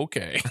 LOL,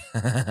 okay.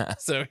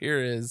 So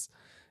here is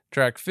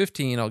track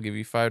 15. I'll give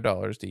you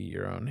 $5 to eat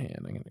your own hand.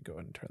 I'm going to go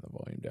ahead and turn the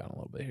volume down a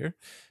little bit here.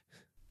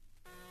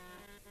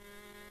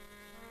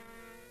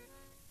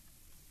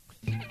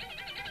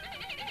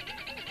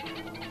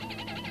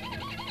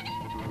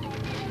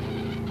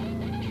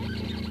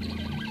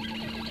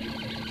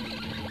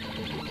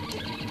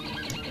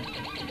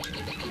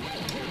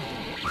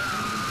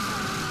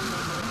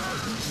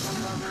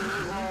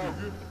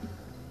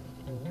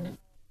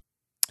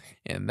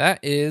 And that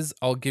is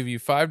I'll give you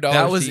 $5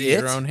 That was to eat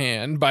your it? own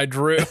hand by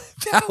Drew.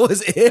 That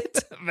was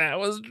it. That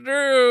was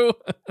Drew.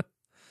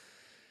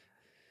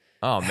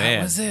 Oh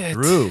man, was it.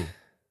 Drew.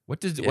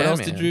 What Yeah, else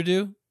man. did Drew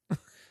do?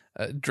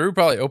 Drew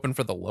probably opened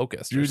for the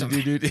Locust. Or Drew,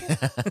 something.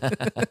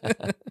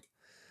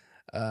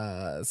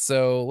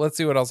 So let's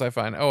see what else I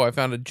find. Oh, I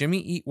found a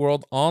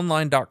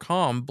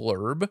JimmyEatWorldOnline.com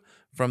blurb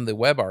from the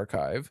web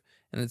archive,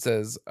 and it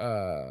says,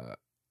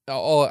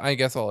 all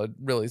it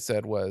really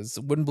said was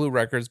Wooden Blue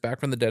Records, Back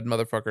from the Dead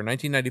Motherfucker,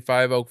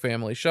 1995 Oak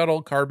Family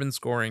Shuttle, Carbon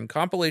Scoring,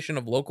 compilation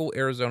of local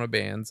Arizona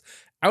bands,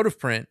 out of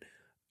print.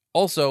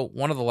 Also,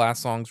 one of the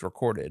last songs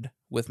recorded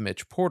with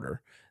Mitch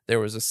Porter. There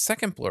was a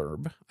second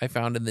blurb I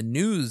found in the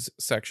news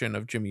section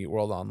of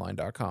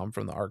JimmyEatWorldOnline.com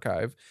from the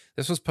archive.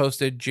 This was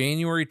posted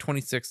January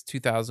 26,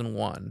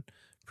 2001,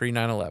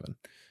 pre-9/11.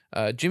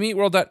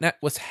 JimmyEatWorld.net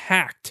was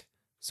hacked,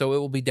 so it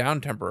will be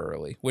down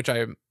temporarily, which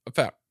I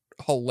found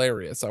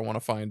hilarious. I want to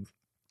find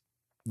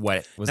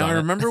What was now. on I it?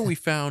 remember we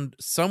found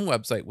some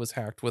website was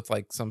hacked with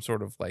like some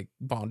sort of like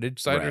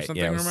bondage site or Right,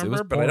 something. yeah, I it was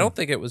remember, but I porn. don't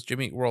think it was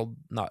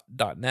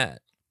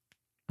JimmyEatWorld.net.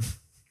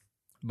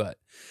 But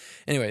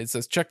anyway, it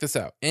says, check this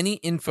out. Any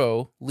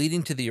info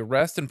leading to the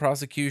arrest and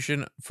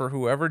prosecution for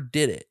whoever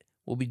did it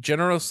will be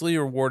generously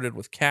rewarded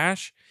with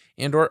cash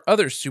and or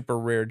other super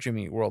rare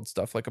Jimmy Eat World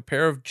stuff, like a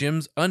pair of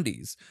Jim's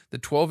undies, the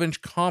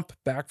 12-inch comp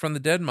Back from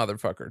the Dead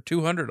Motherfucker,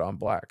 200 on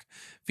black,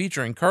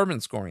 featuring Carbon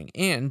Scoring,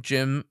 and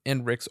Jim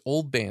and Rick's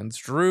old bands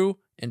Drew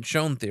and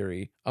Shown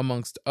Theory,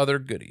 amongst other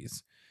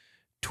goodies.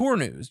 Tour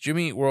news.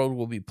 Jimmy Eat World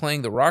will be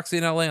playing the Roxy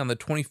in LA on the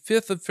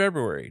 25th of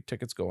February.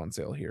 Tickets go on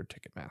sale here,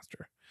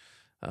 Ticketmaster.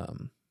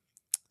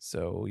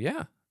 So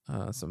yeah,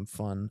 some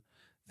fun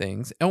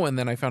things. Oh, and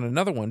then I found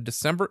another one,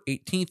 December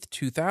 18th,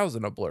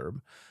 2000, a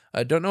blurb.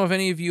 I don't know if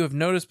any of you have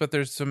noticed, but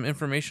there's some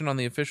information on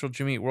the official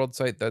Jimmy Eat World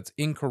site that's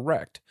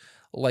incorrect.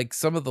 Like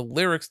some of the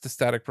lyrics to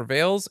Static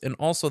Prevails, and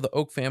also the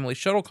Oak Family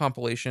Shuttle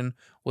compilation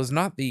was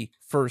not the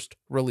first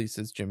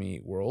releases Jimmy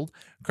Eat World.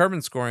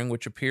 Carbon Scoring,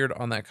 which appeared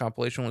on that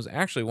compilation, was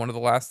actually one of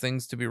the last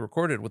things to be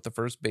recorded with the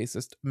first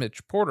bassist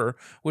Mitch Porter,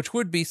 which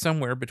would be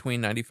somewhere between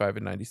 95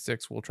 and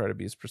 96. We'll try to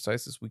be as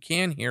precise as we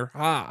can here.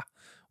 Ha!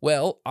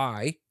 Well,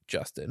 I,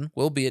 Justin,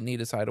 will be at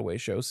Nita's Hideaway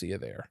show. See you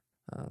there.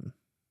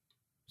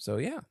 So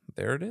yeah,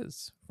 there it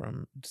is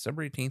from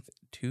December 18th,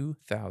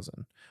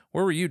 2000.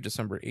 Where were you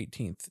December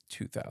 18th,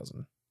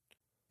 2000?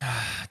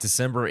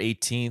 December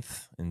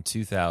 18th in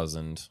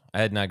 2000.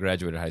 I had not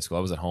graduated high school.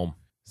 I was at home.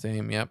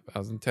 Same, yep. I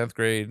was in 10th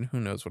grade. Who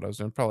knows what I was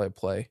doing? Probably a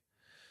play.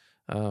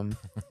 Sideband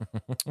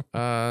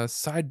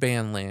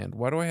Land.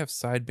 Why do I have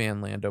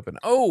Sideband Land open?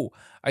 Oh,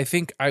 I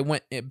think I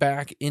went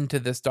back into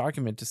this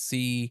document to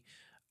see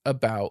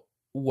about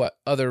what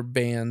other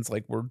bands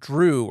like were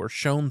Drew or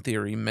Shown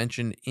Theory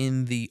mentioned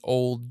in the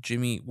old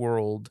Jimmy Eat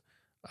World,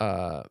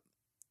 their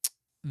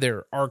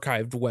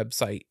archived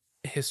website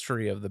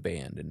history of the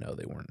band. And no,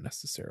 they weren't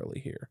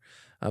necessarily here.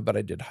 But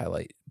I did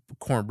highlight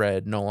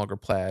Cornbread, No Longer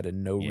Plaid,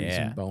 and No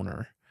Reason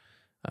Boner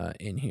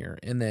in here.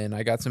 And then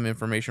I got some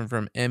information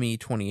from Emmy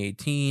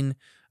 2018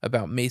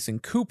 about Mason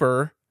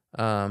Cooper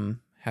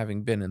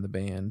having been in the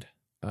band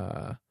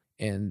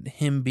and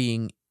him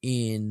being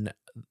in,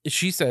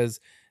 she says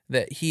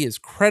that he is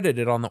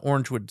credited on the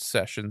Orangewood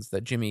sessions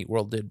that Jimmy Eat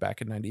World did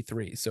back in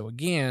 93. So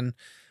again,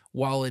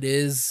 while it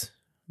is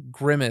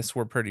Grimace,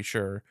 I'm pretty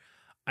sure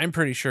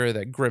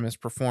that Grimace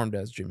performed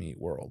as Jimmy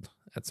Eat World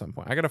at some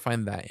point. I got to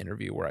find that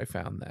interview where I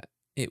found that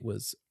it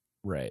was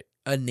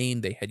a name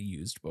they had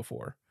used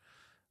before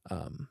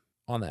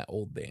on that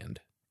old band,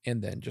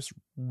 and then just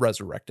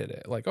resurrected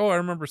it. Like, oh, I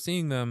remember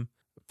seeing them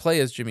play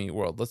as Jimmy Eat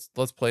World.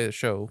 Let's play the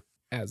show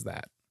as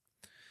that.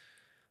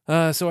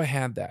 So I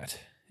had that.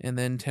 And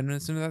then 10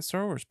 minutes into that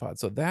Star Wars pod.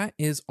 So that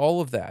is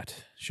all of that.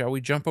 Shall we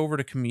jump over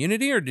to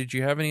community, or did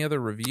you have any other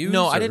reviews?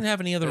 No, I didn't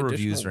have any other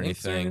reviews or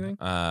links anything.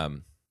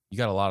 You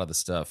got a lot of the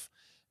stuff.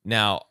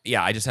 Now,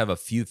 yeah, I just have a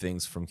few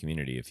things from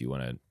community if you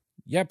want to.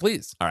 Yeah,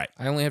 please. All right.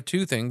 I only have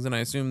 2 things, and I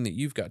assume that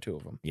you've got 2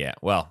 of them. Yeah,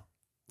 well,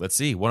 let's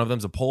see. One of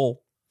them's a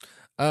poll.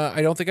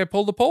 I don't think I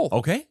pulled a poll.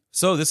 Okay.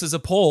 So this is a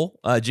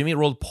poll. Jimmy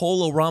rolled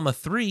Polorama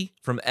 3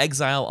 from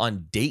Exile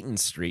on Dayton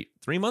Street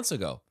 3 months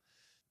ago.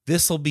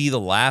 This will be the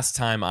last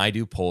time I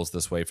do polls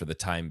this way for the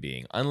time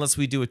being, unless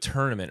we do a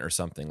tournament or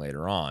something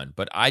later on.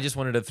 But I just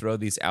wanted to throw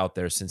these out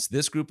there since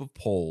this group of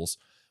polls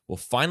will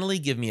finally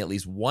give me at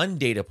least one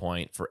data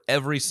point for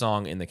every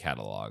song in the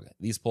catalog.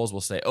 These polls will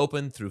stay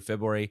open through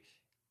February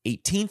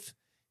 18th.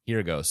 Here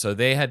we go. So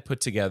they had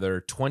put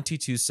together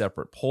 22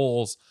 separate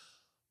polls.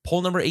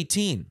 Poll number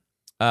 18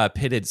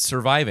 pitted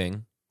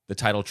Surviving, the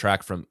title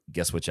track from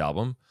guess which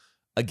album,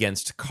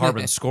 against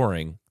Carbon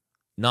Scoring,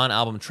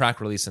 non-album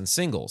track release and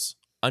singles.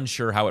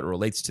 Unsure how it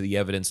relates to the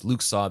evidence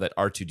Luke saw that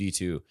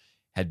R2-D2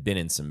 had been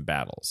in some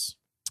battles.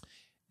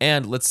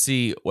 And let's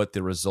see what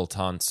the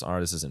resultants are.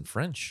 This is in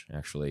French,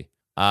 actually.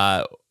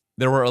 There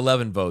were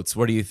 11 votes.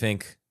 Where do you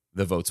think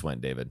the votes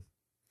went, David?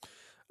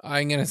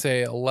 I'm going to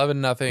say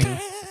 11-0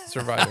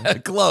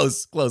 Surviving.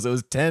 Close. It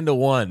was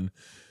 10-1.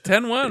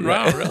 10-1.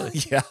 Wow, really?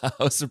 Yeah, I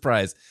was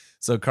surprised.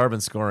 So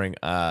Carbon Scoring,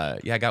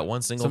 I got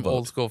one single Some vote.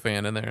 old school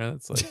fan in there.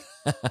 That's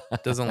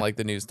like doesn't like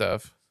the new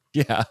stuff.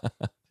 Yeah,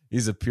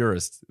 he's a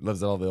purist.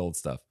 Loves all the old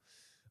stuff.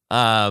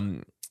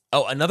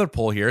 Another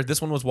poll here.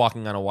 This one was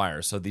Walking on a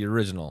Wire. So the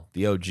original,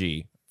 the OG,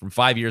 from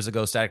 5 years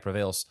ago, Static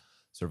Prevails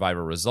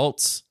Survivor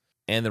results.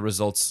 And the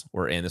results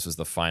were in. This was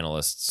the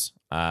finalists.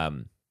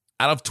 Out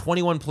of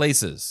 21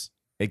 places,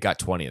 it got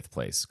 20th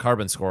place.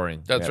 Carbon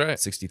Scoring. That's right.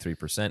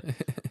 63%.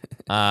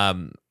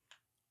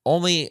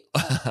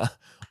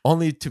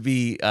 Only to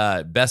be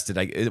bested.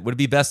 Would it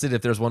be bested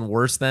if there's one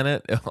worse than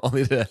it?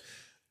 Only to,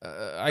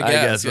 I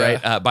guess yeah.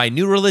 Right? By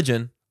New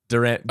Religion,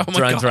 Duran.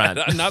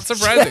 Not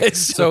surprising.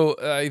 So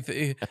I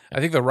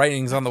think the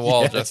writing's on the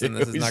wall, Justin.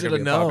 This is not going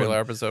to be a popular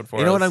episode for us.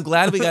 You know what? I'm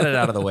glad we got it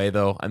out of the way,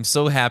 though. I'm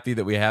so happy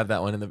that we have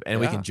that one and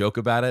we can joke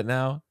about it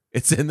now.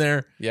 It's in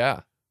there.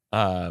 Yeah.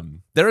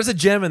 There is a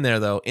gem in there,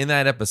 though, in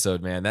that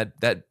episode, man.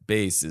 That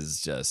bass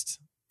is just.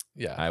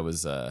 Yeah.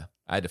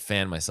 I had to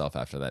fan myself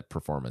after that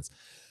performance.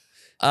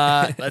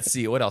 Let's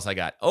see what else I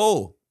got.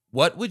 Oh,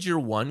 what would your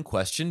one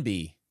question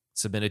be?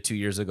 Submitted 2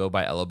 years ago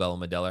by Elabella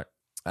Medeller.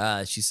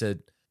 She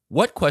said,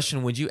 what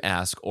question would you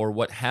ask or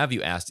what have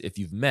you asked if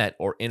you've met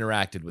or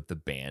interacted with the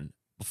band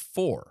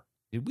before?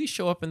 Did we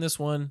show up in this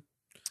one?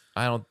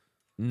 I don't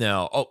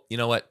know. Oh, you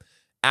know what?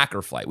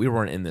 Ackerflight. We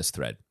weren't in this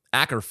thread.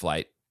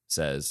 Ackerflight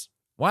says,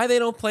 why they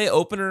don't play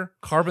Opener,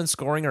 Carbon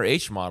Scoring, or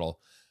H Model?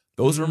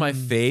 Those were my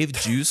fave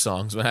Jew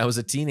songs when I was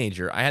a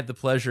teenager. I had the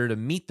pleasure to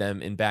meet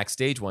them in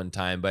backstage one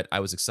time, but I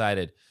was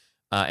excited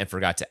and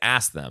forgot to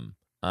ask them.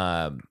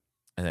 And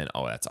then,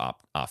 that's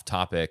off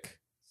topic,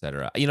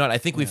 etc. You know what? I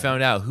think we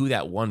found out who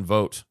that one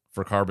vote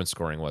for Carbon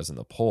Scoring was in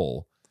the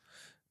poll.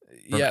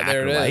 Yeah,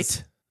 there it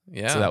is.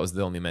 Yeah. So that was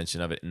the only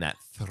mention of it in that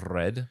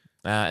thread.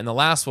 And the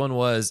last one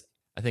was,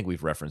 I think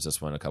we've referenced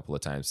this one a couple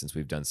of times since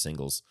we've done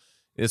singles.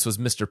 This was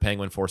Mr.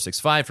 Penguin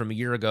 465 from a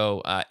year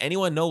ago.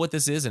 Anyone know what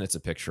this is? And it's a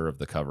picture of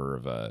the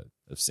cover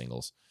of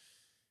singles.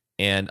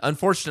 And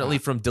unfortunately,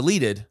 from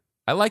Deleted,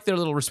 I like their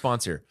little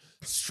response here.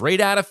 Straight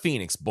out of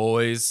Phoenix,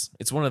 boys.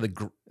 It's one of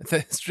the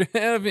straight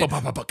out of Phoenix.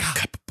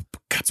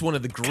 It's one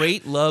of the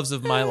great loves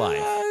of my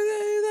life.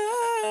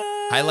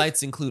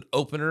 Highlights include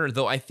Opener,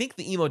 though I think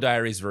the Emo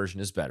Diaries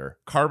version is better.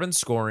 Carbon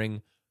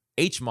Scoring,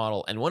 H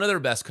Model, and one of their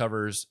best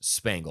covers,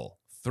 Spangle.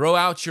 Throw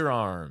out your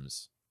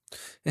arms.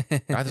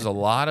 God, there's a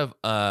lot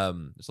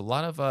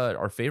of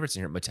our favorites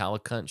in here.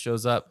 Metallic Cunt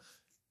shows up.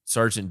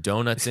 Sergeant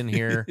Donut's in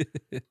here.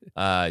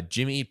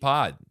 Jimmy Eat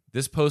Pod.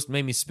 This post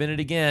made me spin it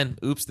again.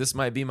 Oops, this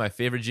might be my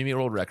favorite Jimmy Eat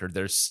World record.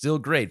 They're still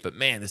great, but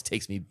man, this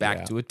takes me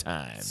back to a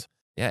time.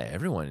 Yeah,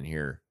 everyone in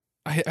here.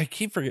 I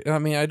keep forgetting. I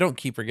mean, I don't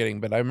keep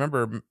forgetting, but I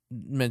remember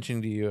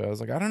mentioning to you, I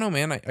was like, I don't know,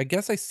 man. I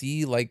guess I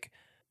see like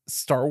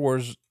Star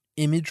Wars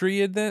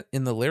imagery in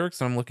the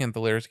lyrics, and I'm looking at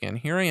the lyrics again.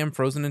 Here I am,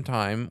 frozen in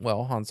time.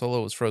 Well, Han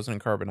Solo was frozen in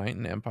carbonite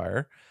in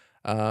Empire.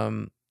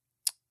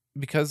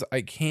 Because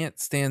I can't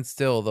stand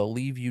still, they'll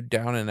leave you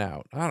down and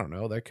out. I don't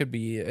know. That could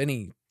be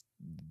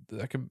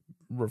that could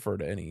refer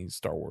to any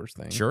Star Wars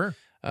thing. Sure.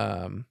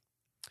 And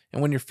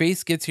when your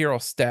face gets here, I'll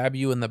stab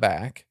you in the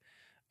back.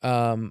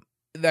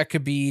 That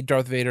could be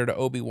Darth Vader to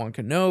Obi-Wan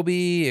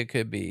Kenobi. It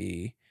could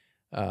be,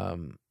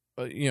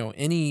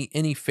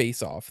 any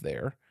face off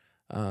there.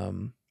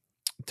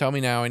 Tell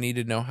me now, I need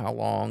to know how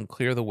long.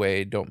 Clear the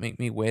way. Don't make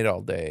me wait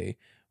all day.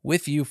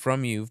 With you,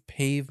 from you,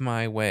 pave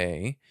my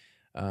way.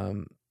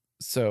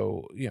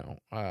 So,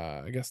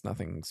 I guess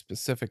nothing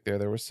specific there.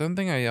 There was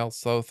something I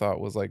also thought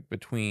was like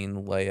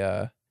between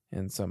Leia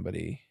and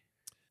somebody.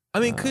 I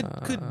mean,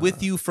 could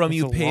with you, from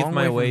you, pave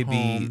my way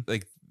be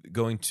like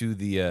going to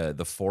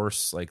the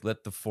Force? Like,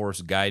 let the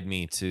Force guide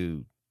me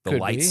to the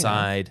light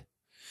side.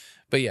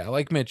 But yeah,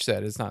 like Mitch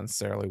said, it's not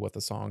necessarily what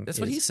the song That's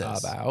what he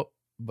says. About.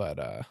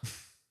 But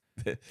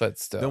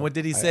still. Then what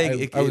did he say?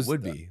 It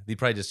would be. He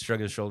probably just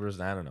shrugged his shoulders.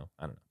 And I don't know.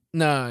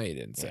 No, he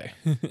didn't say.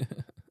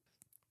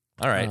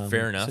 All right,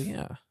 fair enough. So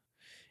yeah,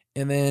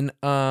 and then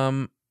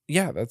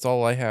that's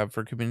all I have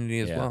for community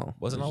as well.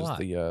 Wasn't a lot.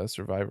 The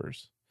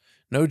survivors.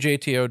 No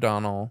JT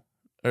O'Donnell.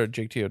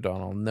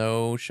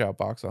 No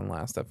Shoutbox on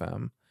Last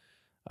FM.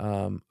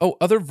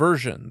 Other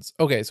versions.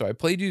 Okay, so I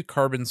played you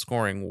Carbon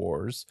Scoring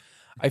Wars.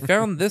 I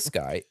found this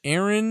guy,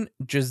 Aaron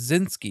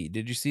Jasinski.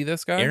 Did you see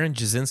this guy? Aaron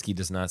Jasinski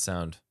does not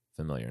sound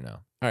familiar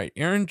now. All right,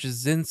 Aaron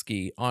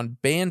Jasinski on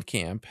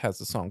Bandcamp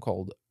has a song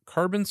called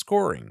Carbon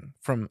Scoring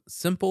from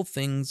Simple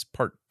Things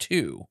Part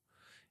 2.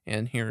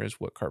 And here is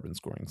what Carbon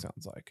Scoring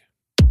sounds like.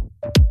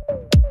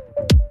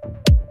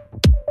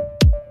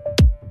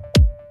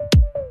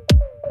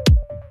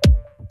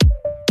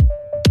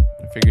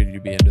 I figured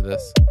you'd be into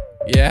this.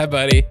 Yeah,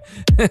 buddy.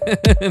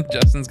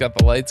 Justin's got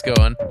the lights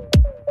going.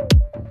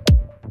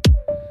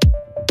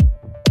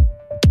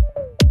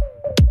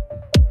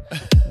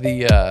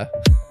 The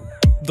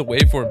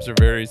waveforms are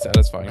very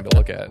satisfying to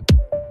look at.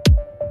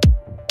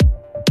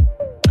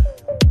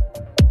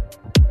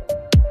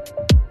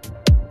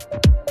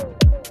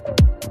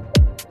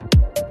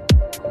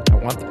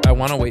 I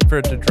want to wait for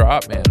it to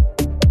drop, man.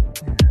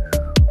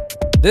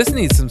 This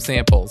needs some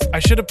samples. I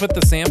should have put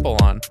the sample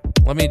on.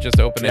 Let me just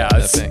open it in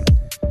the thing.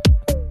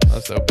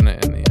 Let's open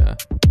it in the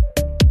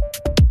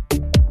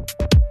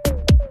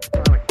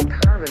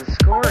Carbon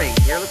Scoring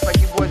here. Looks like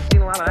you boys have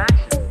seen a lot of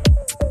action.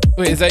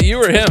 Wait, is that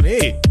you or him?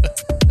 Me.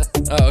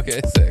 Oh,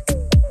 okay, sick.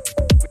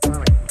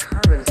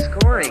 Carbon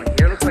Scoring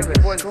here. Looks like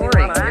you boys have seen a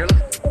lot of action.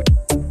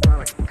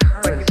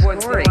 Carbon Scoring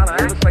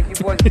here. Looks like you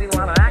boys have seen a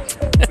lot of action.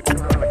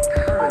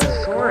 Carbon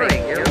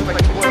Scoring here. Looks like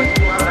you boys have seen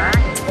a lot of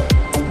action.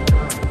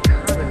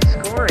 Carbon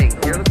Scoring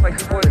here. Looks like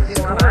you boys have seen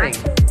a lot of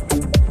action.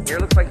 Here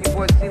looks like you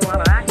boys have seen a lot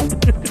of action.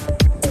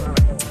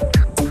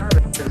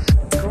 Carbon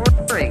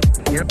Scoring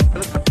here.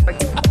 Looks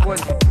like you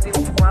boys have seen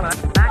a lot of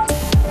action.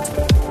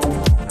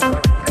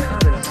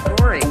 Carbon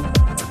Scoring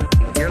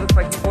here. Looks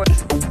like you boys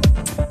have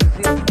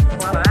seen a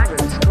lot of action.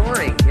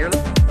 Scoring here.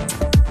 Looks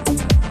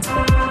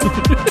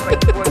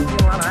like you boys have seen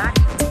a lot of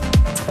action.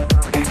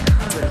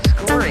 Carbon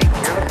Scoring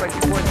here. Looks like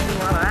you boys have seen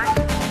a lot of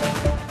action.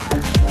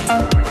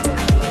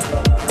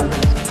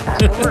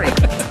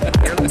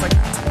 Scoring here. Looks like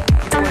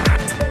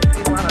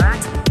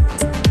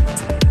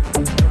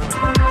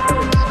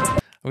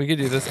we could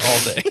do this all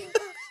day.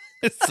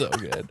 It's so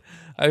good.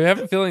 I have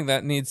a feeling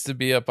that needs to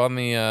be up on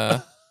the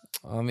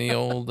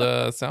old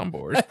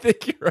soundboard. I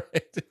think you're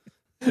right.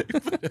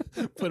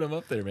 Put them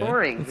up there, man.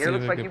 Scoring here.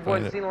 Looks like you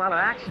boys have seen a lot of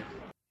action.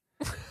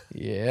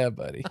 Yeah,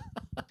 buddy.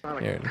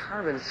 Here.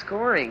 Carbon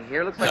Scoring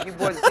here. Looks like you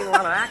boys have seen a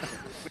lot of action.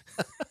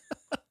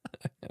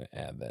 I'm gonna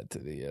add that to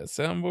the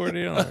soundboard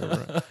here.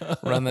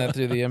 Run that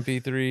through the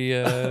MP3.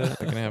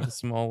 I'm gonna have a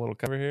small little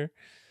cover here.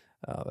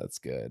 Oh, that's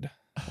good.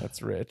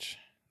 That's rich.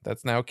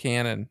 That's now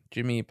canon.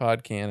 Jimmy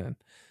Pod canon.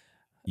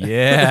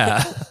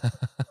 Yeah.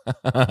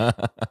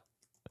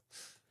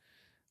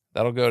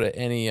 That'll go to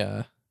any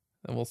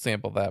we'll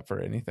sample that for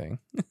anything.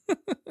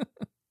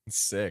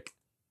 Sick.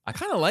 I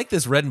kind of like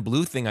this red and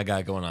blue thing I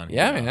got going on here.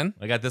 Yeah, man.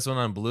 I got this one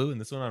on blue and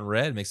this one on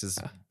red. It makes this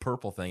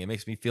purple thing. It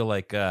makes me feel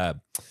like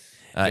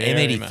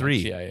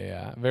M83.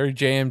 Yeah. Very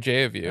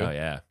JMJ of you. Oh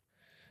yeah.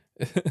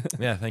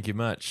 Yeah, thank you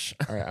much.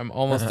 All right, I'm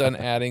almost done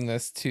adding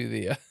this to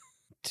the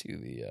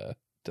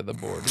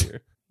board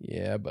here.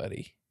 Yeah,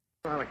 buddy.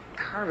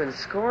 Carbon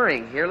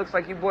Scoring here. Looks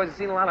like you boys have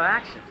seen a lot of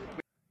action.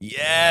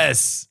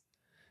 Yes.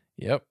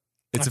 Yep.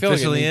 It's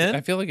officially in.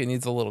 I feel like it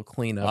needs a little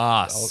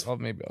cleanup.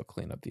 Maybe I'll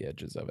clean up the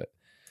edges of it.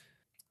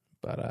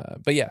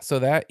 But yeah. So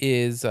that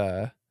is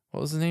what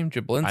was his name?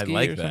 Jablinski I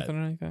like or that.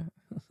 something like that.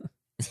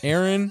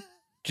 Aaron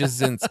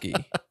Jasinski.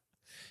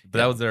 But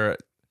that was their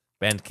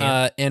band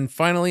camp. And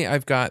finally,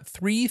 I've got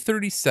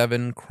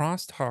 337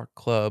 Crosstalk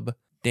Club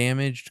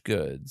Damaged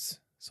Goods.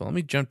 So let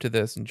me jump to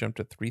this and jump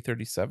to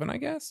 337, I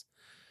guess.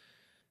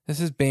 This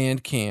is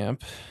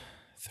Bandcamp.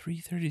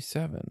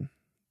 337.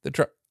 The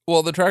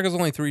track is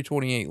only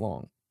 328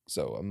 long,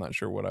 so I'm not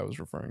sure what I was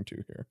referring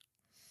to here.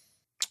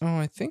 Oh,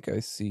 I think I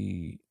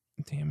see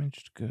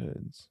Damaged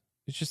Goods.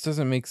 It just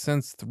doesn't make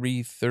sense.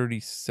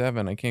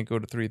 337. I can't go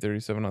to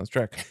 337 on this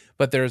track.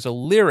 But there's a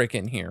lyric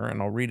in here, and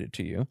I'll read it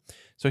to you.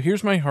 So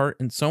here's my heart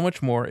and so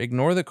much more.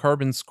 Ignore the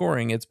carbon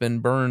scoring. It's been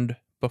burned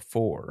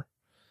before.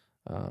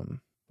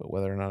 But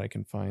whether or not I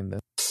can find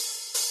this.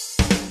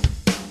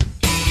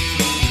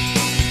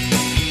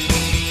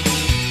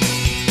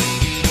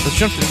 Let's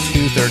jump to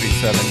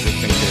 237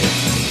 just in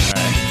case. All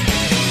right.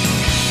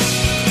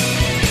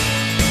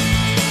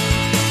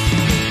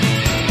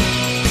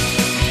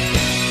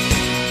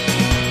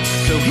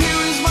 So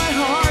here is my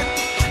heart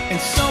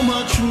and so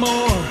much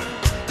more.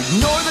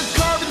 Ignore the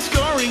carbon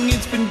scoring,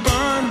 it's been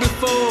burned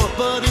before,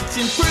 but it's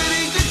in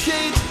pretty good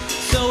shape.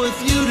 So if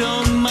you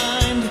don't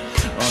mind,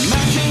 our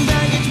matching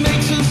baggage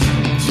makes us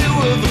two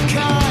of a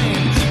kind.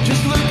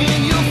 Just look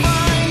and you'll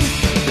find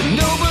that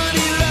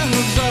nobody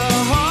loves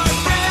our heart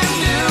brand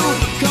new,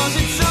 'cause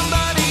it's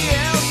somebody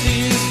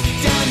else's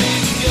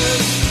damaged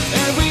goods.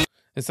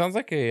 It sounds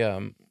like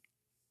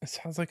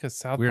a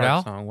South Weird Park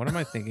Al? song. What am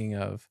I thinking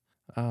of?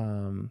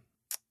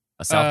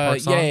 A South Park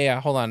song?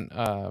 Yeah. Hold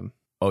on.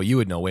 Oh, you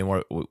would know way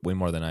more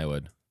than I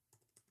would.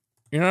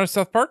 You're not a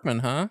South Parkman,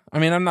 huh? I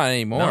mean, I'm not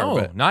anymore. No,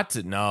 but not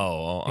to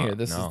no. here,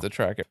 this is the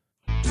track.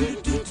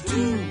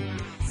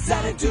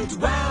 Xanadu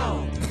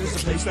round. There's a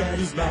place that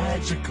is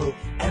magical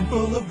and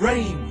full of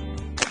rain.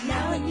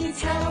 Now it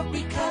needs help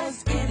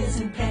because it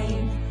is in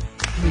pain.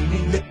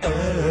 Cleaning the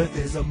earth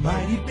is a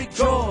mighty big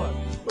joy.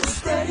 We're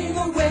spreading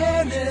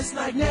awareness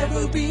like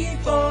never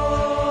before.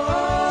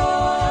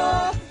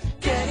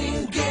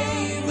 Getting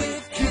gay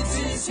with kids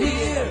is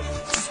here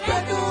to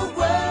spread the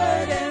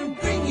word and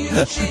bring you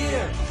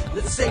cheer.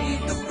 Let's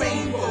save the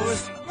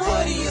rainforest.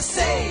 What do you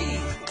say?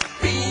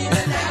 Being an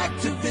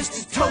activist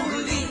is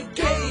totally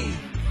gay.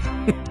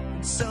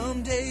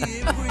 Someday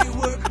if we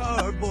work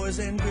hard, boys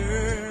and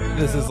girls.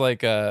 This is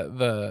like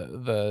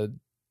the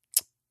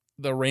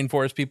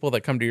rainforest people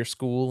that come to your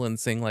school and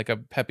sing like a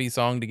peppy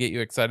song to get you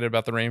excited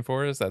about the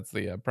rainforest. That's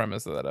the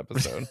premise of that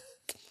episode.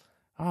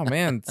 Oh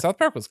man, South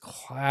Park was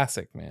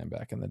classic, man,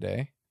 back in the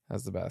day.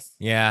 That's the best.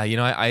 Yeah,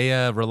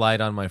 I relied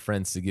on my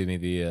friends to give me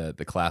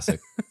the classic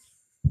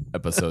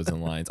episodes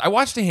and lines. I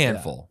watched a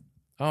handful.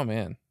 Yeah. Oh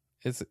man,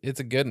 it's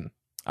a good one.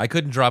 I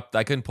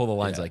couldn't pull the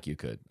lines like you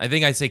could. I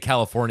think I say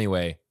California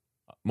way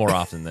more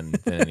often than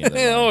any other.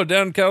 Oh,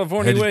 down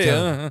California way.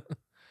 Down.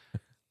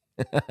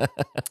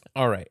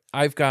 All right,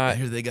 I've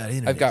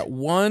got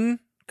one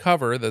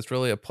cover that's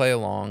really a play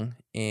along,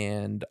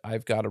 and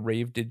I've got a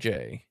rave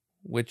DJ.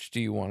 Which do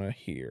you want to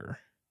hear?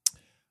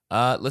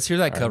 Let's hear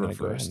that cover I'm first.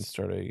 Go ahead and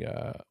start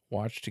a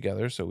watch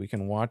together, so we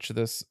can watch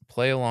this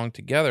play along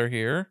together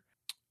here.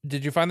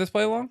 Did you find this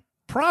play along?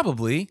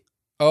 Probably.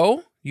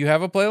 Oh, you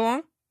have a play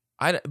along?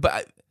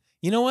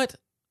 You know what?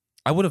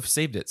 I would have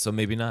saved it, so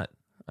maybe not.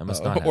 I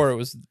must not have. Or it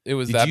was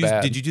that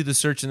bad. Did you do the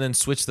search and then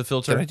switch the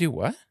filter? Did I do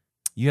what?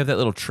 You have that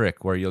little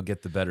trick where you'll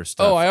get the better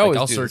stuff. Oh, I always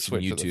I'll do search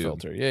switch YouTube. to the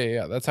filter.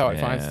 Yeah. That's how I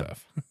find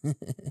stuff.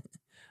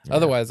 Yeah.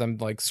 Otherwise, I'm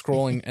like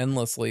scrolling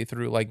endlessly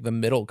through like the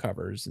middle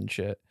covers and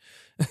shit.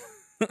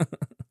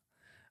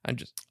 I'm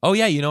just. Oh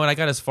yeah, you know what? I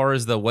got as far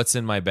as the "What's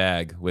in my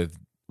bag" with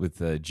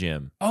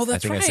Jim. Oh,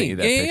 that's I think right. I sent you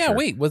that Yeah. picture.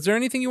 Wait, was there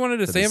anything you wanted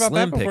to say about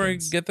that before I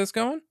get this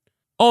going?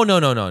 Oh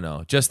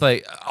no. Just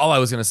like all I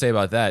was gonna say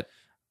about that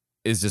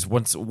is just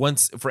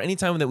once for any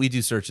time that we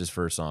do searches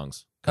for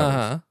songs.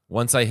 Covers,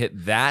 once I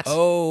hit that.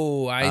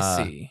 Oh, I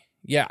see.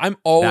 Yeah, I'm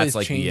always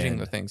like changing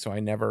the thing, so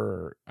I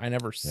never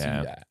see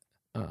that.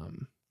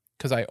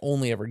 Because I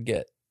only ever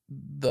get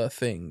the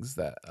things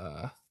that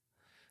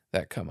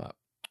come up,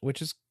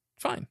 which is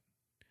fine,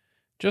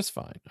 just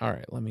fine. All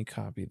right, let me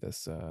copy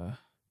this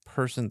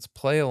person's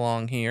play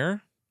along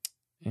here,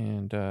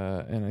 and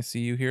I see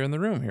you here in the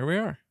room. Here we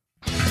are.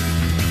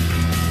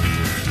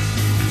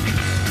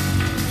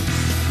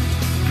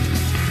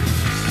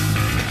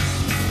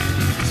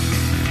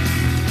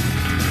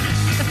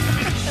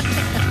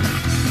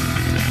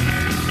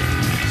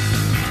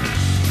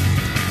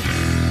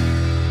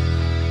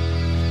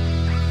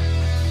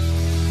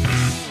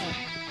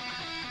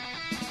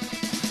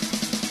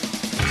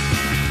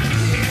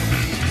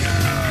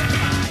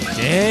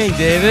 Dang,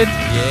 David.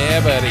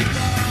 Yeah, buddy.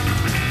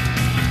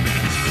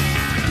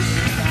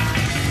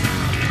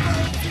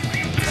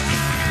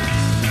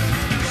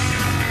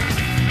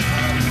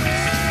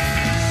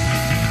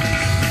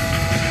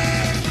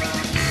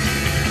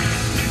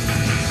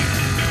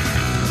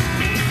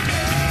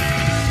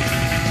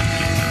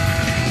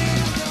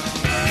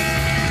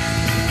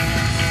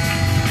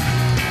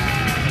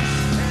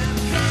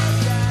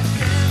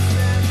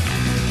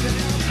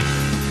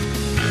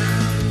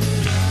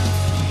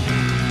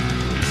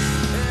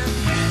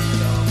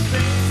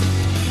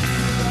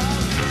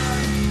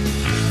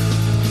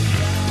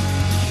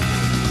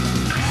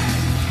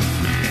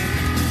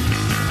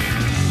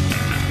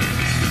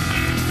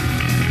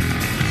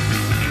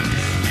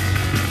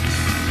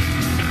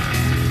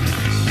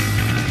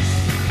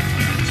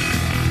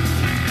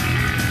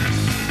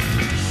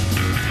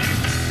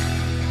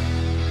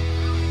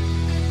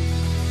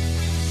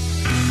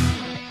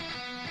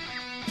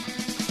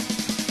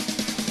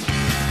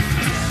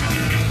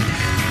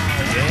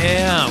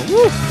 Yeah.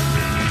 Woo.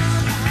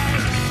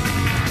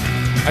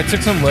 I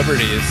took some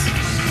liberties.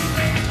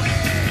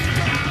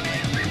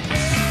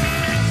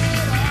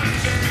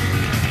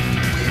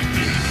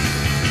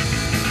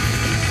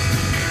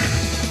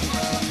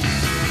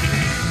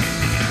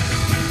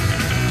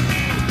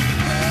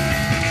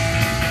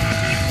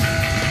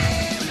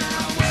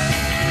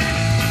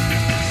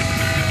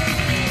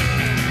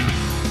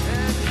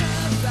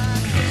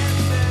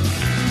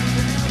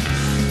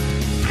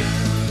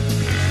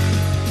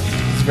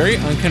 It's very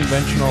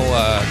unconventional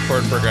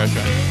chord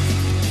progression.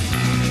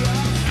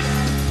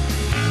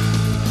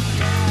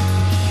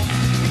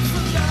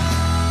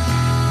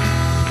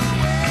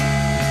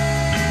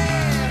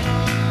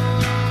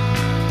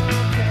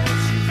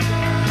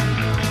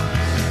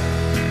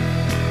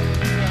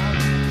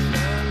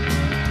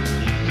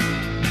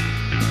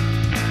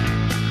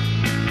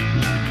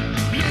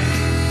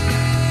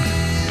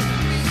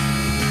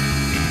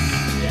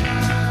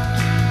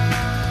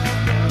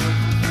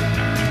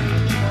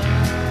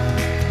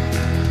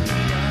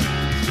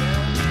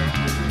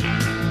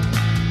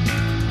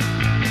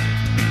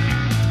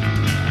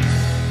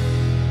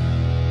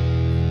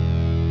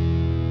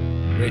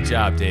 Great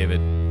job,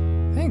 David.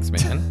 Thanks,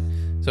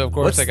 man. So of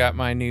course I got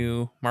my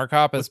new Mark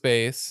Hoppus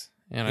bass,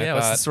 and I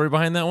what's the thought, story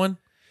behind that one?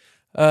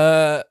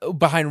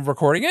 behind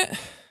recording it.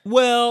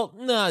 Well,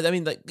 no, I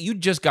mean, like you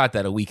just got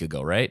that a week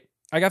ago, right?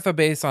 I got the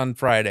bass on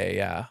Friday,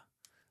 yeah.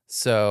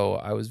 So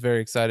I was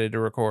very excited to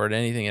record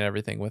anything and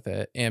everything with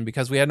it. And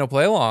because we had no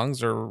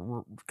play-alongs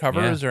or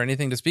covers or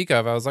anything to speak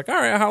of, I was like, all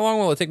right, how long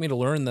will it take me to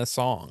learn this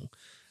song?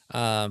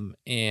 The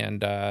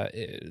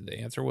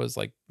answer was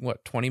like,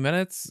 20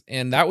 minutes?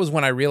 And that was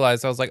when I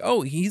realized, I was like,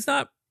 oh, he's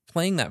not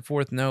playing that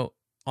fourth note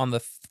on the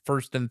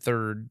first and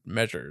third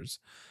measures.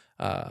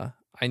 I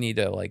need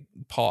to like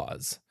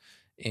pause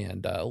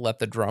and let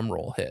the drum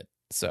roll hit.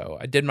 So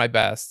I did my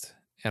best,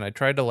 and I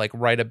tried to like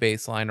write a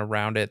bass line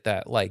around it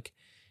that like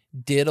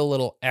did a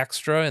little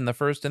extra in the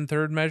first and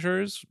third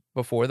measures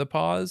before the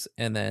pause,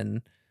 and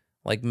then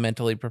like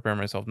mentally prepare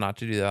myself not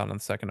to do that on the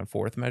second and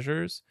fourth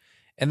measures.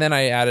 And then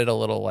I added a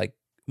little like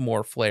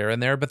more flair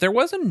in there, but there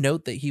was a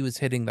note that he was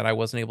hitting that I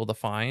wasn't able to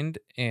find,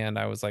 and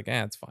I was like,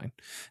 it's fine.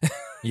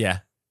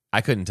 Yeah. I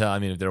couldn't tell. I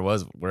mean, if there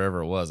was,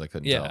 wherever it was, I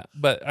couldn't tell.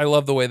 But I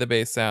love the way the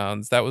bass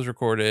sounds. That was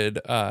recorded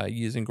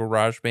using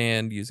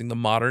GarageBand, using the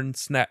modern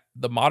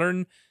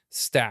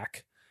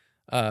stack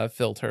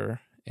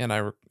filter. And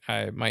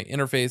my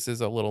interface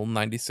is a little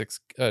 96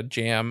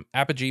 Jam.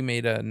 Apogee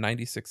made a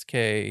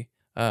 96K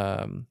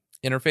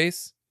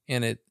interface,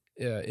 and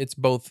it's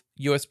both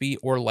USB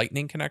or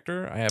Lightning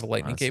connector. I have a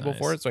Lightning cable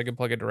for it, so I can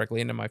plug it directly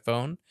into my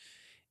phone.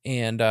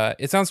 And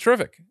it sounds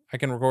terrific. I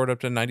can record up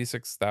to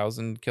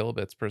 96,000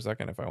 kilobits per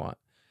second if I want.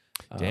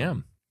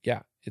 Damn.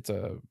 Yeah,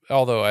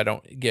 although I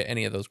don't get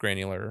any of those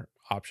granular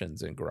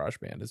options in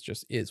GarageBand. It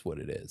just is what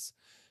it is.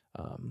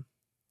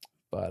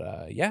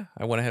 Yeah,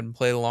 I went ahead and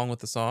played along with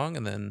the song,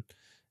 and then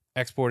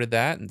exported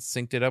that and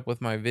synced it up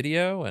with my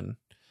video. And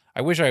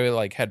I wish I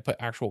like had put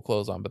actual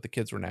clothes on, but the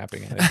kids were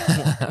napping. And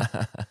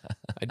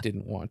I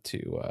didn't want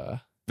to.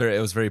 It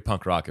was very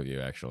punk rock of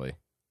you, actually.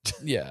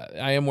 Yeah,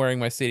 I am wearing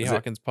my Sadie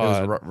Hawkins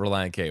Pod. It was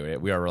Reliant K.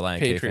 We are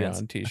Reliant K fans.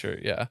 Patreon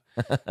t-shirt, yeah.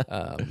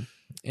 And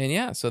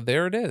yeah, so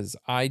there it is.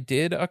 I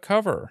did a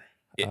cover.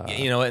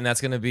 And that's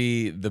going to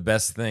be the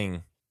best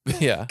thing.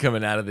 Yeah,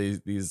 coming out of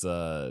these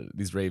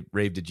rave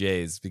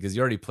DJs, because you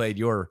already played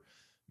your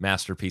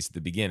masterpiece at the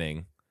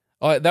beginning.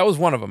 Oh, that was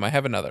one of them. I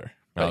have another.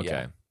 Okay,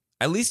 yeah.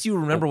 At least you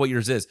remember what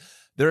yours is.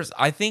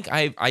 I think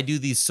I do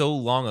these so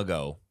long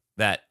ago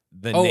that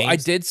the names... I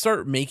did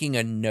start making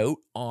a note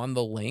on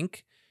the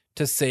link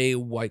to say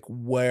like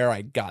where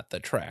I got the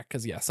track,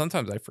 because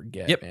sometimes I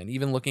forget, man.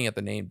 Even looking at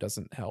the name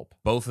doesn't help.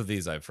 Both of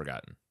these I've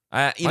forgotten.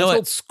 You know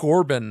what?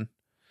 Scorbin.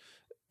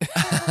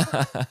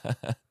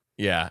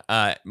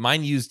 Yeah,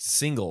 mine used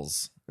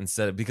singles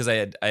instead of, because I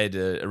had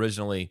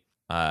originally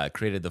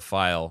created the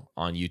file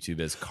on YouTube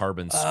as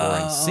Carbon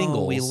Scoring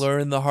Singles. We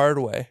learned the hard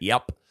way.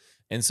 Yep.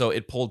 And so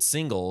it pulled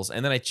singles,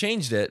 and then I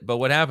changed it. But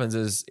what happens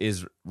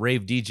is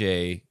Rave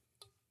DJ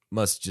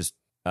must just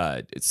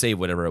save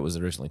whatever it was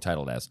originally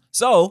titled as.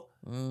 So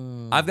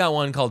I've got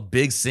one called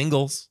Big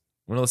Singles.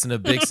 Want to listen to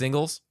Big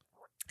Singles?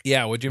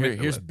 Yeah, what'd you make?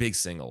 Here's Big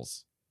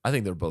Singles. I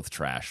think they're both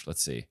trash.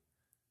 Let's see.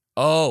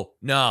 Oh,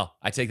 no,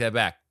 I take that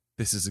back.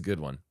 This is a good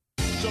one.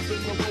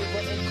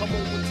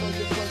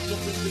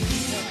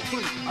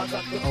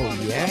 Oh,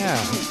 yeah.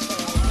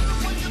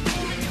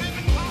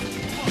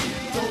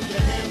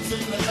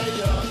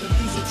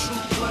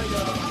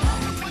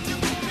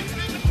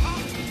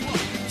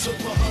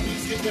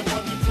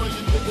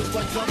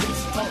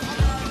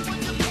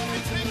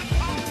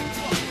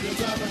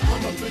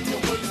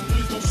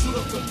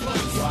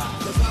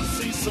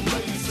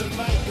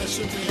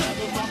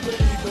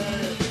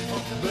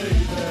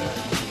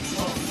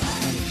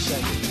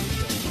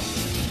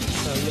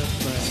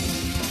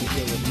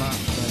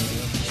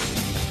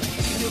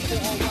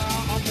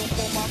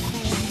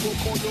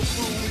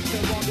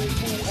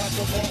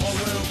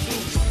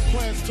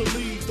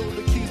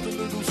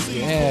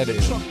 Yeah, dude.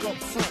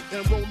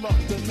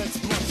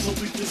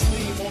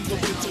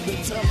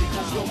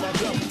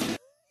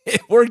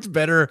 It worked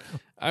better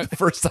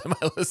first time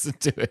I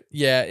listened to it.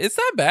 Yeah, it's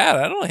not bad.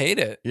 I don't hate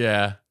it.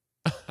 Yeah,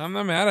 I'm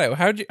not mad at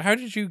it. How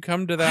did you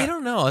come to that? I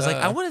don't know. I was like,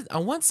 I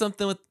want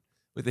something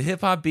with a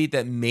hip hop beat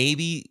that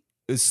maybe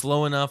is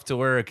slow enough to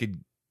where it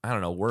could, I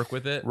don't know, work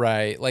with it.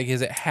 Right. Like,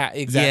 is it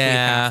exactly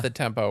half the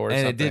tempo or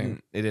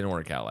something? It didn't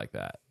work out like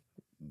that.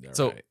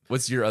 So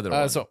what's your other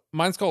one? So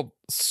mine's called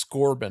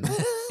Scorbin,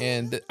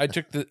 and I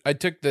took the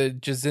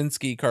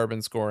Jasinski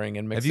carbon scoring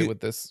and mixed it with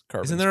this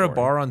carbon. Isn't there a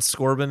bar on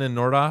Scorbin in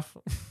Nordhoff?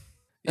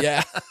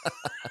 Yeah.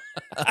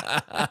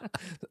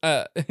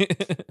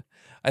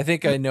 I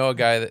think I know a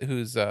guy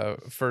whose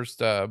first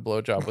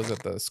blowjob was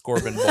at the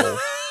Scorbin Bowl.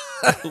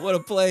 What a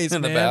place,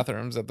 in man. the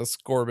bathrooms at the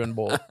Scorbin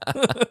Bowl.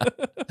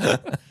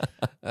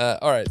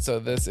 All right, so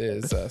this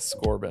is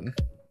Scorbin.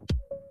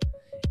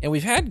 And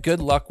we've had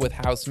good luck with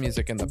house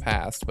music in the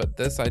past, but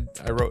this I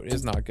wrote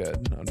is not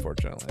good,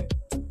 unfortunately.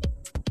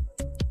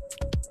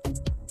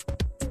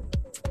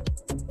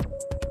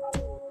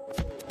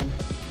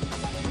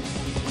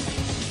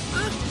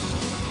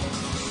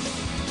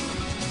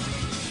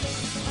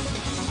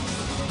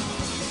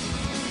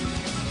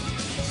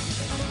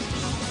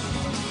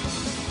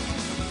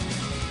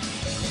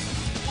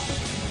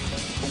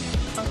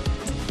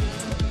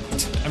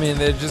 I mean,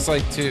 they're just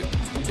like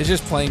it's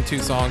just playing two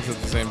songs at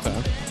the same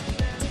time.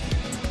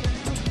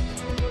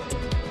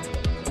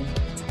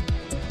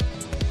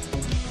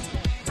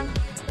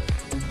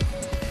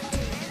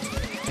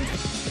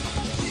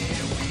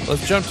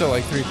 Let's jump to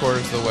like 3/4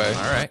 of the way.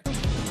 All right.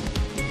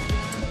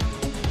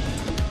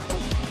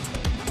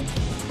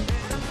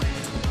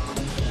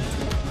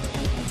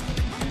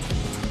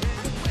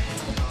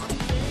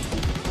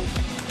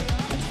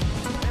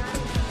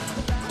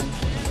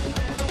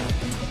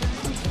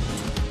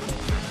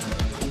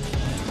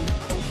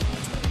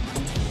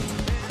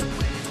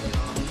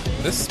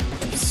 This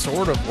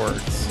sort of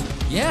works.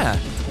 Yeah.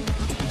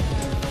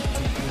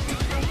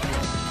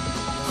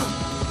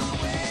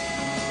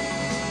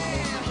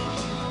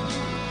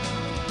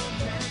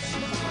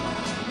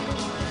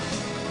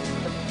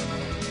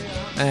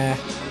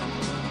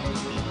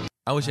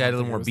 I wish I had a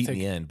little more beat in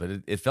the end,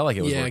 but it felt like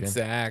it was yeah, working.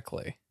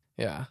 Exactly.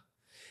 Yeah.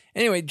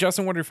 Anyway,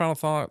 Justin, what are your final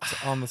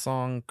thoughts on the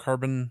song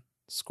Carbon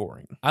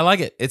Scoring? I like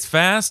it. It's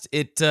fast.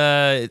 It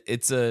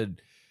whomps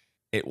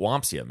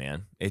you,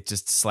 man. It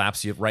just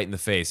slaps you right in the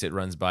face. It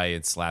runs by you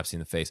and slaps you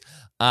in the face.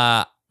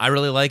 I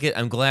really like it.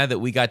 I'm glad that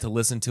we got to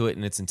listen to it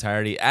in its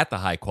entirety at the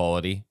high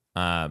quality.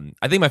 I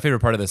think my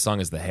favorite part of this song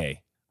is the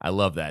hey. I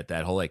love that.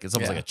 That whole it's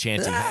almost like a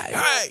chanting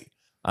hey.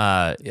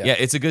 Yeah,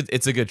 it's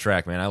a good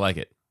track, man. I like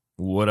it.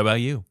 What about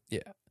you?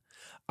 Yeah.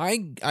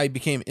 I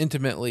became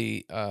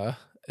intimately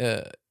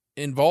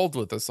involved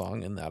with the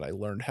song in that I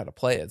learned how to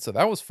play it. So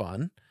that was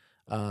fun.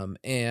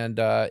 And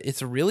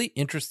it's a really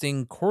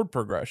interesting chord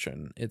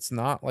progression. It's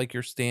not like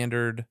your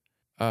standard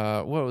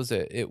what was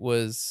it? It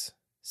was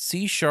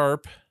C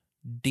sharp,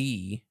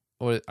 D,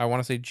 or I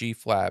want to say G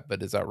flat,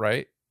 but is that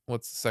right?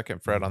 What's the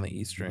second fret on the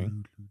E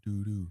string?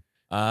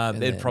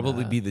 It'd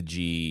probably be the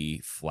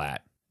G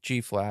flat. G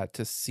flat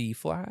to C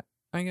flat,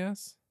 I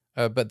guess.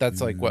 But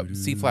that's like what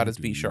C flat is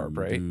B sharp,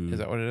 right? Is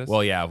that what it is?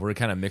 Well, yeah, we're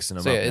kind of mixing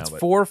them so up. Yeah, now, it's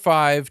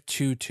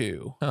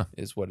 4-5-2-2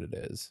 is what it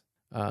is.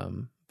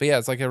 But yeah,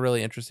 it's like a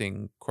really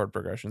interesting chord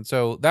progression.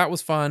 So that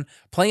was fun.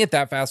 Playing it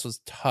that fast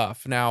was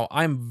tough. Now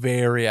I'm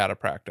very out of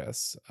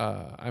practice.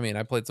 I mean,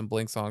 I played some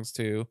Blink songs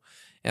too,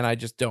 and I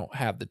just don't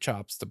have the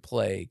chops to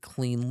play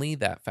cleanly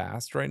that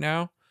fast right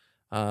now.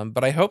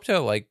 But I hope to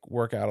like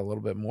work out a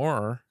little bit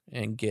more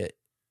and get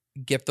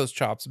those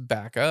chops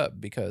back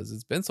up because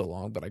it's been so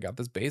long, but I got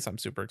this bass I'm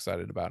super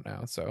excited about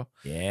now. So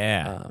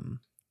yeah.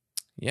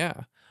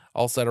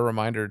 I'll set a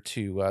reminder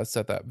to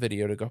set that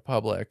video to go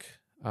public.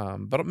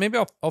 But maybe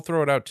I'll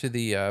throw it out to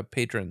the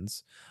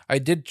patrons. I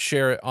did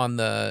share it on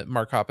the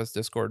Mark Hoppus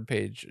Discord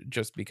page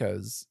just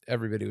because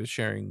everybody was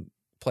sharing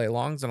play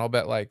alongs, and I'll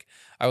bet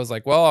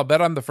I'll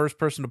bet I'm the first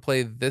person to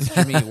play this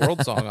Jimmy Eat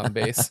World song on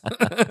bass.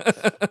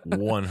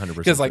 100%.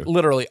 Because like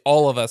literally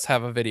all of us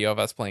have a video of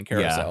us playing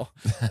Carousel.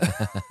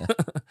 Yeah.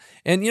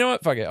 And you know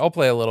what? Fuck it. I'll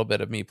play a little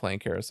bit of me playing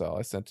Carousel.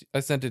 I sent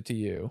it to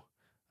you.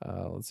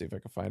 Let's see if I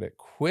can find it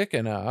quick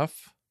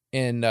enough.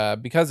 And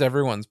because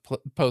everyone's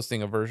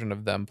posting a version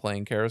of them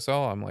playing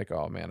Carousel, I'm like,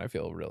 oh man, I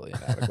feel really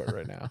inadequate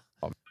right now.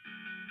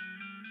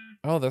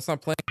 Oh, that's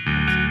not playing.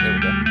 There we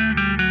go.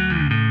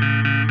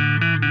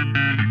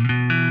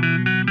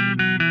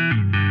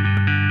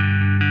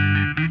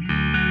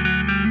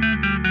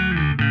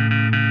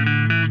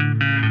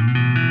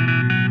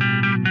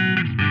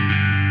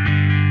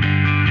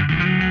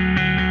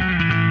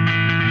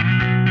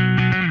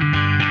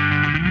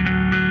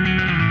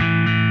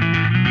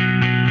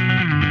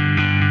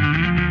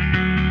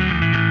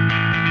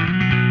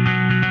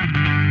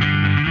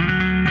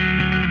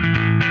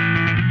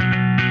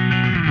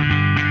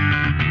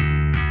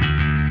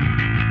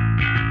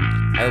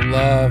 I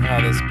love how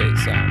this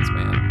bass sounds,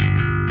 man.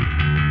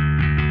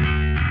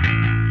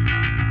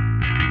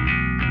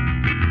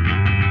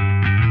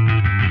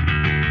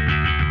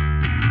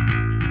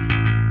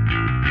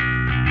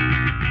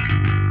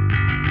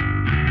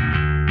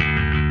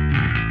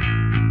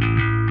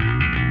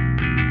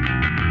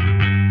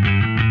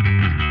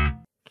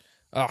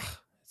 Ugh,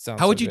 sounds.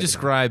 How would so you good,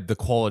 describe the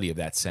quality of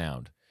that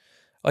sound?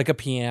 like a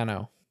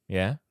piano.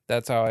 Yeah,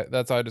 that's how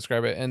I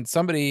describe it. And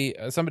somebody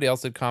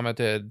else had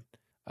commented,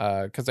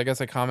 because I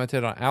guess I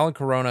commented on Alan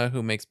Corona,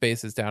 who makes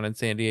basses down in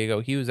San Diego.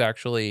 He was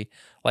actually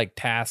like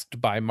tasked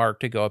by Mark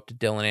to go up to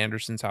Dylan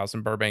Anderson's house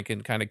in Burbank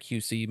and kind of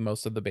QC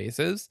most of the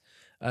basses,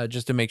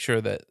 just to make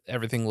sure that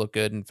everything looked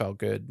good and felt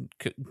good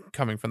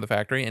coming from the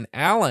factory. And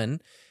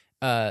Alan,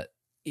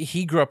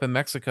 he grew up in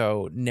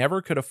Mexico,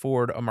 never could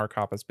afford a Mark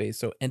Hoppus bass,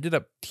 so ended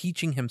up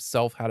teaching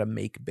himself how to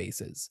make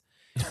basses.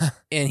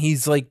 And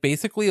he's like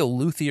basically a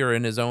luthier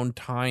in his own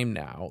time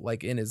now.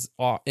 Like in his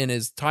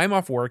time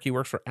off work, he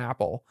works for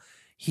Apple.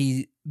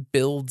 He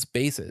builds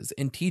basses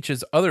and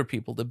teaches other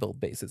people to build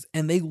basses,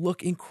 and they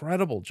look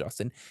incredible,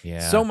 Justin.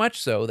 Yeah. So much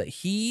so that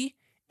he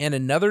and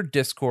another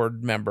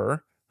Discord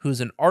member, who's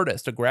an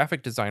artist, a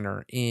graphic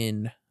designer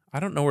in, I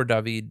don't know where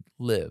David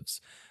lives,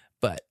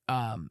 but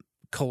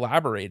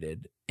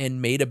collaborated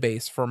and made a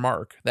bass for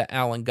Mark that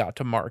Alan got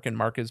to Mark, and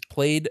Mark has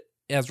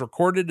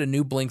recorded a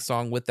new Blink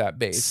song with that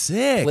bass.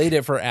 Sick. Played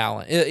it for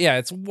Alan. Yeah,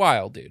 it's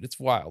wild, dude. It's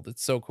wild.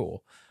 It's so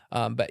cool.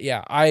 But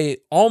yeah, I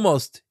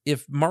almost,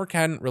 if Mark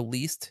hadn't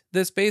released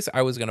this bass,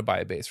 I was going to buy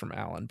a bass from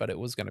Alan, but it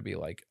was going to be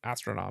like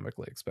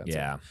astronomically expensive.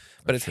 Yeah.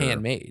 But it's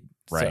handmade.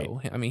 Right.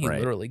 So, I mean, he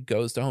literally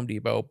goes to Home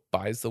Depot,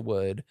 buys the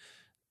wood,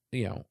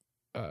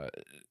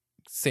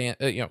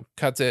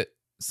 cuts it,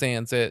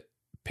 sands it,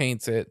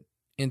 paints it,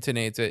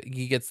 intonates it.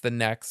 He gets the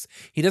necks.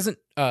 He doesn't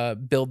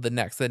build the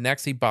necks. The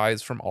necks he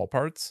buys from All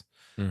Parts,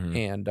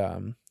 and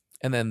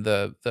then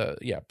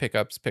the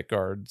pickups, pick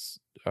guards,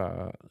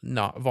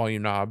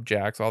 volume knob,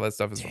 jacks, all that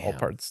stuff is All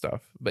Parts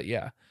stuff. But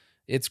yeah,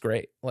 it's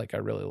great. Like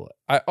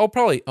I'll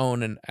probably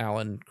own an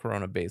Alan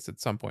Corona bass at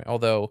some point.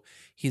 Although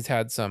he's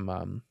had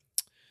some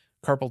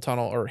carpal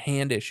tunnel or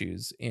hand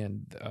issues,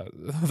 and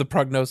the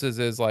prognosis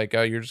is like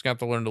you're just gonna have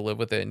to learn to live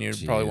with it, and you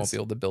probably won't be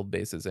able to build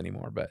basses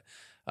anymore. But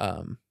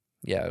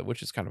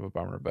which is kind of a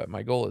bummer. But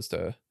my goal is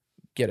to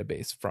get a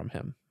bass from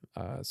him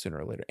sooner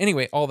or later.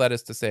 Anyway, all that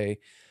is to say,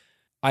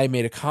 I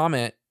made a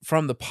comment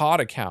from the pod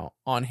account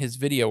on his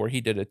video where he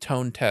did a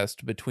tone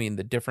test between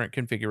the different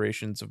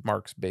configurations of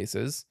Mark's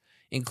basses,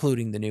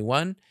 including the new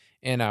one.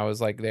 And I was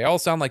like, they all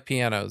sound like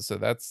pianos, so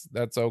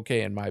that's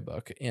okay in my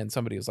book. And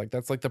somebody was like,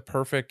 that's like the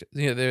perfect,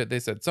 they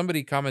said,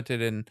 somebody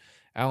commented in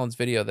Alan's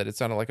video that it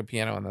sounded like a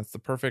piano, and that's the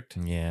perfect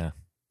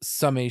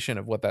summation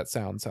of what that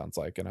sounds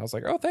like. And I was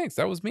like, oh, thanks,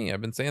 that was me.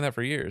 I've been saying that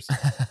for years.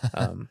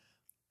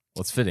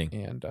 What's fitting.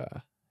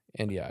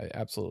 And yeah, I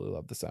absolutely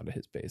love the sound of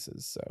his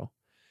basses. So,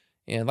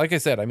 and like I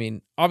said, I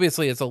mean,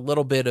 obviously it's a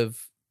little bit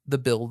of the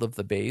build of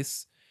the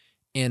bass,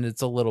 and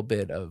it's a little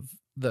bit of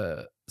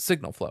the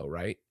signal flow,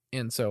 right?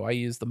 And so I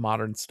use the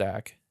modern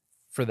stack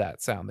for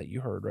that sound that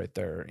you heard right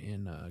there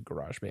in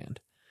GarageBand.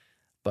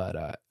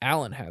 But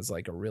Alan has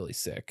like a really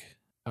sick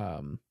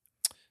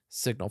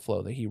signal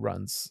flow that he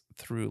runs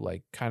through,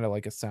 like kind of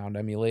like a sound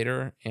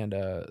emulator and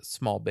a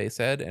small bass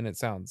head, and it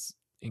sounds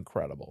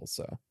incredible.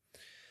 So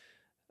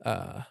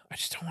I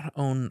just don't want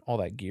to own all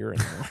that gear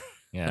anymore.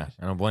 Yeah,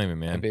 I don't blame you,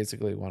 man. I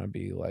basically want to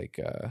be like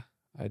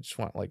I just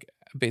want like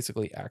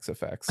basically Axe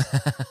Effects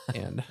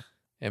and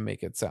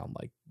make it sound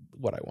like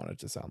what I want it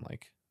to sound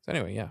like. So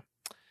anyway, yeah,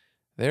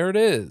 there it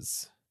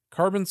is.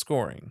 Carbon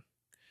scoring.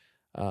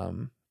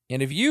 And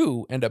if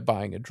you end up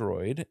buying a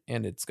droid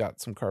and it's got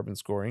some carbon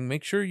scoring,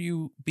 make sure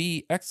you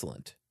be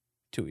excellent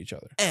to each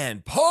other.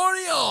 And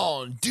party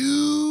on,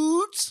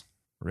 dudes!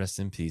 Rest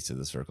in peace to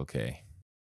the Circle K.